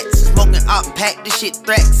 that's facts. Smoking up, pack, this shit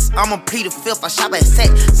threats. I'm a plead the fifth, I shop at sack.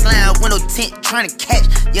 Slam window tent, trying to catch.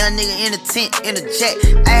 Young nigga in the tent, in the jet.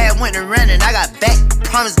 I went to running, I got back.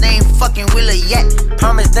 Promise they ain't fucking with a yak.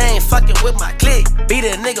 Promise they ain't fucking with my clique. Beat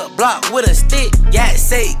a nigga block with a stick. Yak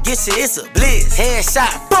say, get shit, it's a blitz.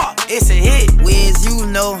 Headshot, fuck, it's a hit. Wiz, you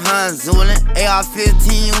know Han Zulin.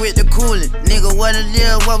 AR-15 with the cooling. Nigga, what a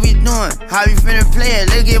deal, what we doing? How we finna play it,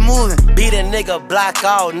 let's get moving. Beat a nigga block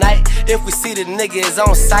all night. If we see the nigga is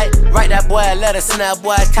on sight, write that boy a letter, send that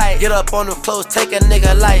boy a kite. Get up on the clothes, take a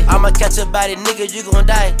nigga life. I'ma catch a body, nigga, you gon'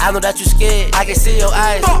 die. I know that you scared, I can see your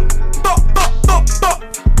eyes.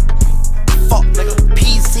 Fuck, nigga.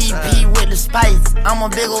 PCB with the spice. I'm a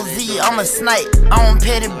big old Z, I'm a snipe. I don't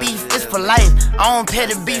petty beef, it's for life. I don't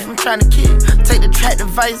petty beef, I'm trying to kill. Take the track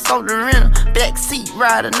device off the rental. Back seat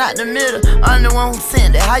rider, not the middle. I'm the one who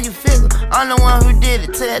sent it, how you feel? I'm the one who did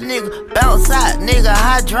it to that nigga. Bounce out, nigga,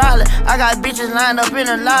 hydraulic. I got bitches lined up in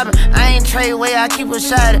the lobby. I ain't trade way, I keep a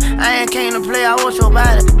shot. I ain't came to play, I want your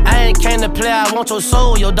body. I ain't came to play, I want your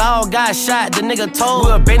soul. Your dog got shot, the nigga told.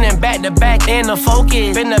 We're bending back to back in the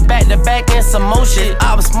focus. Bending back to back in some more shit.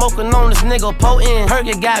 I was smoking on this nigga potent.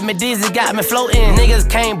 Perky got me dizzy, got me floating. Niggas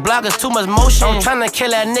can't block us, too much motion. I'm tryna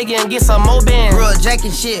kill that nigga and get some more bend. Real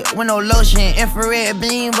jacket shit with no lotion. Infrared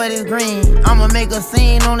beam, but it's green. I'ma make a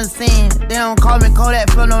scene on the scene. They don't call me Kodak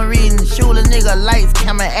for no reason. Shoot a nigga, lights,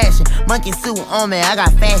 camera, action. Monkey suit on me, I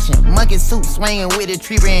got fashion. Monkey suit swinging with the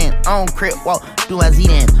tree brand. On crip walk, do I Z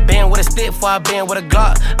dance. Been with a stick before I been with a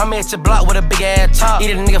Glock. I'm at your block with a big ass chop.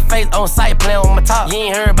 Eat a nigga face on sight, playing on my top. You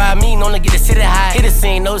ain't heard about me, no nigga get the city high. Hit the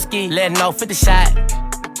scene, no ski, letting off 50 shot.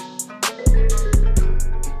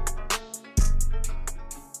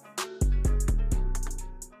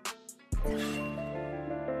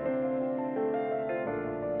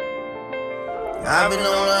 I've been on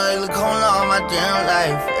the ugly corner all my damn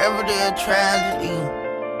life. Every day a tragedy.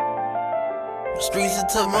 The streets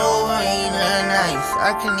that took me over ain't nothing nice.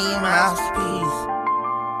 I can need my masterpiece.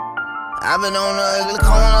 I've been on the ugly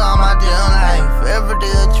corner all my damn life. Every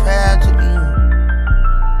day a tragedy.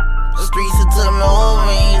 The streets that took me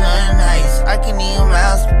over ain't nothing nice. I can need a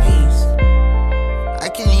masterpiece.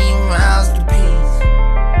 I can need a masterpiece.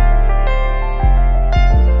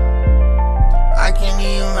 I can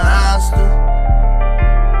need a master.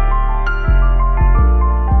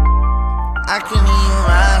 I can need a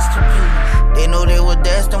masterpiece. They know they were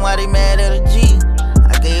destined, why they mad at a G?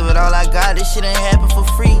 I gave it all I got, this shit ain't happen for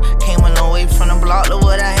free. Came a long way from the block, look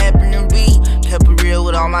what I happened to be. Kept it real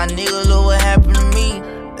with all my niggas, look what happened to me.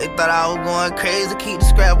 They thought I was going crazy, keep the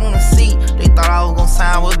scrap on the seat. They thought I was gonna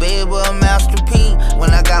sign with Baby a Master P.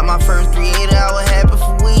 When I got my first 380, I was happy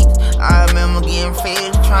for weeks. I remember getting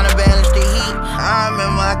fed, trying to balance the heat. I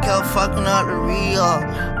remember I kept fucking up the re-up.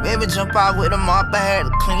 Baby jump out with a mop, I had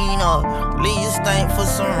to clean up. Leave you stink for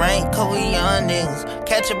some rain, cause we young niggas.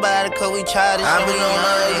 Catch a body, cause we try this shit. I been on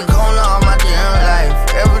the corner all my damn life.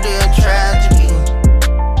 Every day a tragedy.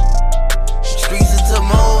 Streets that took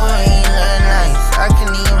me over ain't nothing nice. I can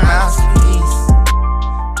need a masterpiece.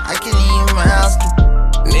 I can need a masterpiece.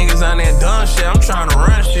 Niggas on that dumb shit, I'm tryna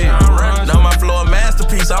run shit. Know my flow a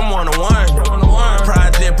masterpiece, I'm one-on-one.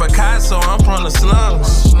 Project Picasso, I'm from the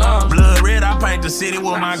slums. Blood red, I paint the city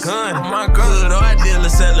with my gun. Good art dealer,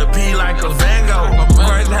 sell a P like a Van Gogh.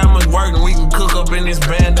 Crazy how much work we can cook up in this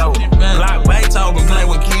bando. Block Beethoven, play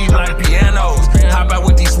with keys like pianos. Hop out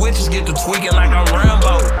with these switches, get to tweaking like I'm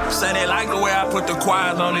Rambo. Say they like the way I put the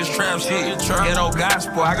choirs on this trap shit. Ghetto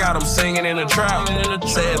gospel, I got them singing in the trap.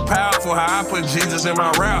 Say it's powerful how I put Jesus in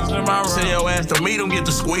my rap. Send your ass to meet them, get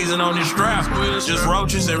to squeezing on this strap. Just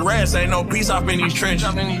roaches and rats, ain't no peace up in these trenches.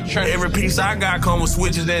 Every piece I got come with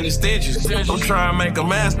switches and the stitches. I'm trying to make a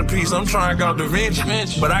masterpiece, I'm trying to go Da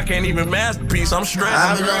Vinci. But I can't even masterpiece, I'm stressed.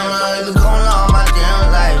 I've been on the corner all my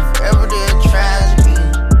damn life. Every day a tragedy.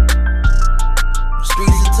 The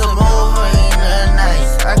streets that took me over ain't nothing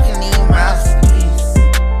nice. I can need a masterpiece.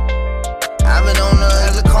 I've been on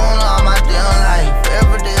the corner all my damn life.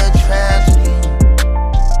 Every day a tragedy.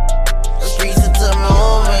 The streets that took me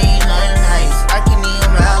over ain't nothing nice. I can need a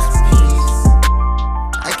masterpiece.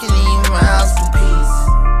 I can need a masterpiece.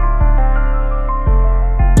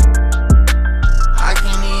 I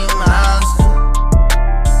can need a masterpiece.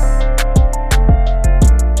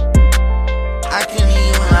 I can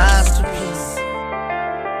need a masterpiece.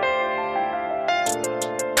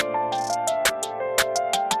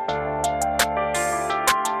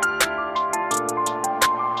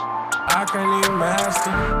 I can't even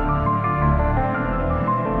master.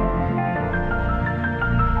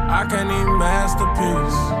 I can't even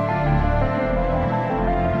masterpiece.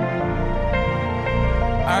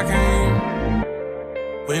 I can't.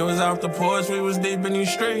 We was off the porch, we was deep in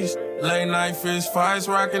these streets. Late night fist fights,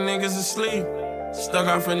 rocking niggas asleep. Stuck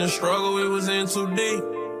off in the struggle, we was in too deep.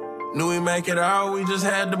 Knew we make it out, we just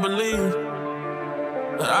had to believe.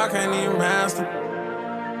 But I can't even master.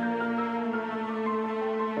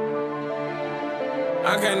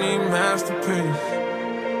 I can't even masterpiece.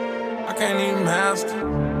 I can't even master.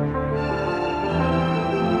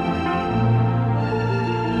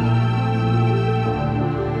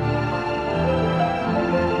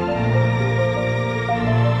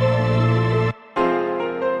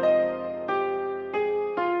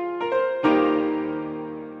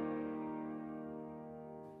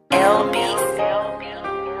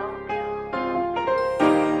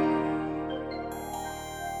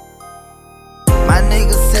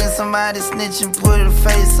 Somebody snitch and put a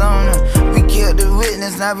face on her. We killed the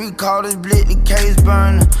witness, now we call this blick the case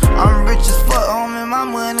burner. I'm rich as fuck, homie, my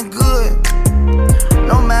money good.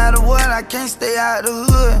 No matter what, I can't stay out the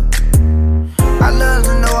hood. I love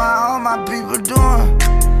to know how all my people doing.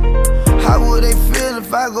 How would they feel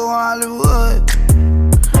if I go Hollywood?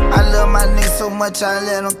 I love my nigga so much, I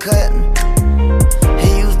let him cut me.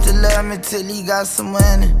 He used to love me till he got some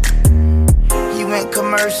money. He went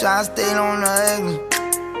commercial, I stayed on the ugly.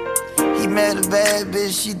 He met a bad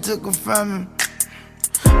bitch, she took her from him.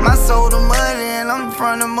 My soul the money and I'm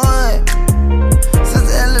from the mud.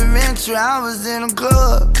 Since elementary, I was in a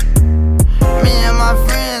club. Me and my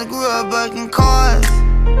friends grew up bucking cars.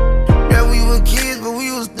 Yeah, we were kids, but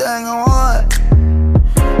we was thugging hard.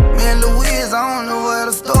 Me and Louise, I don't know where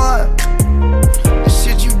to start. The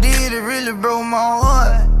shit you did, it really broke my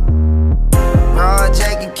heart. Raw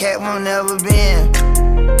jacket, cat won't never been.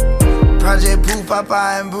 Project Pooh,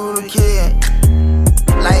 Popeye, and Brutal Kid.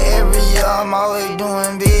 Like every year, I'm always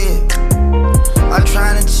doing big. I'm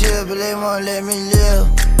trying to chill, but they won't let me live.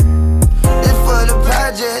 This for the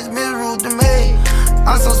projects, Miss Ruth and May.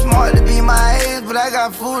 I'm so smart to be my age, but I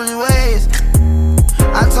got foolish ways.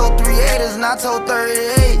 I told 3/8 and I told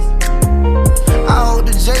 38. I hope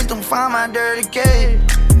the J's don't find my dirty cage.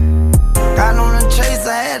 Got on the chase,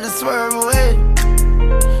 I had to swerve away.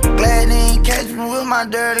 Glad they ain't catch me with my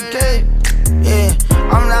dirty cage. Yeah,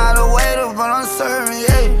 I'm not a waiter, but I'm serving,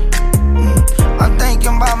 yeah. I'm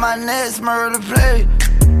thinking about my next murder play.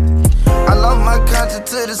 I love my country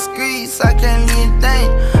to the streets, I can't even think.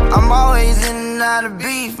 I'm always in and out of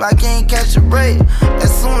beef, I can't catch a break.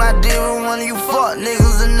 As soon I deal with one of you fuck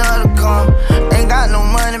niggas, another come. Ain't got no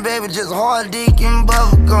money, baby, just hard dick and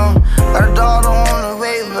bubblegum. Got a daughter on the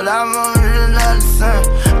way, but I'm on another son.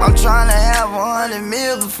 I'm trying to have 100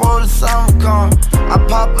 mil before the summer come. I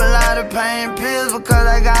pop a lot of pain pills because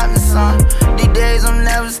I got me some. These days I'm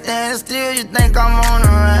never standing still, you think I'm on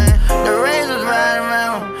the run. The razors right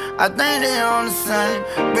around, I think they on the sun.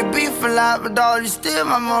 We beef a lot, but dog, you still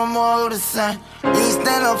my mama older son. You ain't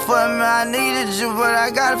stand up for me, I needed you, but I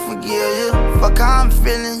gotta forgive you. Fuck how I'm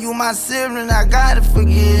feeling, you my sibling, I gotta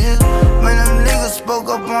forgive you. When them niggas spoke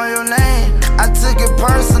up on your name, I took it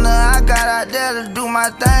personal, I got out there to do my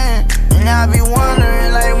thing. And I be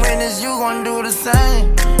wondering, like, when is you gonna do the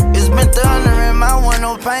same? It's been thundering, my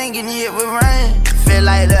window pain getting hit with rain. Feel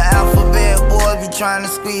like the alphabet boy be trying to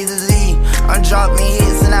squeeze a Z. I'm dropping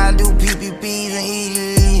hits and I do PPPs and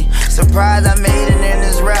EDE. Surprised I made it in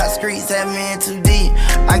this rap streets, had me in too deep.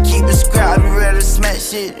 I keep it scrap, be ready to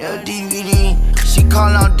smash shit, DVD. She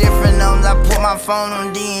callin' out different numbers, I put my phone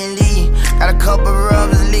on D&D. Got a couple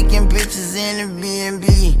rubbers licking bitches in the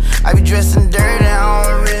B&B. I be dressing dirty, I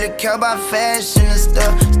don't really care about fashion and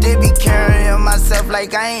stuff. Still be carrying myself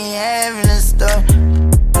like I ain't having this stuff.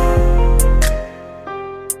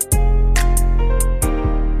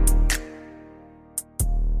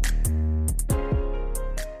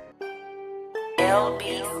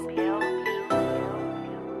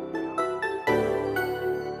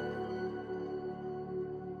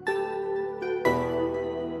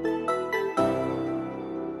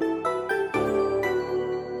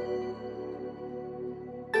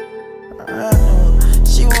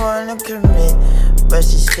 She wanna commit, but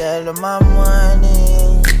she scared of my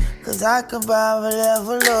money. Cause I can buy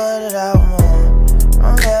whatever, Lord, that I want.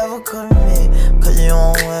 Don't ever commit, cause you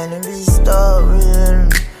don't wanna be stuck with them.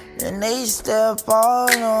 Then they step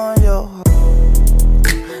all on your heart.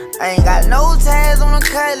 I ain't got no tags on the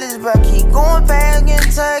cutlass, but keep going past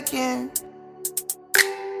Kentucky.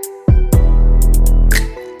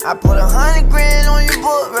 I put 100 grand on your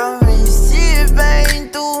book, bro, when you see it bang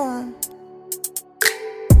through.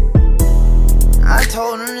 I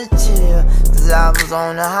told him to chill, cause I was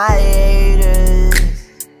on the hiatus.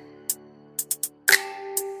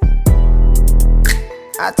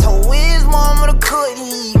 I told his mama to cook,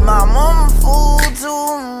 he eat my mama food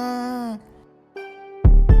too.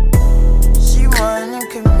 She wanna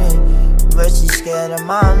commit, but she scared of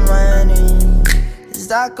my money.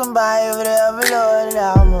 Cause I can buy whatever, Lord,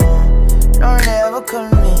 that I want. Don't ever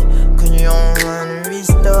commit, cause you don't wanna be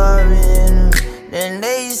starving. Then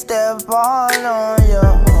they step all on your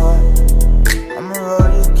heart. I'ma roll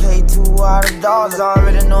this K2 out of dollars.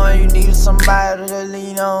 Already knowing you needed somebody to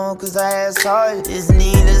lean on, cause I had hard. It's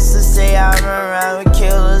needless to say I run around with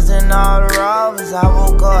killers and all the robbers. I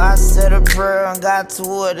woke up, I said a prayer and got to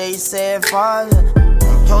what they said, Father.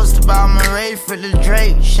 I'm posted about my race for the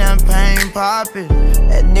Drake, champagne poppin'.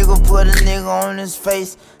 That nigga put a nigga on his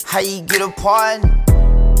face, how you get a pardon?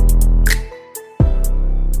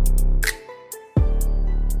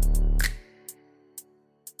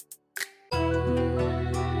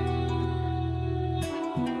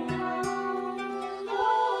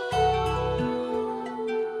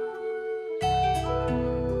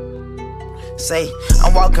 Say,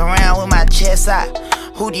 I'm walking around with my chest out.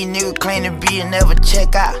 Who these niggas claim to be and never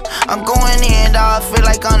check out? I'm going in, dawg, feel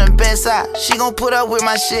like I'm the best out. She gon' put up with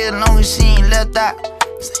my shit as long as she ain't left out.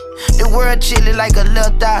 Say, the world chilly like a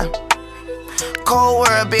left out. Cold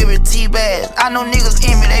world, baby, T-bags. I know niggas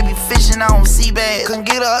in me, they be fishing on sea bags. Couldn't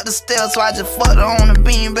get her up the stairs, so I just fucked her on the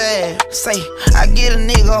bean bag. Say, I get a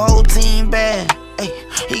nigga whole team bad. Ay,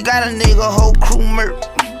 he got a nigga whole crew murk.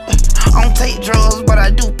 I don't take drugs, but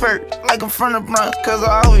I do perk. Like I'm from the Bronx, cause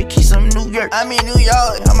I always keep some New York. I'm in New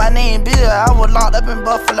York, my name Bill. I was locked up in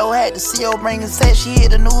Buffalo, had the CO bring a set. She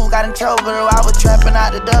hit the news, got in trouble. I was trapping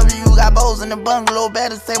out the W, got bows in the bungalow.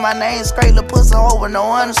 Better say my name straight, the pussy over,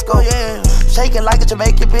 no underscore, yeah. Shake it like a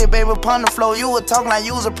Jamaican pit, baby, upon the floor. You were talking like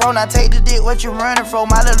you was a pro, now take the dick, what you running from?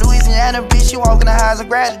 My little Louisiana bitch, she walking the highs and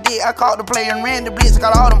grab the dick. I caught the player and ran the blitz,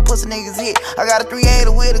 got all them pussy niggas hit. I got a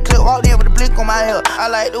 380 with a clip, walked in with a blick on my hip.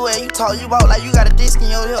 I like the way you talk, you walk like you got a disc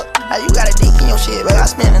in your hip. Like you got a dick in your shit, baby.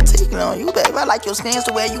 I spend a ticket on you, baby. I like your stance,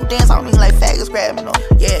 the way you dance, I don't mean like faggots grabbing on.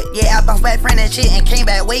 Yeah, I bounced back friend that shit and came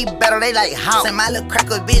back way better. They like how? Send my little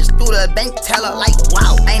cracker bitch through the bank teller like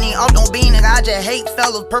wow. Ain't even up, don't be nigga, I just hate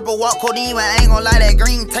fellas. Purple walk codeine, but I ain't gon' lie, that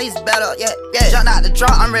green tastes better. Yeah. Jumped out the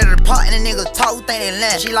drop, I'm ready to part, and the niggas talk, think they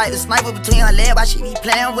land. She like the sniper between her legs, but she be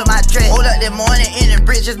playing with my dress. Hold up that morning in the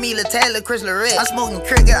bridge, just me, Latella, Chris Lorette. I'm smoking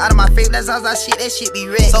cricket out of my face, that's how that shit be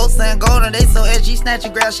red. So sun golden, they so SG snatch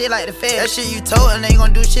and grab shit like the Fed. That shit you told, and they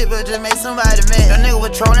gon' do shit, but just make somebody mad. That nigga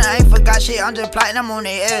was trolling, I ain't forgot shit, I'm just plotting, I'm on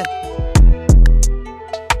their ass.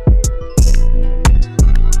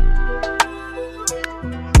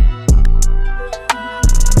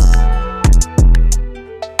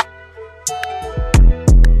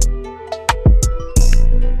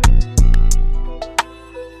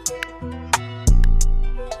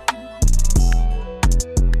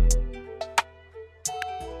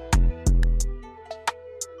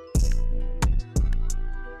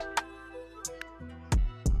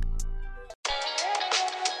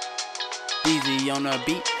 Easy on the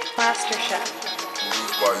beat. Master Chef.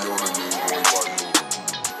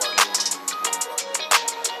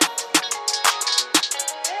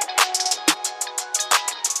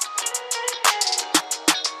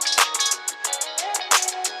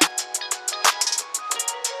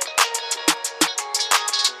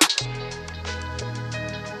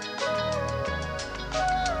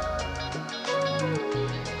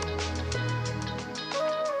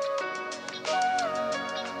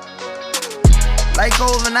 Like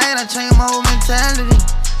overnight, I changed my whole mentality.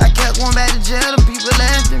 I kept going back to jail, the people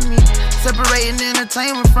laughed at me. Separating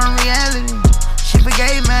entertainment from reality. She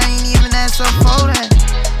forgave me, I ain't even asked her for that.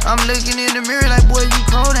 I'm looking in the mirror like, boy, you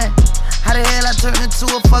Kodak. How the hell I turned into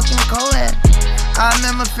a fucking Kodak? I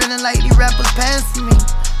remember feeling like these rappers passing me.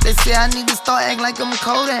 They say I need to start acting like I'm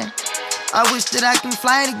Kodak. I wish that I can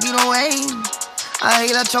fly to get away. I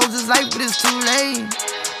hate I chose this life, but it's too late.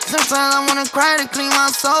 Sometimes I wanna cry to clean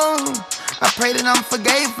my soul. I pray that I'm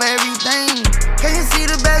forgave for everything. Can you see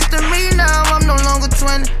the best of me now? I'm no longer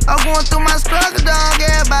 20. I'm going through my struggle, dog,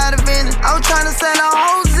 everybody venting. I was trying to sell a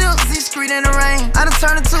whole zip, see street in the rain. I done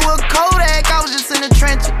turned into a Kodak, I was just in the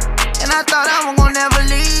trenches. And I thought I was gonna never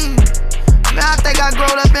leave. Man, I think I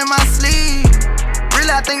growed up in my sleep. Really,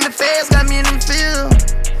 I think the feds got me in them field.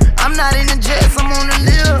 I'm not in the jets, I'm on the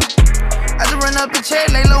live. I just run up a check,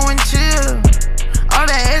 lay low and chill. All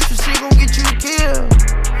that extra shit gon' get you killed.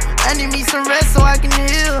 I need me some rest so I can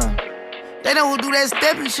heal. They know who do that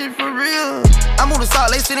stepping shit for real. I moved to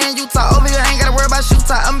Salt Lake City in Utah. Over here, I ain't gotta worry about shoe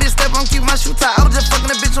tie. I'm bitch step, I'm keep my shoe tie. I was just fucking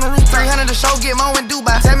a bitch on the roof. 300 the show, get more in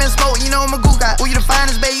Dubai. Tell me to smoke, you know I'm a goo guy. Who you the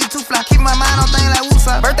finest, babe, you too fly. Keep my mind on things like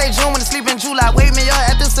Woosah. Birthday June when I sleep in July. Wake me up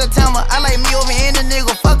after September. I like me over here in the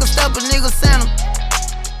nigga. Fuck a step, a nigga send him.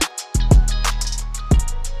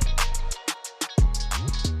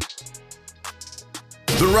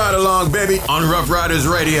 The Ride Along, baby, on Rough Riders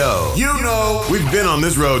Radio. You know, we've been on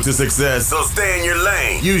this road to success, so stay in your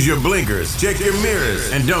lane. Use your blinkers, check your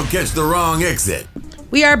mirrors, and don't catch the wrong exit.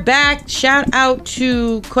 We are back. Shout out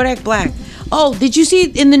to Kodak Black. Oh, did you see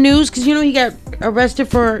it in the news? Because you know he got arrested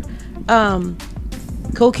for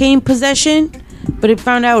cocaine possession, but it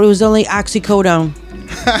found out it was only oxycodone.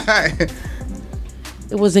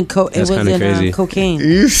 It wasn't cocaine.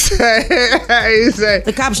 You say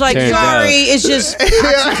the cops like, sorry, it's just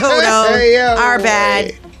oxycodone. Our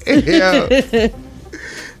bad.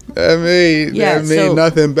 That made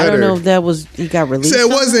nothing better. I don't know if that was he got released. So it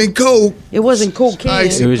wasn't coke. It wasn't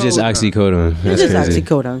cocaine. It was just oxycodone. It was just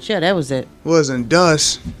oxycodone. Yeah, that was it. Wasn't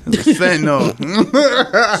dust. It was fentanyl.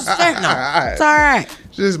 Fentanyl. It's all right.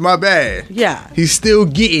 Just my bad. Yeah. He's still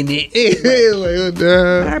getting it. Like, what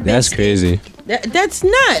the? That's crazy. That's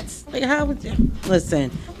nuts. Like how would you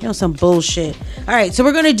listen? You know some bullshit. All right, so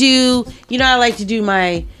we're gonna do. You know I like to do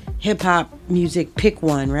my hip hop music. Pick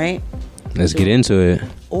one, right? Let's get into it.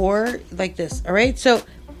 Or like this. All right. So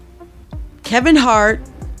Kevin Hart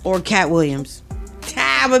or Cat Williams.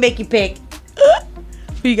 I'm gonna make you pick.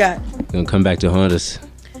 Who you got? Gonna come back to haunt us.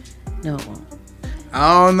 No.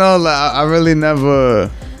 I don't know. Like, I really never.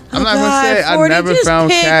 I'm not gonna say I never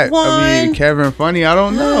found Kevin funny. I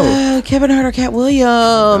don't know. Kevin Hart or Cat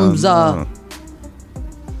Williams. Y'all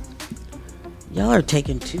are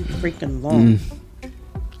taking too freaking long.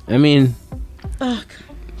 I mean,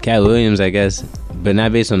 Cat Williams, I guess, but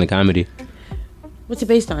not based on the comedy. What's it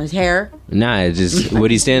based on? His hair? Nah, it's just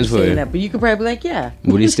what he stands for. Saying that, but you could probably be like, yeah.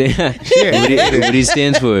 What he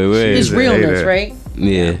stands for. Where His is it? realness, right?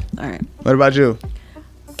 Yeah. All right. What about you?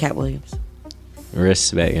 Cat Williams.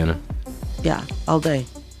 Respect, you know. Yeah, all day.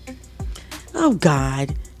 Oh,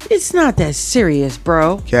 God. It's not that serious,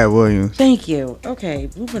 bro. Cat Williams. Thank you. Okay,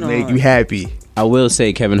 moving on. Make you happy. I will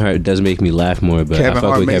say Kevin Hart does make me laugh more, but Kevin I fuck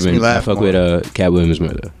Hart with makes Kevin. me laugh I fuck more. with Cat Williams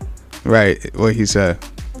more though. Right, what he said.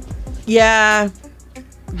 Yeah,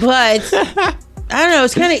 but I don't know.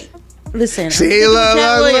 It's kind of. Listen, See, I'm thinking look,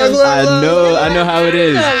 Cat look, Williams. look, I know how it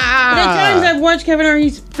is. But at times I've watched Kevin Hart.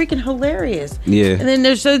 He's freaking hilarious. Yeah. And then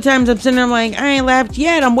there's other times I'm sitting there, I'm like, I ain't laughed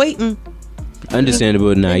yet. I'm waiting.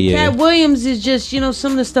 Understandable, nah, yeah. Cat Williams is just,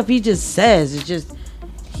 some of the stuff he just says is just,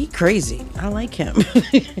 he crazy. I like him.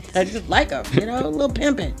 I just like him, a little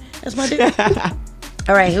pimping. That's my dude.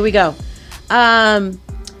 All right, here we go.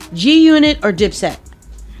 G Unit or Dipset?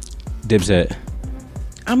 Dipset.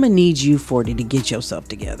 I'm gonna need you, 40, to get yourself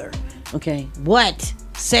together. Okay? What?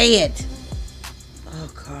 Say it.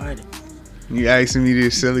 Oh, God. You asking me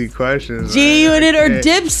these silly questions. G Unit or can't-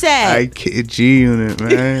 Dipset? I can't. G Unit,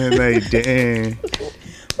 man. Like, damn.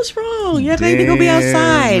 What's wrong? You act like they gonna be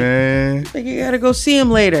outside. Man. Like you gotta go see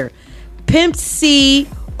him later. Pimp C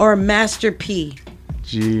or Master P?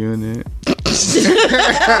 G Unit.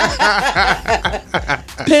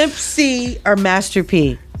 Pimp C or Master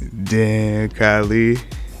P? Damn, Kylie.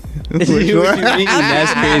 What you mean?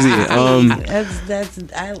 That's crazy. That's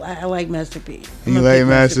I like Master P. You like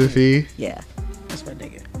Master P? Yeah, that's my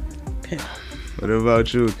nigga. Pimp. What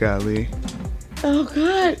about you, Kylie? Oh,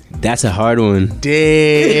 God. That's a hard one.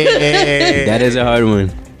 Damn. That is a hard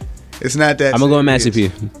one. It's not that. I'm gonna go with Master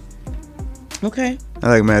P. Okay. I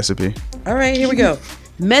like Master P. All right, here we go.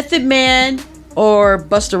 Method Man or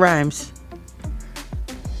Busta Rhymes?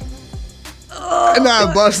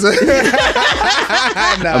 Nah, Busta.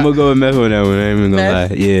 I'm gonna go with Meth on that one. I ain't even gonna lie.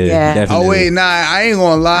 Yeah, definitely. Oh wait, nah, I ain't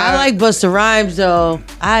gonna lie. I like Busta Rhymes though.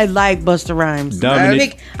 I like Busta Rhymes.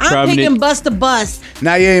 Dominic, I'm picking Busta Bust.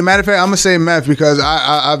 Nah, yeah. Matter of fact, I'm gonna say Meth because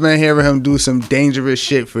I've been hearing him do some dangerous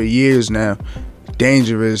shit for years now.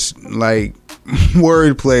 Dangerous, like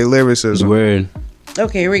wordplay, lyricism. Word.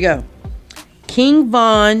 Okay, here we go. King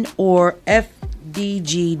Von or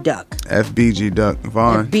FDG Duck? FBG Duck.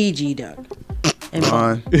 Vaughn. FBG Duck. And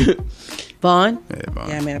Vaughn. Vaughn? Yeah, Vaughn.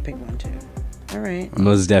 Yeah, I mean, I picked one too. All right.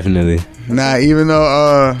 Most definitely. Nah, even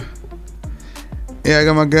though yeah, I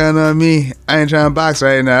got my gun on me. I ain't trying to box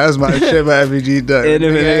right now. That's my shit by FBG Duck.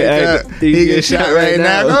 He get shot right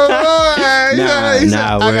now. I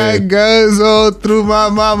got guns all through my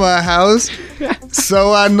mama house,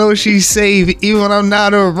 so I know she's safe even when I'm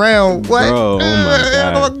not around. What? Bro, oh my God.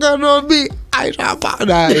 I got my gun on me. I ain't trying to box.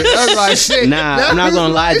 Nah, that's my shit. Nah, I'm not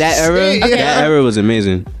gonna lie. That era, shit. that era was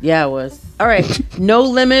amazing. Yeah, it was. All right. No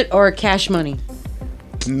Limit or Cash Money?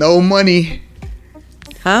 No money.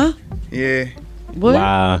 Huh? Yeah. What?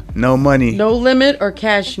 Wow. No money. No Limit or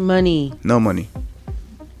Cash Money? No money.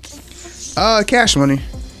 Cash money.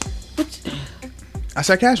 I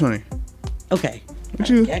said cash money. Okay. What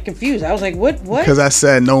you? I got confused. I was like, what? Because I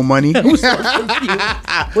said no money. I was so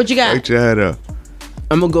confused. What you got? Wake your head up.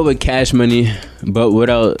 I'm gonna go with Cash Money, but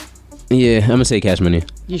without. Yeah, I'm gonna say Cash Money.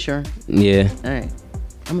 You sure? Yeah. All right.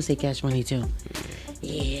 I'm going to say Cash Money too.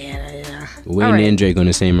 Yeah. Wayne All right. and Drake on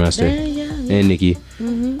the same roster. Yeah. And Nicki.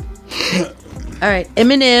 Mm-hmm. All right.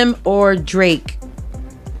 Eminem or Drake?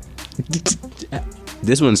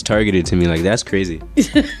 This one's targeted to me. Like, that's crazy.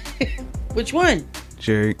 Which one?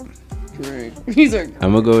 Drake. These are.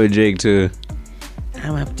 I'm gonna go with Drake too. I'm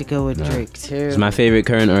gonna have to go with Drake too. It's my favorite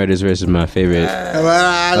current artist versus my favorite.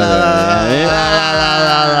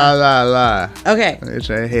 Okay. Let's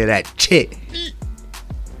try to hear that shit.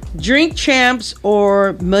 Drink Champs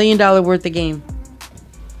or $1 Million Worth of Game?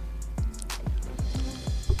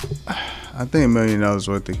 I think $1 million worth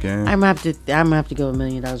of game. I'm gonna have to go $1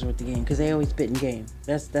 Million Worth of Game because they always spit in game.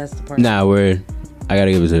 That's the part. Nah, word. I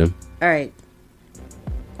gotta give it to them. All right.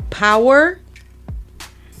 Power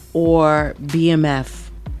or BMF?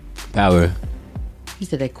 Power. He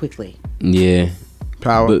said that quickly. Yeah.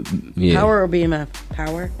 Power. But, yeah. Power or BMF?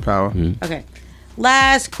 Power. Power. Mm-hmm. Okay.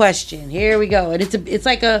 Last question. Here we go. And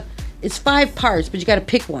it's 5 parts, but you got to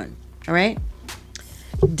pick one. All right.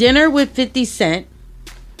 Dinner with 50 Cent,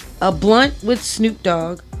 a blunt with Snoop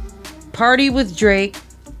Dogg, party with Drake,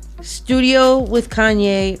 studio with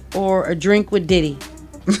Kanye, or a drink with Diddy.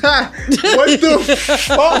 What the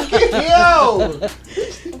fuck, yo?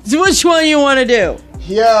 So which one you want to do?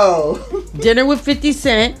 Yo. Dinner with 50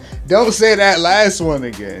 Cent. Don't say that last one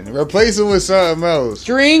again. Replace it with something else.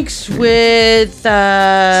 Drinks with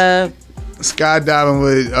skydiving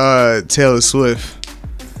with Taylor Swift.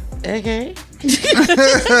 Okay.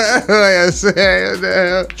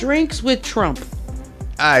 Drinks with Trump.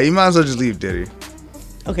 Alright, you might as well just leave Diddy.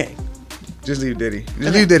 Okay. Just leave Diddy.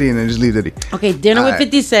 Just leave Diddy and then just leave Diddy. Okay, dinner with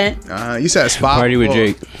 50 Cent. You said spot. Party with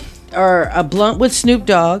Drake. Or a blunt with Snoop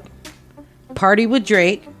Dogg. Party with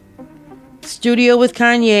Drake. Studio with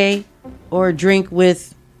Kanye. Or a drink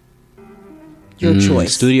with your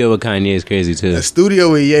choice. Studio with Kanye is crazy too. A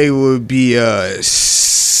studio with Ye would be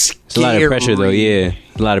It's a lot of pressure though, yeah.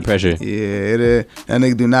 A lot of pressure. Yeah, it is. That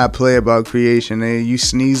nigga do not play about creation. Nigga. You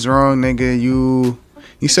sneeze wrong, nigga. You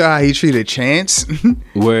saw how he treated Chance?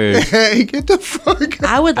 Word. Hey, get the fuck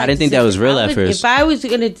out. I didn't think that was real at first. If I was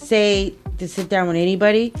gonna say to sit down with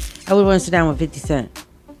anybody, I would want to sit down with 50 Cent.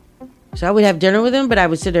 So I would have dinner with him, but I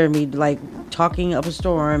would sit there and be like talking up a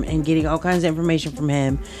storm and getting all kinds of information from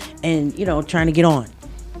him, and trying to get on.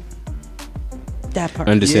 That part.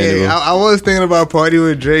 Understandable. Yeah, I was thinking about Party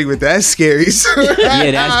with Drake, but that's scary. that's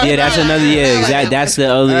another exactly. That's the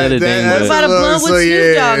only other thing. What about a blunt with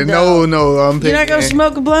Snoop Dogg? No, You're not gonna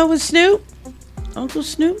smoke a blunt with Snoop? Uncle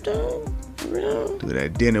Snoop Dogg? Do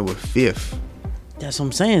that dinner with Fifth. That's what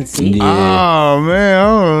I'm saying. See? Yeah. Oh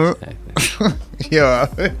man, yo,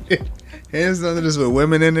 here's something just with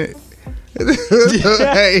women in it.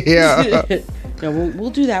 Yeah. No, we'll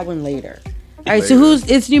do that one later. All right, so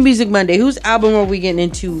it's New Music Monday. Whose album are we getting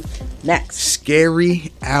into next?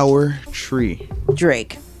 Scary Hour Tree.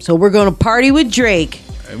 Drake. So we're going to party with Drake.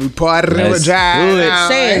 And we party with Drake.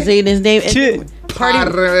 Say his name. Party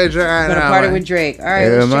with Drake. We're going to party with Drake. All right,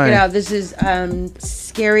 let's check it out. This is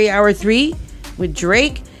Scary Hour 3 with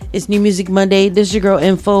Drake. It's New Music Monday. This is your girl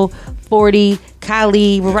Info 40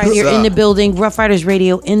 Kylie. We're right here in the building. Rough Riders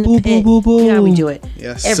Radio in the pit. You know how we do it.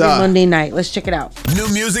 Yes, every Monday night. Let's check it out. New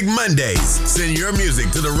Music Mondays. Send your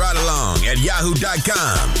music to the Ride Along at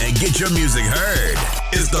yahoo.com and get your music heard.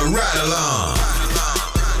 It's the Ride Along.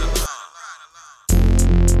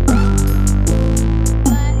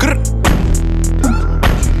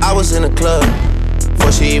 I was in the club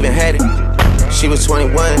before she even had it. She was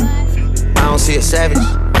 21. I don't see a savage.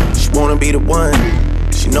 She wanna be the one.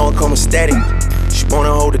 She know it come with static. She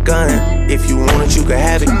wanna hold a gun. If you want it, you can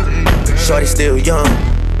have it. Shorty still young,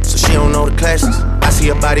 so she don't know the classes. I see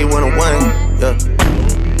her body 101, yeah.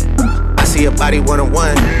 I see her body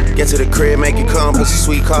 101. Get to the crib, make it come. Pussy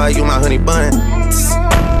sweet card, you my honey bun.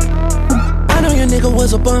 I know your nigga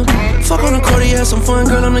was a bum. Fuck on the court, he had some fun.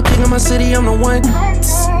 Girl, I'm the king of my city, I'm the one.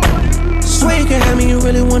 Swear you can have me, you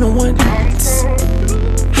really wanna one.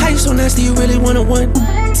 How you so nasty, you really wanna one.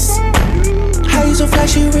 How you so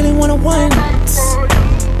flashy, you really wanna one.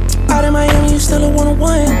 Out in Miami, you still a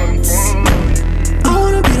one-on-one. I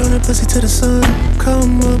wanna beat on the pussy till the sun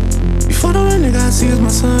come up. Before the nigga I see is my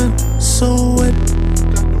son. So what?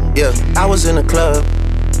 Yeah, I was in the club,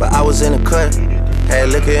 but I was in the cut. Had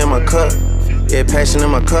liquor in my cup, yeah, passion in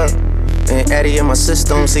my cup. And Addy in my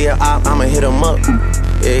system, see a op, I'ma hit him up.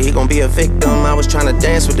 Yeah, he gon' be a victim. I was tryna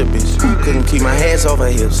dance with the bitch. Couldn't keep my hands off her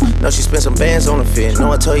hips. No, she spent some bands on the fit.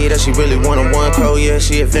 No, I told you that she really wanted one crow. Yeah,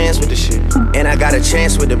 she advanced with the shit. And I got a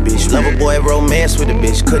chance with the bitch. Lover boy, romance with the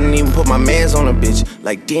bitch. Couldn't even put my mans on the bitch.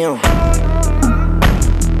 Like, damn.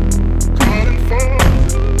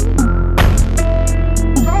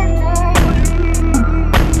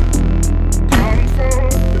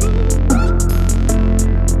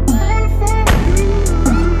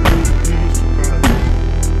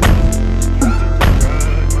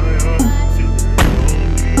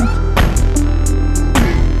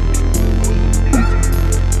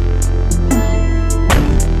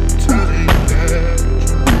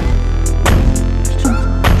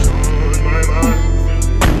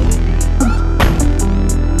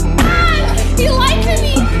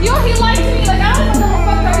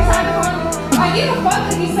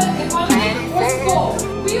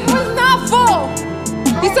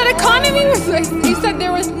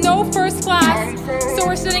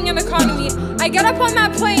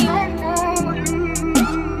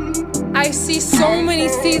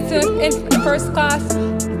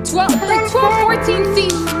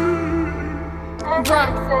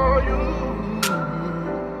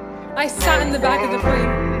 I sat in the back of the plane.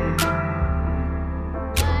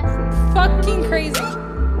 Fucking crazy.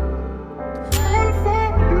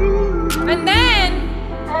 And then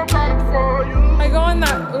I go on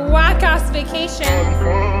that whack-ass vacation.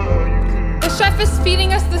 The chef is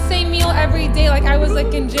feeding us the same meal every day, like I was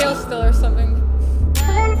like in jail still or something.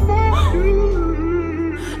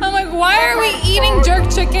 I'm like, why are we eating jerk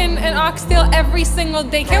chicken and oxtail every single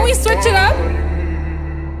day? Can we switch it up?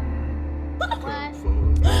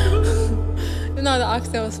 No, the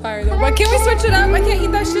oxtail was fire though. But can we switch it up? I can't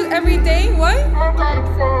eat that shit every day. What?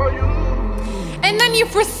 And and then you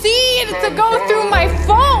proceed to go through my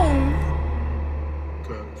phone.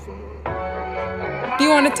 You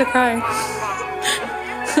wanted to cry.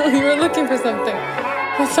 You were looking for something.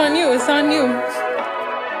 It's on you. It's on you.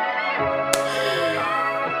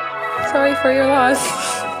 Sorry for your loss.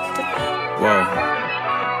 Whoa.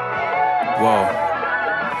 Whoa.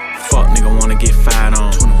 Fuck nigga wanna get fired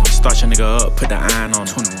on. 21. Start your nigga up, put the iron on.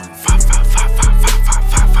 21.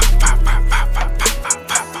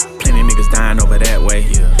 Plenty niggas dying over that way.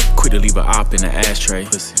 Yeah. Quit to leave a op in the ashtray.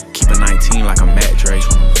 Pussy. Keep a 19 like a Matt Dre.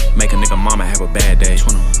 21. Make a nigga mama have a bad day.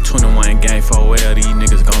 21 game for well, these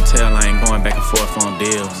niggas gon' tell. I ain't going back and forth on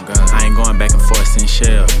deals. I ain't going back and forth in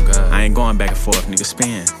shells. I ain't going back and forth, nigga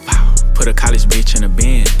spin. Put a college bitch in a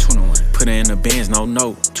bin. 21. Put her in the bins, no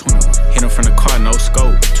note. 21. Hit him from the car, no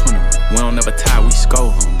scope. 21. We don't never tie, we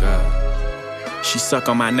scope. Oh God. She suck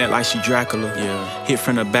on my neck like she Dracula. Yeah. Hit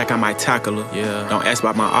from the back, I might tackle her. Yeah. Don't ask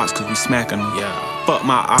about my ops, cause we smacking them. Yeah. Fuck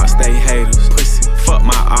my ops, they haters. Pussy. Fuck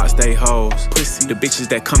my ops, they hoes. Pussy. The bitches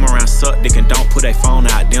that come around suck dick and don't put their phone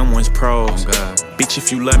out, them ones pros. Oh God. Bitch,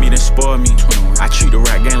 if you love me, then spoil me. 21. I treat the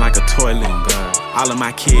rap game like a toilet. Oh God. All of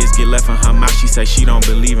my kids get left in her mouth. She say she don't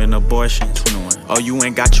believe in abortion. 21. Oh, you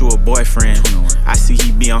ain't got you a boyfriend. 21. I see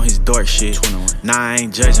he be on his dork shit. 21. Nah, I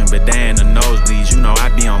ain't judging, but they in the nosebleeds. You know I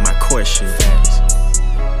be on my court shit. Facts.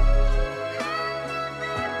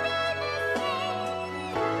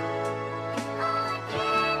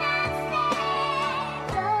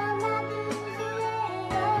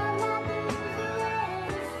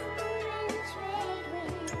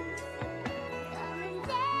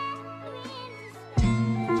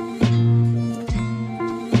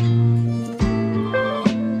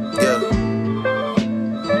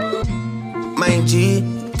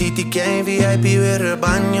 Titi che in VIP per il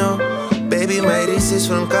bagno. Baby, my wrist is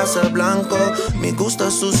from Casablanco. Mi gusta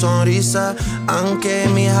su sonrisa, anche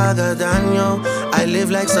mi haga daño. I live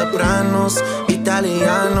like Sopranos,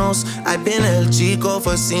 italianos. I've been el chico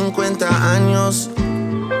for 50 años.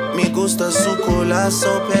 Mi gusta su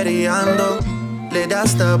culazo periando. Le da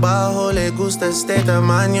hasta abajo, le gusta este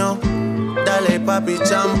tamaño. Dale papi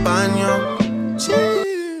champaño.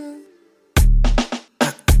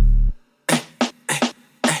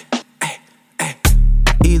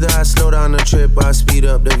 Either I slow down the trip, I speed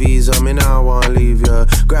up the visa. Me now I wanna leave ya.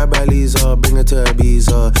 Grab a Lisa, bring her to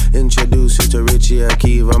Ibiza. Introduce you to Richie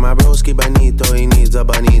Akiva. My broski bonito, he needs a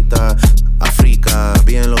bonita. Africa,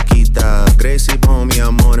 bien loquita. Gracie Bone, mi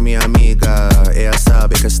amor, mi amiga. Ella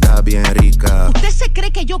sabe que está bien rica. ¿Usted se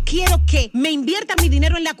cree que yo quiero que me invierta mi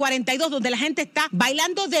dinero en la 42 donde la gente está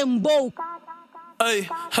bailando dembow? Ey,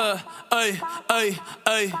 ey, ey,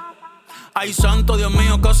 ey. Ay, santo, Dios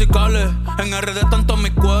mío, casi cale. En RD tanto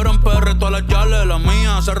mi cuero, en PR todas las yales. La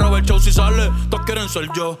mía se roba el show si sale. Todos quieren ser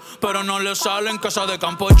yo, pero no le salen. Casa de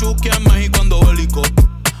campo Chucky en México ando bélico.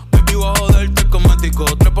 Baby, voy a joderte cosmético.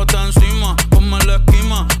 Trépate encima, ponme la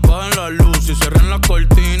esquima. Bajen la luz y cierren la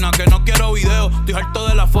cortina. Que no quiero video, estoy harto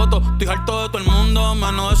de la foto. Estoy harto de todo el mundo,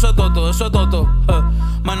 menos de ese toto,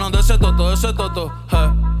 menos de ese toto,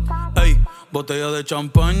 ey. Botella de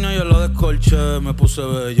champaña y yo la descolché. Me puse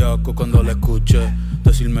bellaco cuando la escuché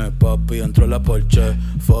decirme papi dentro de la Porsche.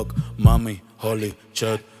 Fuck, mami, holy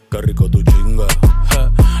shit, qué rico tu chinga.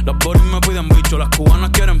 Las boris me piden bicho, las cubanas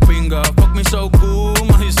quieren pinga. Fuck me so cool,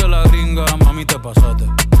 me dice la gringa. Mami, te pasaste.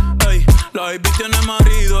 Ey, la baby tiene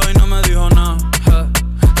marido y no me dijo nada.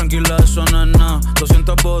 Tranquila, eso no es nada.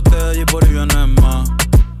 200 botellas y por ahí viene más.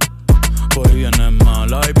 Por ahí viene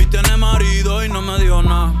más. La baby tiene marido y no me dijo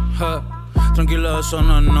nada. Tranquila, eso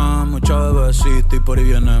no es nada. Mucha bebecita y por ahí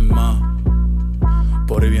viene más.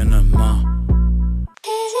 Por ahí viene más.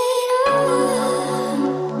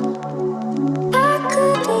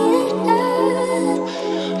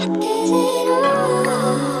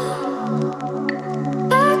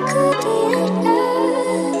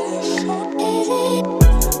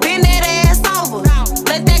 Bend that ass over,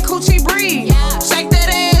 let that coochie breathe. Shake that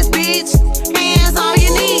ass, bitch. Hands on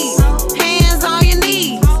your knees. Hands on your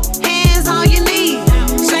knees. Hands on your knees.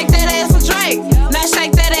 Shake that ass for Drake. Now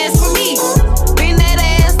shake that ass for me. Bend that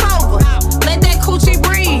ass over, let that coochie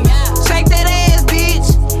breathe. Shake that ass, bitch.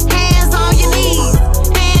 Hands on your knees.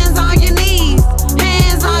 Hands on your knees.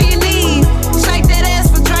 Hands on your knees. Shake that ass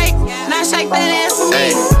for Drake. Now shake that ass for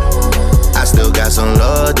me. I still got some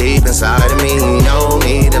love deep inside of me. No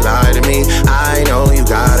need to lie to me. I know you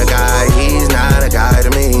got a guy, he's not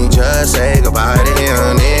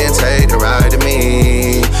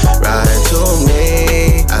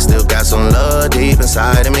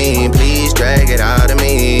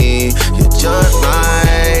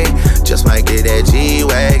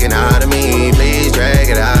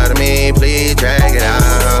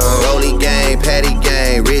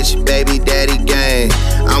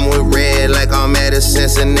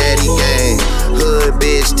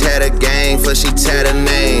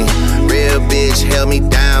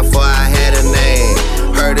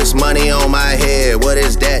money on my head, what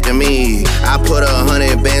is that to me? I put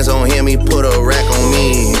 100 bands on him, he put a rack on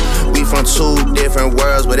me. We from two different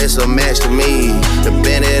worlds, but it's a match to me. To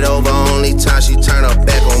bend it over, only time she turn her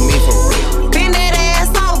back on me for real. Bend that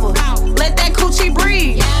ass over, let that coochie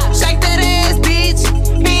breathe. Shake that ass, bitch.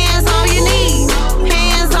 Hands on your knees,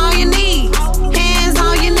 hands on your knees, hands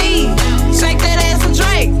on your knees. Shake that ass for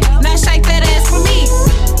Drake, now shake that ass for me.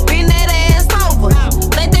 Bend that ass over,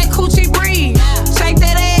 let that coochie breathe. Shake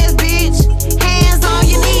that ass, bitch. Hands on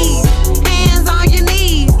your knees, hands on your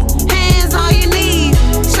knees, hands on your knees.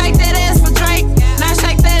 Shake that ass for Drake, now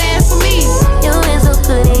shake that ass for me. You ain't so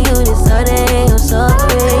pretty, you disorder, you so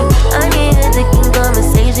great. I need a dick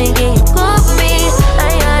conversation, can you call for me?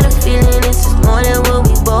 I got a feeling this is more than what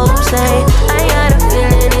we both say. I got a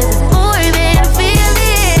feeling this is more than a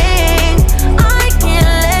feeling. I can't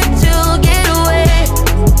let you get away.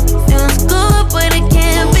 Feels good, but it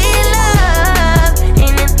can't be love.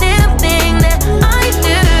 Ain't a damn thing that I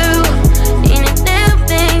do. Ain't a damn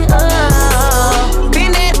thing, oh.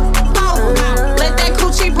 Bend that over, let that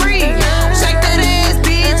coochie breathe. Shake that ass,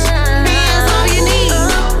 bitch. Hands on your knees,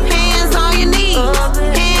 hands on your knees,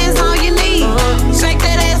 hands on your knees. Shake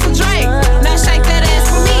that ass for Drake, now shake that ass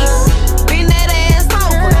for me. Bend that ass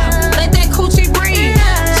over, let that coochie breathe.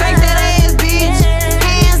 Shake that ass, bitch.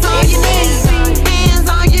 Hands on your knees, hands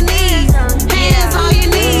on your knees, hands on your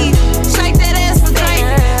knees. Shake that ass for Drake,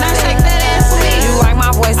 now shake that ass for me. You like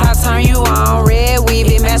my voice, I turn you on. Red weave,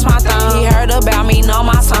 it match my thumb. He heard about me, know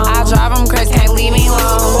my song. I drive him crazy, can't leave me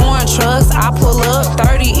alone. Foreign trucks, I pull up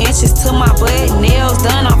 30 inches to my butt. Nails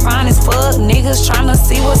done, I'm fine as fuck. Niggas tryna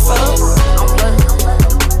see what's up.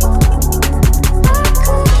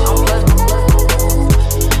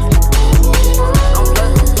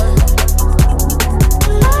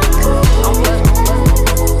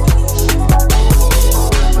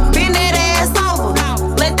 Bend that ass over,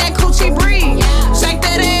 let that coochie breathe. Shake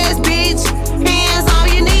that ass, bitch. Hands on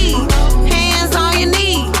your knees, hands on your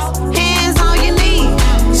knees, hands on your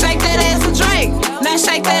knees. Shake that ass for Drake, now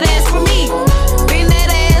shake that ass for me. Bend that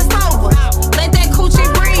ass over, let that coochie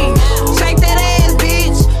breathe. Shake that ass,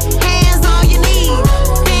 bitch. Hands on your knees,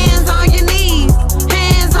 hands on your knees,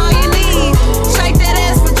 hands on your knees. Shake that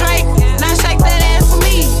ass for Drake, now shake that ass for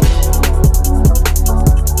me.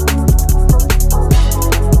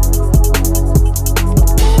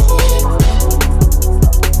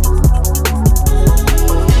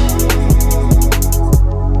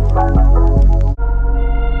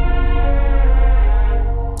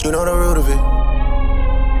 You know the root of it.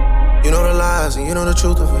 You know the lies and you know the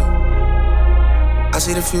truth of it. I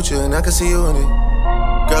see the future and I can see you in it.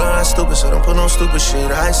 Girl, I'm not stupid, so don't put no stupid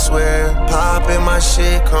shit, I swear. Poppin' my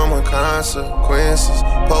shit come with consequences.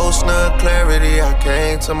 Post-nut clarity, I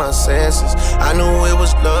came to my senses. I knew it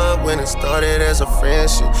was love when it started as a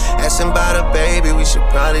friendship. Asking about a baby, we should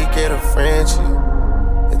probably get a friendship.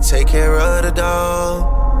 And take care of the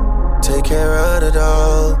dog. Take care of the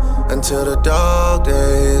dog until the dog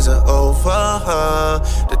days are over.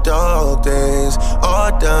 The dog days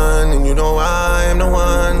are done, and you know I'm the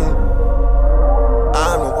one.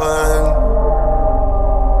 I'm the one.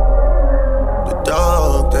 The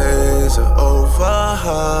dog days are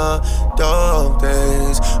over. Dog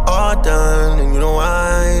days are done, and you know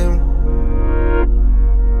I'm.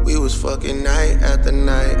 We was fucking night after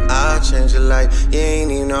night. I changed your life. You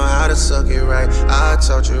ain't even know how to suck it right. I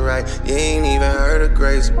taught you right. You ain't even heard of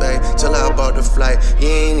Grace Bay till I bought the flight. You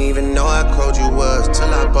ain't even know how cold you was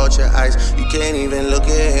till I bought your ice. You can't even look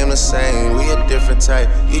at him the same. We a different type.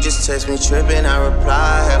 You just text me tripping, I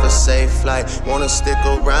reply. Have a safe flight. Wanna stick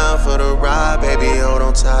around for the ride, baby? Hold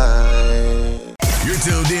on tight. You're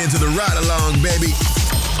tuned in to the Ride Along, baby,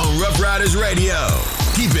 on Rough Riders Radio.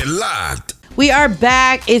 Keep it locked. We are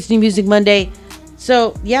back. It's New Music Monday.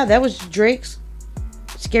 So, yeah, that was Drake's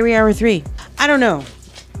Scary Hour 3. I don't know.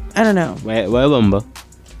 Why Lumba?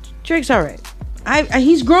 Drake's all right.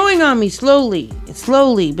 He's growing on me slowly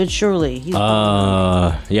but surely.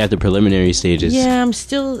 Yeah, the preliminary stages. Yeah, I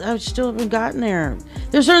still haven't gotten there.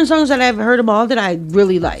 There's certain songs that I've heard them all that I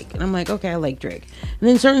really like, and I'm like, okay, I like Drake. And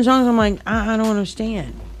then certain songs I'm like, I don't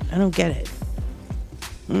understand. I don't get it.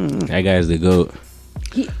 That guy's the GOAT.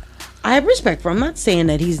 I have respect for him. I'm not saying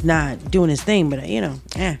that he's not doing his thing, but Yeah,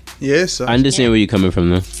 it sucks. I understand where you're coming from,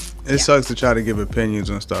 though. It sucks to try to give opinions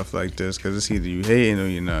on stuff like this because it's either you hating or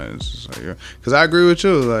you're not. Because I agree with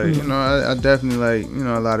you. Like, you know, I definitely like, you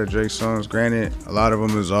know, a lot of Drake songs. Granted, a lot of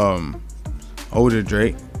them is older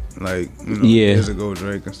Drake. Like, you know, years ago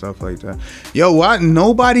Drake and stuff like that. Yo, why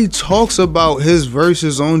nobody talks about his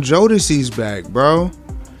verses on Jodeci's back, bro?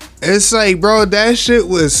 It's like, bro, that shit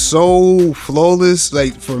was so flawless.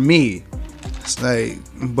 Like, for me, It's like,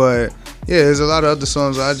 but yeah, there's a lot of other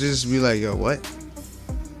songs I just be like, yo, what?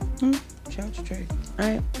 Shout out to Drake. All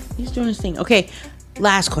right, he's doing his thing. Okay,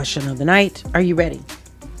 last question of the night. Are you ready?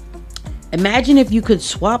 Imagine if you could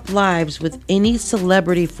swap lives with any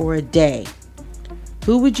celebrity for a day.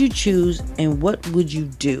 Who would you choose and what would you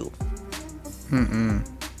do?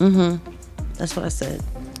 That's what I said.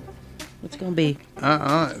 What's it gonna be?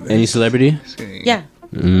 Any celebrity? Yeah.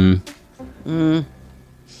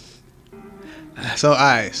 So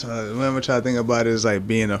alright, so what I'm trying to think about is like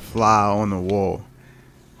being a fly on the wall.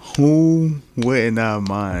 Who wouldn't I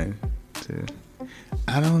mind to?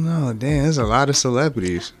 I don't know. Damn, there's a lot of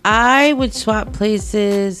celebrities. I would swap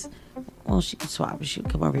places. Well, she could swap, but she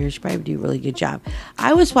would come over here. She probably would do a really good job.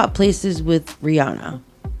 I would swap places with Rihanna.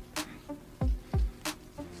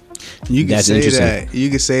 You can say that. You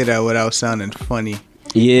can say that without sounding funny.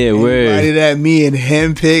 Yeah, word. Anybody that me and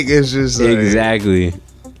him pick is just like, exactly.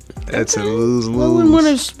 That's a lose. I wouldn't want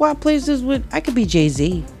to swap places with. I could be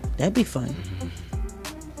Jay-Z. That'd be fun.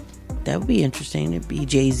 That would be interesting to be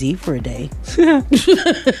Jay-Z for a day.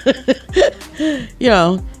 You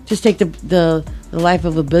know, just take the life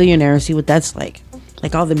of a billionaire and see what that's like.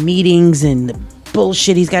 Like all the meetings and the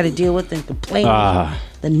bullshit he's got to deal with and complain.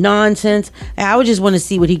 The nonsense. I would just want to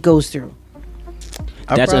see what he goes through.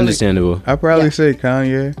 That's understandable. I'd probably say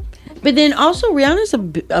Kanye. But then also Rihanna's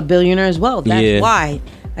a billionaire as well. That's why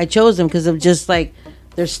I chose them, because of just like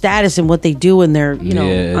their status and what they do, and their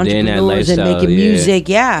entrepreneurs and making music.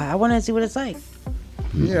 Yeah, I want to see what it's like.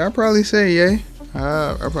 Yeah, I'd probably say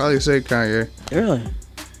I'd probably say Kanye. Really?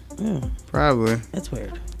 Yeah. Probably. That's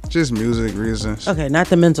weird. Just music reasons. Okay, not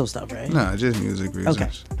the mental stuff, right? Nah, just music reasons. Okay.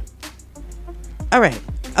 All right,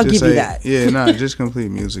 I'll just give you that. Yeah, nah, just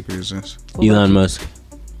complete music reasons. Elon Musk.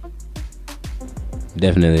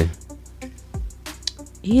 Definitely.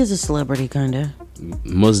 He is a celebrity, kinda.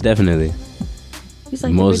 Most definitely. He's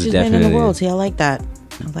like the richest man in the world. See, I like that.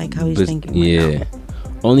 I like how he's thinking. Right now.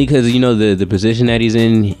 Only because the position that he's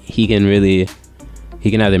in, he can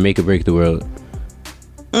either make or break the world.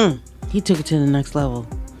 He took it to the next level.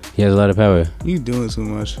 He has a lot of power. You doing too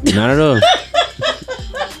much. Not at all.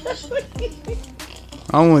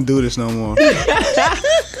 I don't want to do this no more.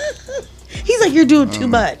 He's like, you're doing too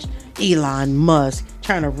much. Elon Musk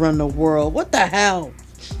trying to run the world. What the hell?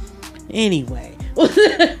 Anyway.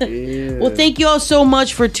 Well, thank you all so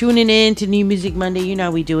much for tuning in to New Music Monday. You know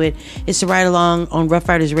how we do it. It's the Ride Along on Rough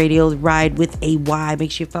Riders Radio. Ride with a Y.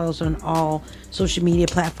 Make sure you follow us on all social media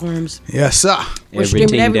platforms. Yes, sir. We're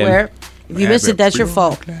streaming everywhere. If you miss it, that's your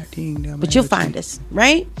fault. But you'll find us,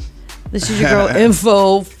 right? This is your girl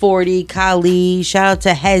Info 40 Kali. Shout out to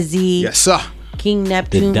Hezzy. Yes, sir. King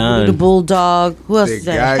Neptune, the Bulldog. Who else is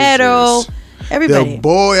that? Hedo. Everybody. The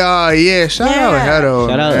boy, yeah. Shout out Hedo.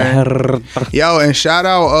 Shout out. Yo, and shout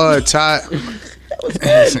out Todd.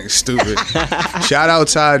 That's stupid. Shout out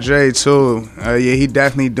Todd Dre too. Yeah, he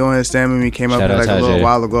definitely doing his thing. When he came up like a little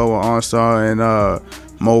while ago with OnStar and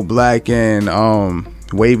Mo Black and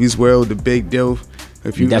Wavy's World, the big deal.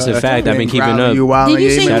 If you, that's a fact. I've been keeping up. Did you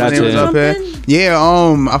say shout out to something? Yeah,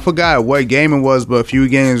 I forgot what game it was, but a few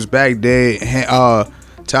games back,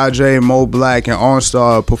 Ty J, Mo Black, and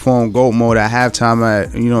OnStar performed GOAT mode at halftime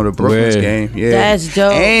at the Brooklyn's game. Yeah, that's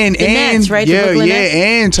dope. And Nets, right?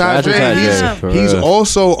 And Ty J, he's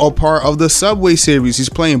also a part of the Subway series. He's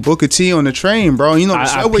playing Booker T on the train, bro. The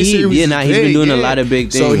Subway series. Yeah, he's been doing a lot of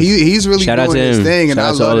big things. So he's really doing his thing, and I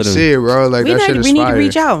love to see it, bro. Like that shit is fire. We need to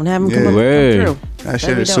reach out and have him come through. That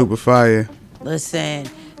shit is super fire. Listen,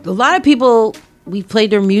 a lot of people, we've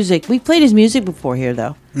played their music. We've played his music before here,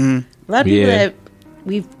 though. A lot of people that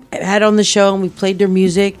we've had on the show and we've played their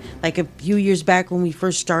music like a few years back when we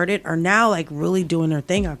first started are now like really doing their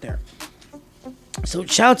thing out there. So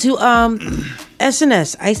shout out to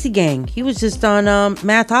SNS, Icy Gang. He was just on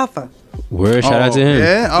Math Alpha. Word, shout out to him.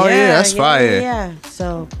 Yeah? That's fire. Yeah,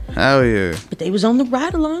 so. Hell yeah. But they was on the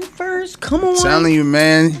ride along first. Come on. Telling you,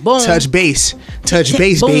 man. Boom. Touch base,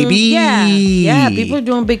 baby. Yeah, people are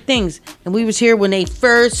doing big things. And we was here when they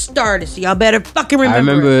first started, so y'all better fucking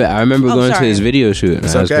remember. I remember going to his video shoot.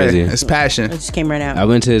 It's that was okay. Crazy. It's passion. It just came right out. I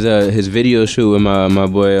went to his video shoot with my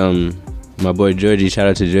boy Georgie. Shout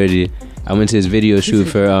out to Georgie. I went to his video shoot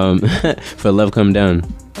for Love Come Down.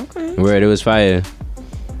 Okay. Word, it was fire.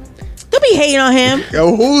 Don't be hating on him.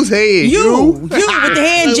 Yo, who's hating? You with the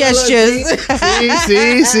hand gestures.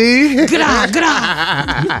 See? Get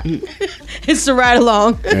on. It's the ride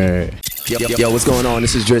along. Yo, what's going on?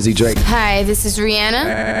 This is Drizzy Drake. Hi, this is Rihanna.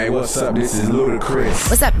 Hey, what's up? This is Ludacris.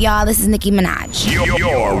 What's up, y'all? This is Nicki Minaj.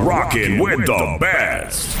 You're rocking with the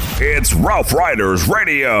best. It's Rough Riders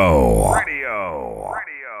Radio.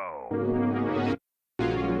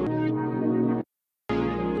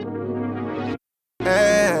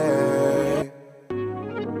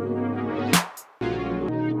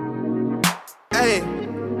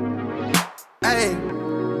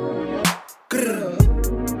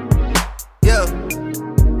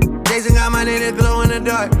 my nigga glow in the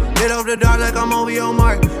dark. Lit up the dark like I'm over your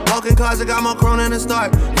mark. Walking cars, I got more Corona than the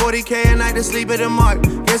start. 40K a night to sleep at the mark.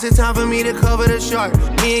 Guess it's time for me to cover the shark.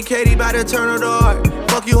 Me and Katie bout to turn on the heart.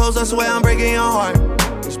 Fuck you hoes, I swear I'm breaking your heart.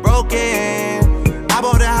 It's broken. I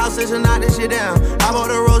bought the house just to knock this shit down. I bought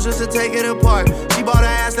the rose just to take it apart. She bought her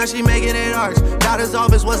ass, now she making it arch. Doctor's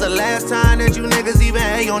office was the last time that you niggas even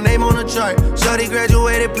had your name on the chart. Shorty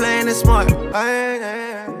graduated playing it smart.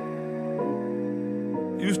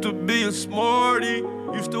 Used to be a smarty,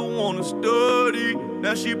 used to wanna study.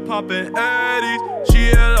 Now she poppin' addies,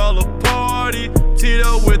 she at all the party. Teed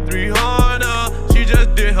up with 300, she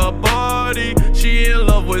just did her body. She in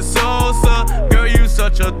love with salsa, girl you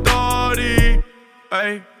such a thotty.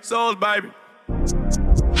 Hey, Souls baby.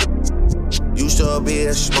 Used to be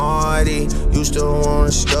a smarty, used to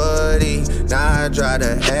wanna study. Now I drive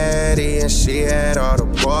the Addy and she had all the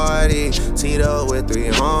party. Teed up with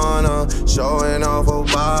 300, showing off her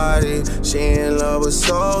body. She in love with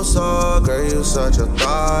salsa, girl you such a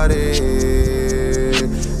thotty.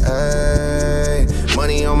 Hey,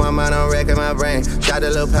 money on my mind, I'm wrecking my brain. Shot the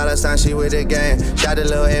little Palestine, she with the gang. Shot the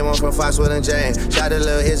little A1 from Foxwood and Jane. Shot the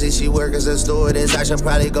little Izzy, she work as a stewardess. I should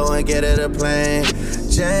probably go and get her the plane.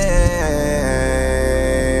 Jane,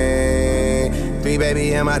 3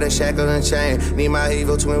 baby, I'm out of shackle and chain. Need my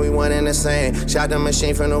evil twin, we one in the same. Shot the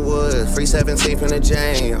machine from the woods, free 17 from the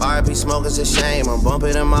Jane. RP smoke is a shame, I'm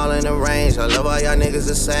bumping them all in the range. I love all y'all niggas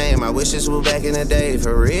the same. I wish this was back in the day,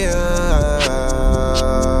 for real.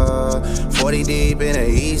 40 deep in the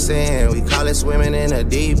east end, we call it swimming in the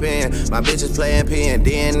deep end. My bitches playing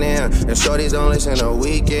P&D and them, and shorties don't listen the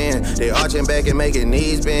weekend. They arching back and making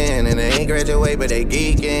knees bend, and they ain't graduate but they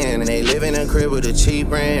geeking, and they live in a crib with a cheap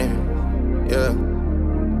rent. Yeah.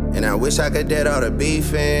 And I wish I could dead all the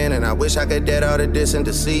beefing, and I wish I could dead all the distant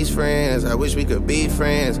deceased friends. I wish we could be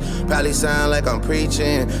friends. Probably sound like I'm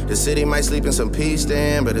preaching. The city might sleep in some peace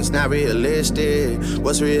then, but it's not realistic.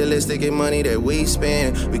 What's realistic in money that we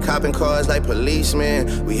spend? We copping cars like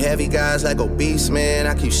policemen. We heavy guys like obese men.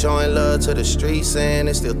 I keep showing love to the streets, and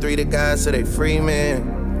there's still 3 to guys till they free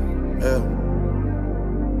men.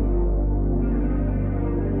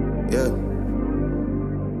 Yeah.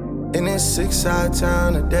 In this 6-side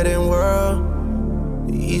town, a dead-end world,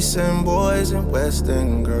 the East End boys and West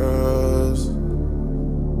End girls.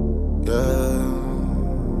 Yeah.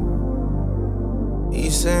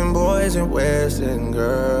 East End boys and West End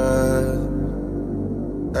girls.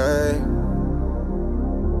 Hey.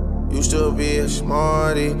 Used to be a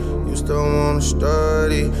smarty, used to wanna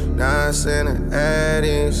study. Now I send her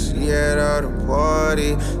Addy, she had all the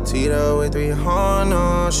party. Teed up with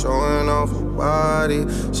 300, showing off her body.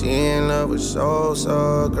 She in love with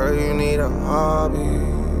salsa, girl you need a hobby.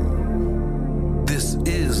 This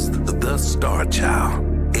is the Star Child,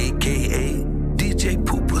 a.k.a. DJ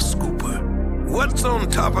Pooper Scooper. What's on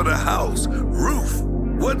top of the house? Roof.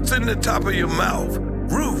 What's in the top of your mouth?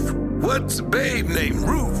 Roof. What's babe name?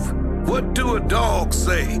 Roof. What do a dog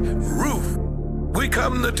say? Roof. We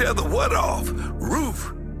come to tell the what off.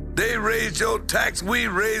 Roof. They raised your tax, we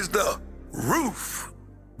raised the roof.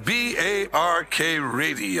 BARK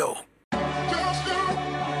Radio.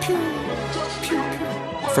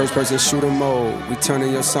 First person shooter mode. We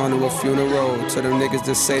turning your son to a funeral. To them niggas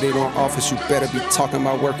that say they don't office, you better be talking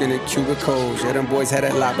about working in cubicles. Yeah, them boys had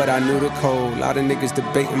that lot, but I knew the code. Lot of niggas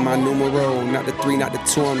debating my numero. Not the 3, not the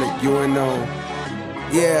 2, I'm the UNO.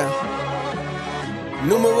 Yeah.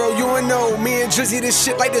 Numero UNO. Me and Drizzy, this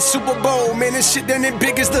shit like the Super Bowl. Man, this shit done it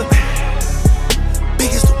big as the... Big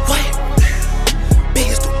as the what? Big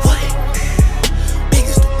as the what? Big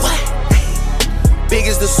as the what? Big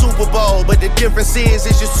as the Super Bowl, but the difference is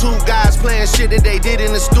it's just 2 guys playing shit that they did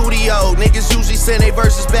in the studio. Niggas usually send they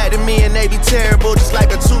verses back to me and they be terrible, just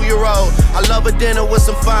like a 2-year-old. I love a dinner with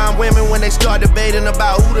some fine women when they start debating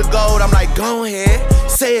about who the GOAT. I'm like, go ahead,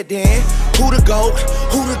 say it then. Who the GOAT?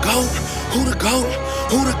 Who the GOAT? Who the GOAT?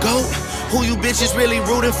 Who the GOAT? Who you bitches really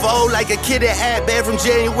rooting for? Like a kid that had bad from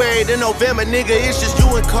January to November, nigga, it's just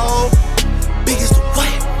you and Cole. Big as the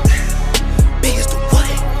what? Big as the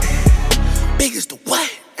what? Big as the what?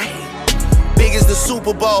 Big as the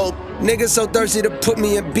Super Bowl. Niggas so thirsty to put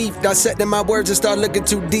me in beef. Dissecting my words and start looking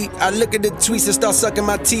too deep. I look at the tweets and start sucking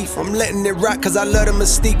my teeth. I'm letting it rock cause I love the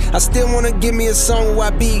mystique. I still wanna give me a song where I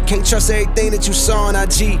be. Can't trust everything that you saw on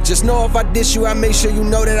IG. Just know if I diss you, I make sure you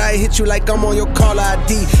know that I hit you like I'm on your caller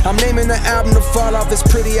ID. I'm naming the album to fall off. It's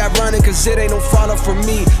pretty ironic cause it ain't no fall off for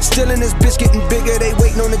me. Still in this bitch getting bigger. They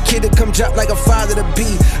waiting on the kid to come drop like a father to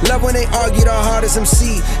be. Love when they argue the hardest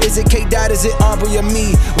MC. Is it K-Dot, is it Aubrey or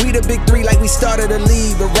me? We the big 3 like we started a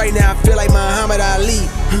league. But right now I feel like Muhammad Ali.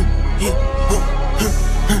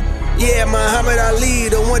 Yeah, Muhammad Ali,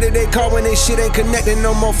 the one that that they call when they shit ain't connecting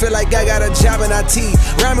no more. Feel like I got a job in IT.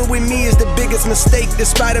 Rhyming with me is the biggest mistake. The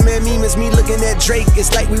Spider-Man meme is me looking at Drake.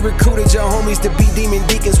 It's like we recruited your homies to be demon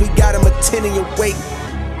deacons. We got them attending your wake.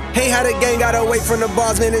 Hey, how the gang got away from the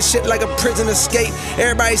bars, man, and shit like a prison escape.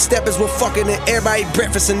 Everybody steppers were fucking and everybody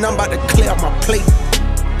breakfast, and I'm about to clear out my plate.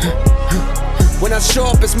 When I show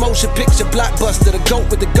up, it's motion picture blockbuster. The goat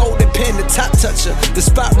with the golden pen, the top toucher, the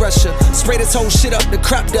spot rusher. Spray this whole shit up, the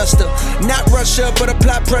crop duster. Not Russia, but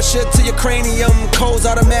apply pressure to your cranium. Cold's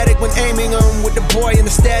automatic when aiming them. With the boy in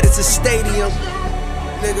the status of stadium.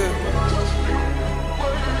 Nigga.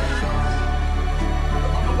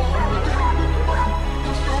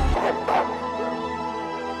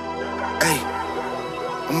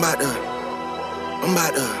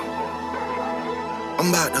 I'm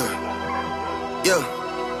about to, yeah.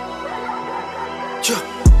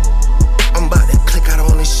 I'm about to click out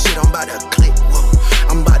on this shit, I'm about to click, whoa.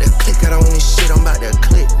 I'm about to click out on this shit, I'm about to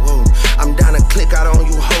click, whoa. I'm down to click out on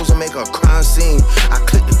you hoes and make a crime scene. I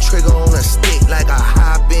click the trigger on a stick like a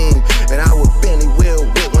high beam. And I would Benny Will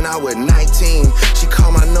whip when I was 19. She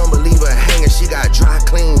called my number, leave her hanging, she got dry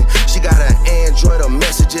clean. She got an Android, her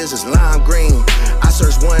messages is lime green. I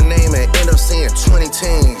search one name and end up seeing 20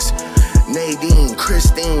 teens. Nadine,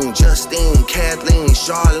 Christine, Justine, Kathleen,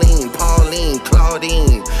 Charlene, Pauline,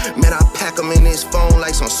 Claudine. Man, I pack them in this phone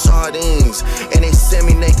like some sardines. And they send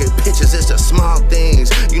me naked pictures, it's the small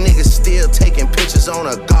things. You niggas still taking pictures on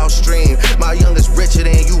a golf stream. My youngest richer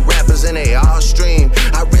than you rappers and they all stream.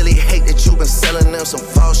 I really hate that you been selling them some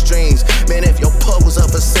false dreams. Man, if your pub was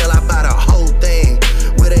up for sale, I buy the whole thing.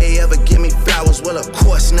 Will they ever give me flowers? Well, of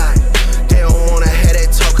course not. They don't wanna have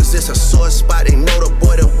that talk cause it's a sore spot. They know the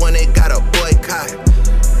boy, the one they got a boycott.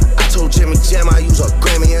 I told Jimmy Jam I use a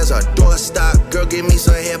Grammy as a doorstop. Girl, give me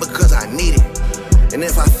some hair because I need it. And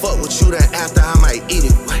if I fuck with you, then after I might eat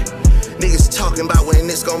it. Niggas talking about when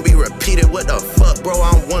this gon' be repeated. What the fuck, bro?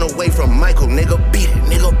 I'm one away from Michael, nigga.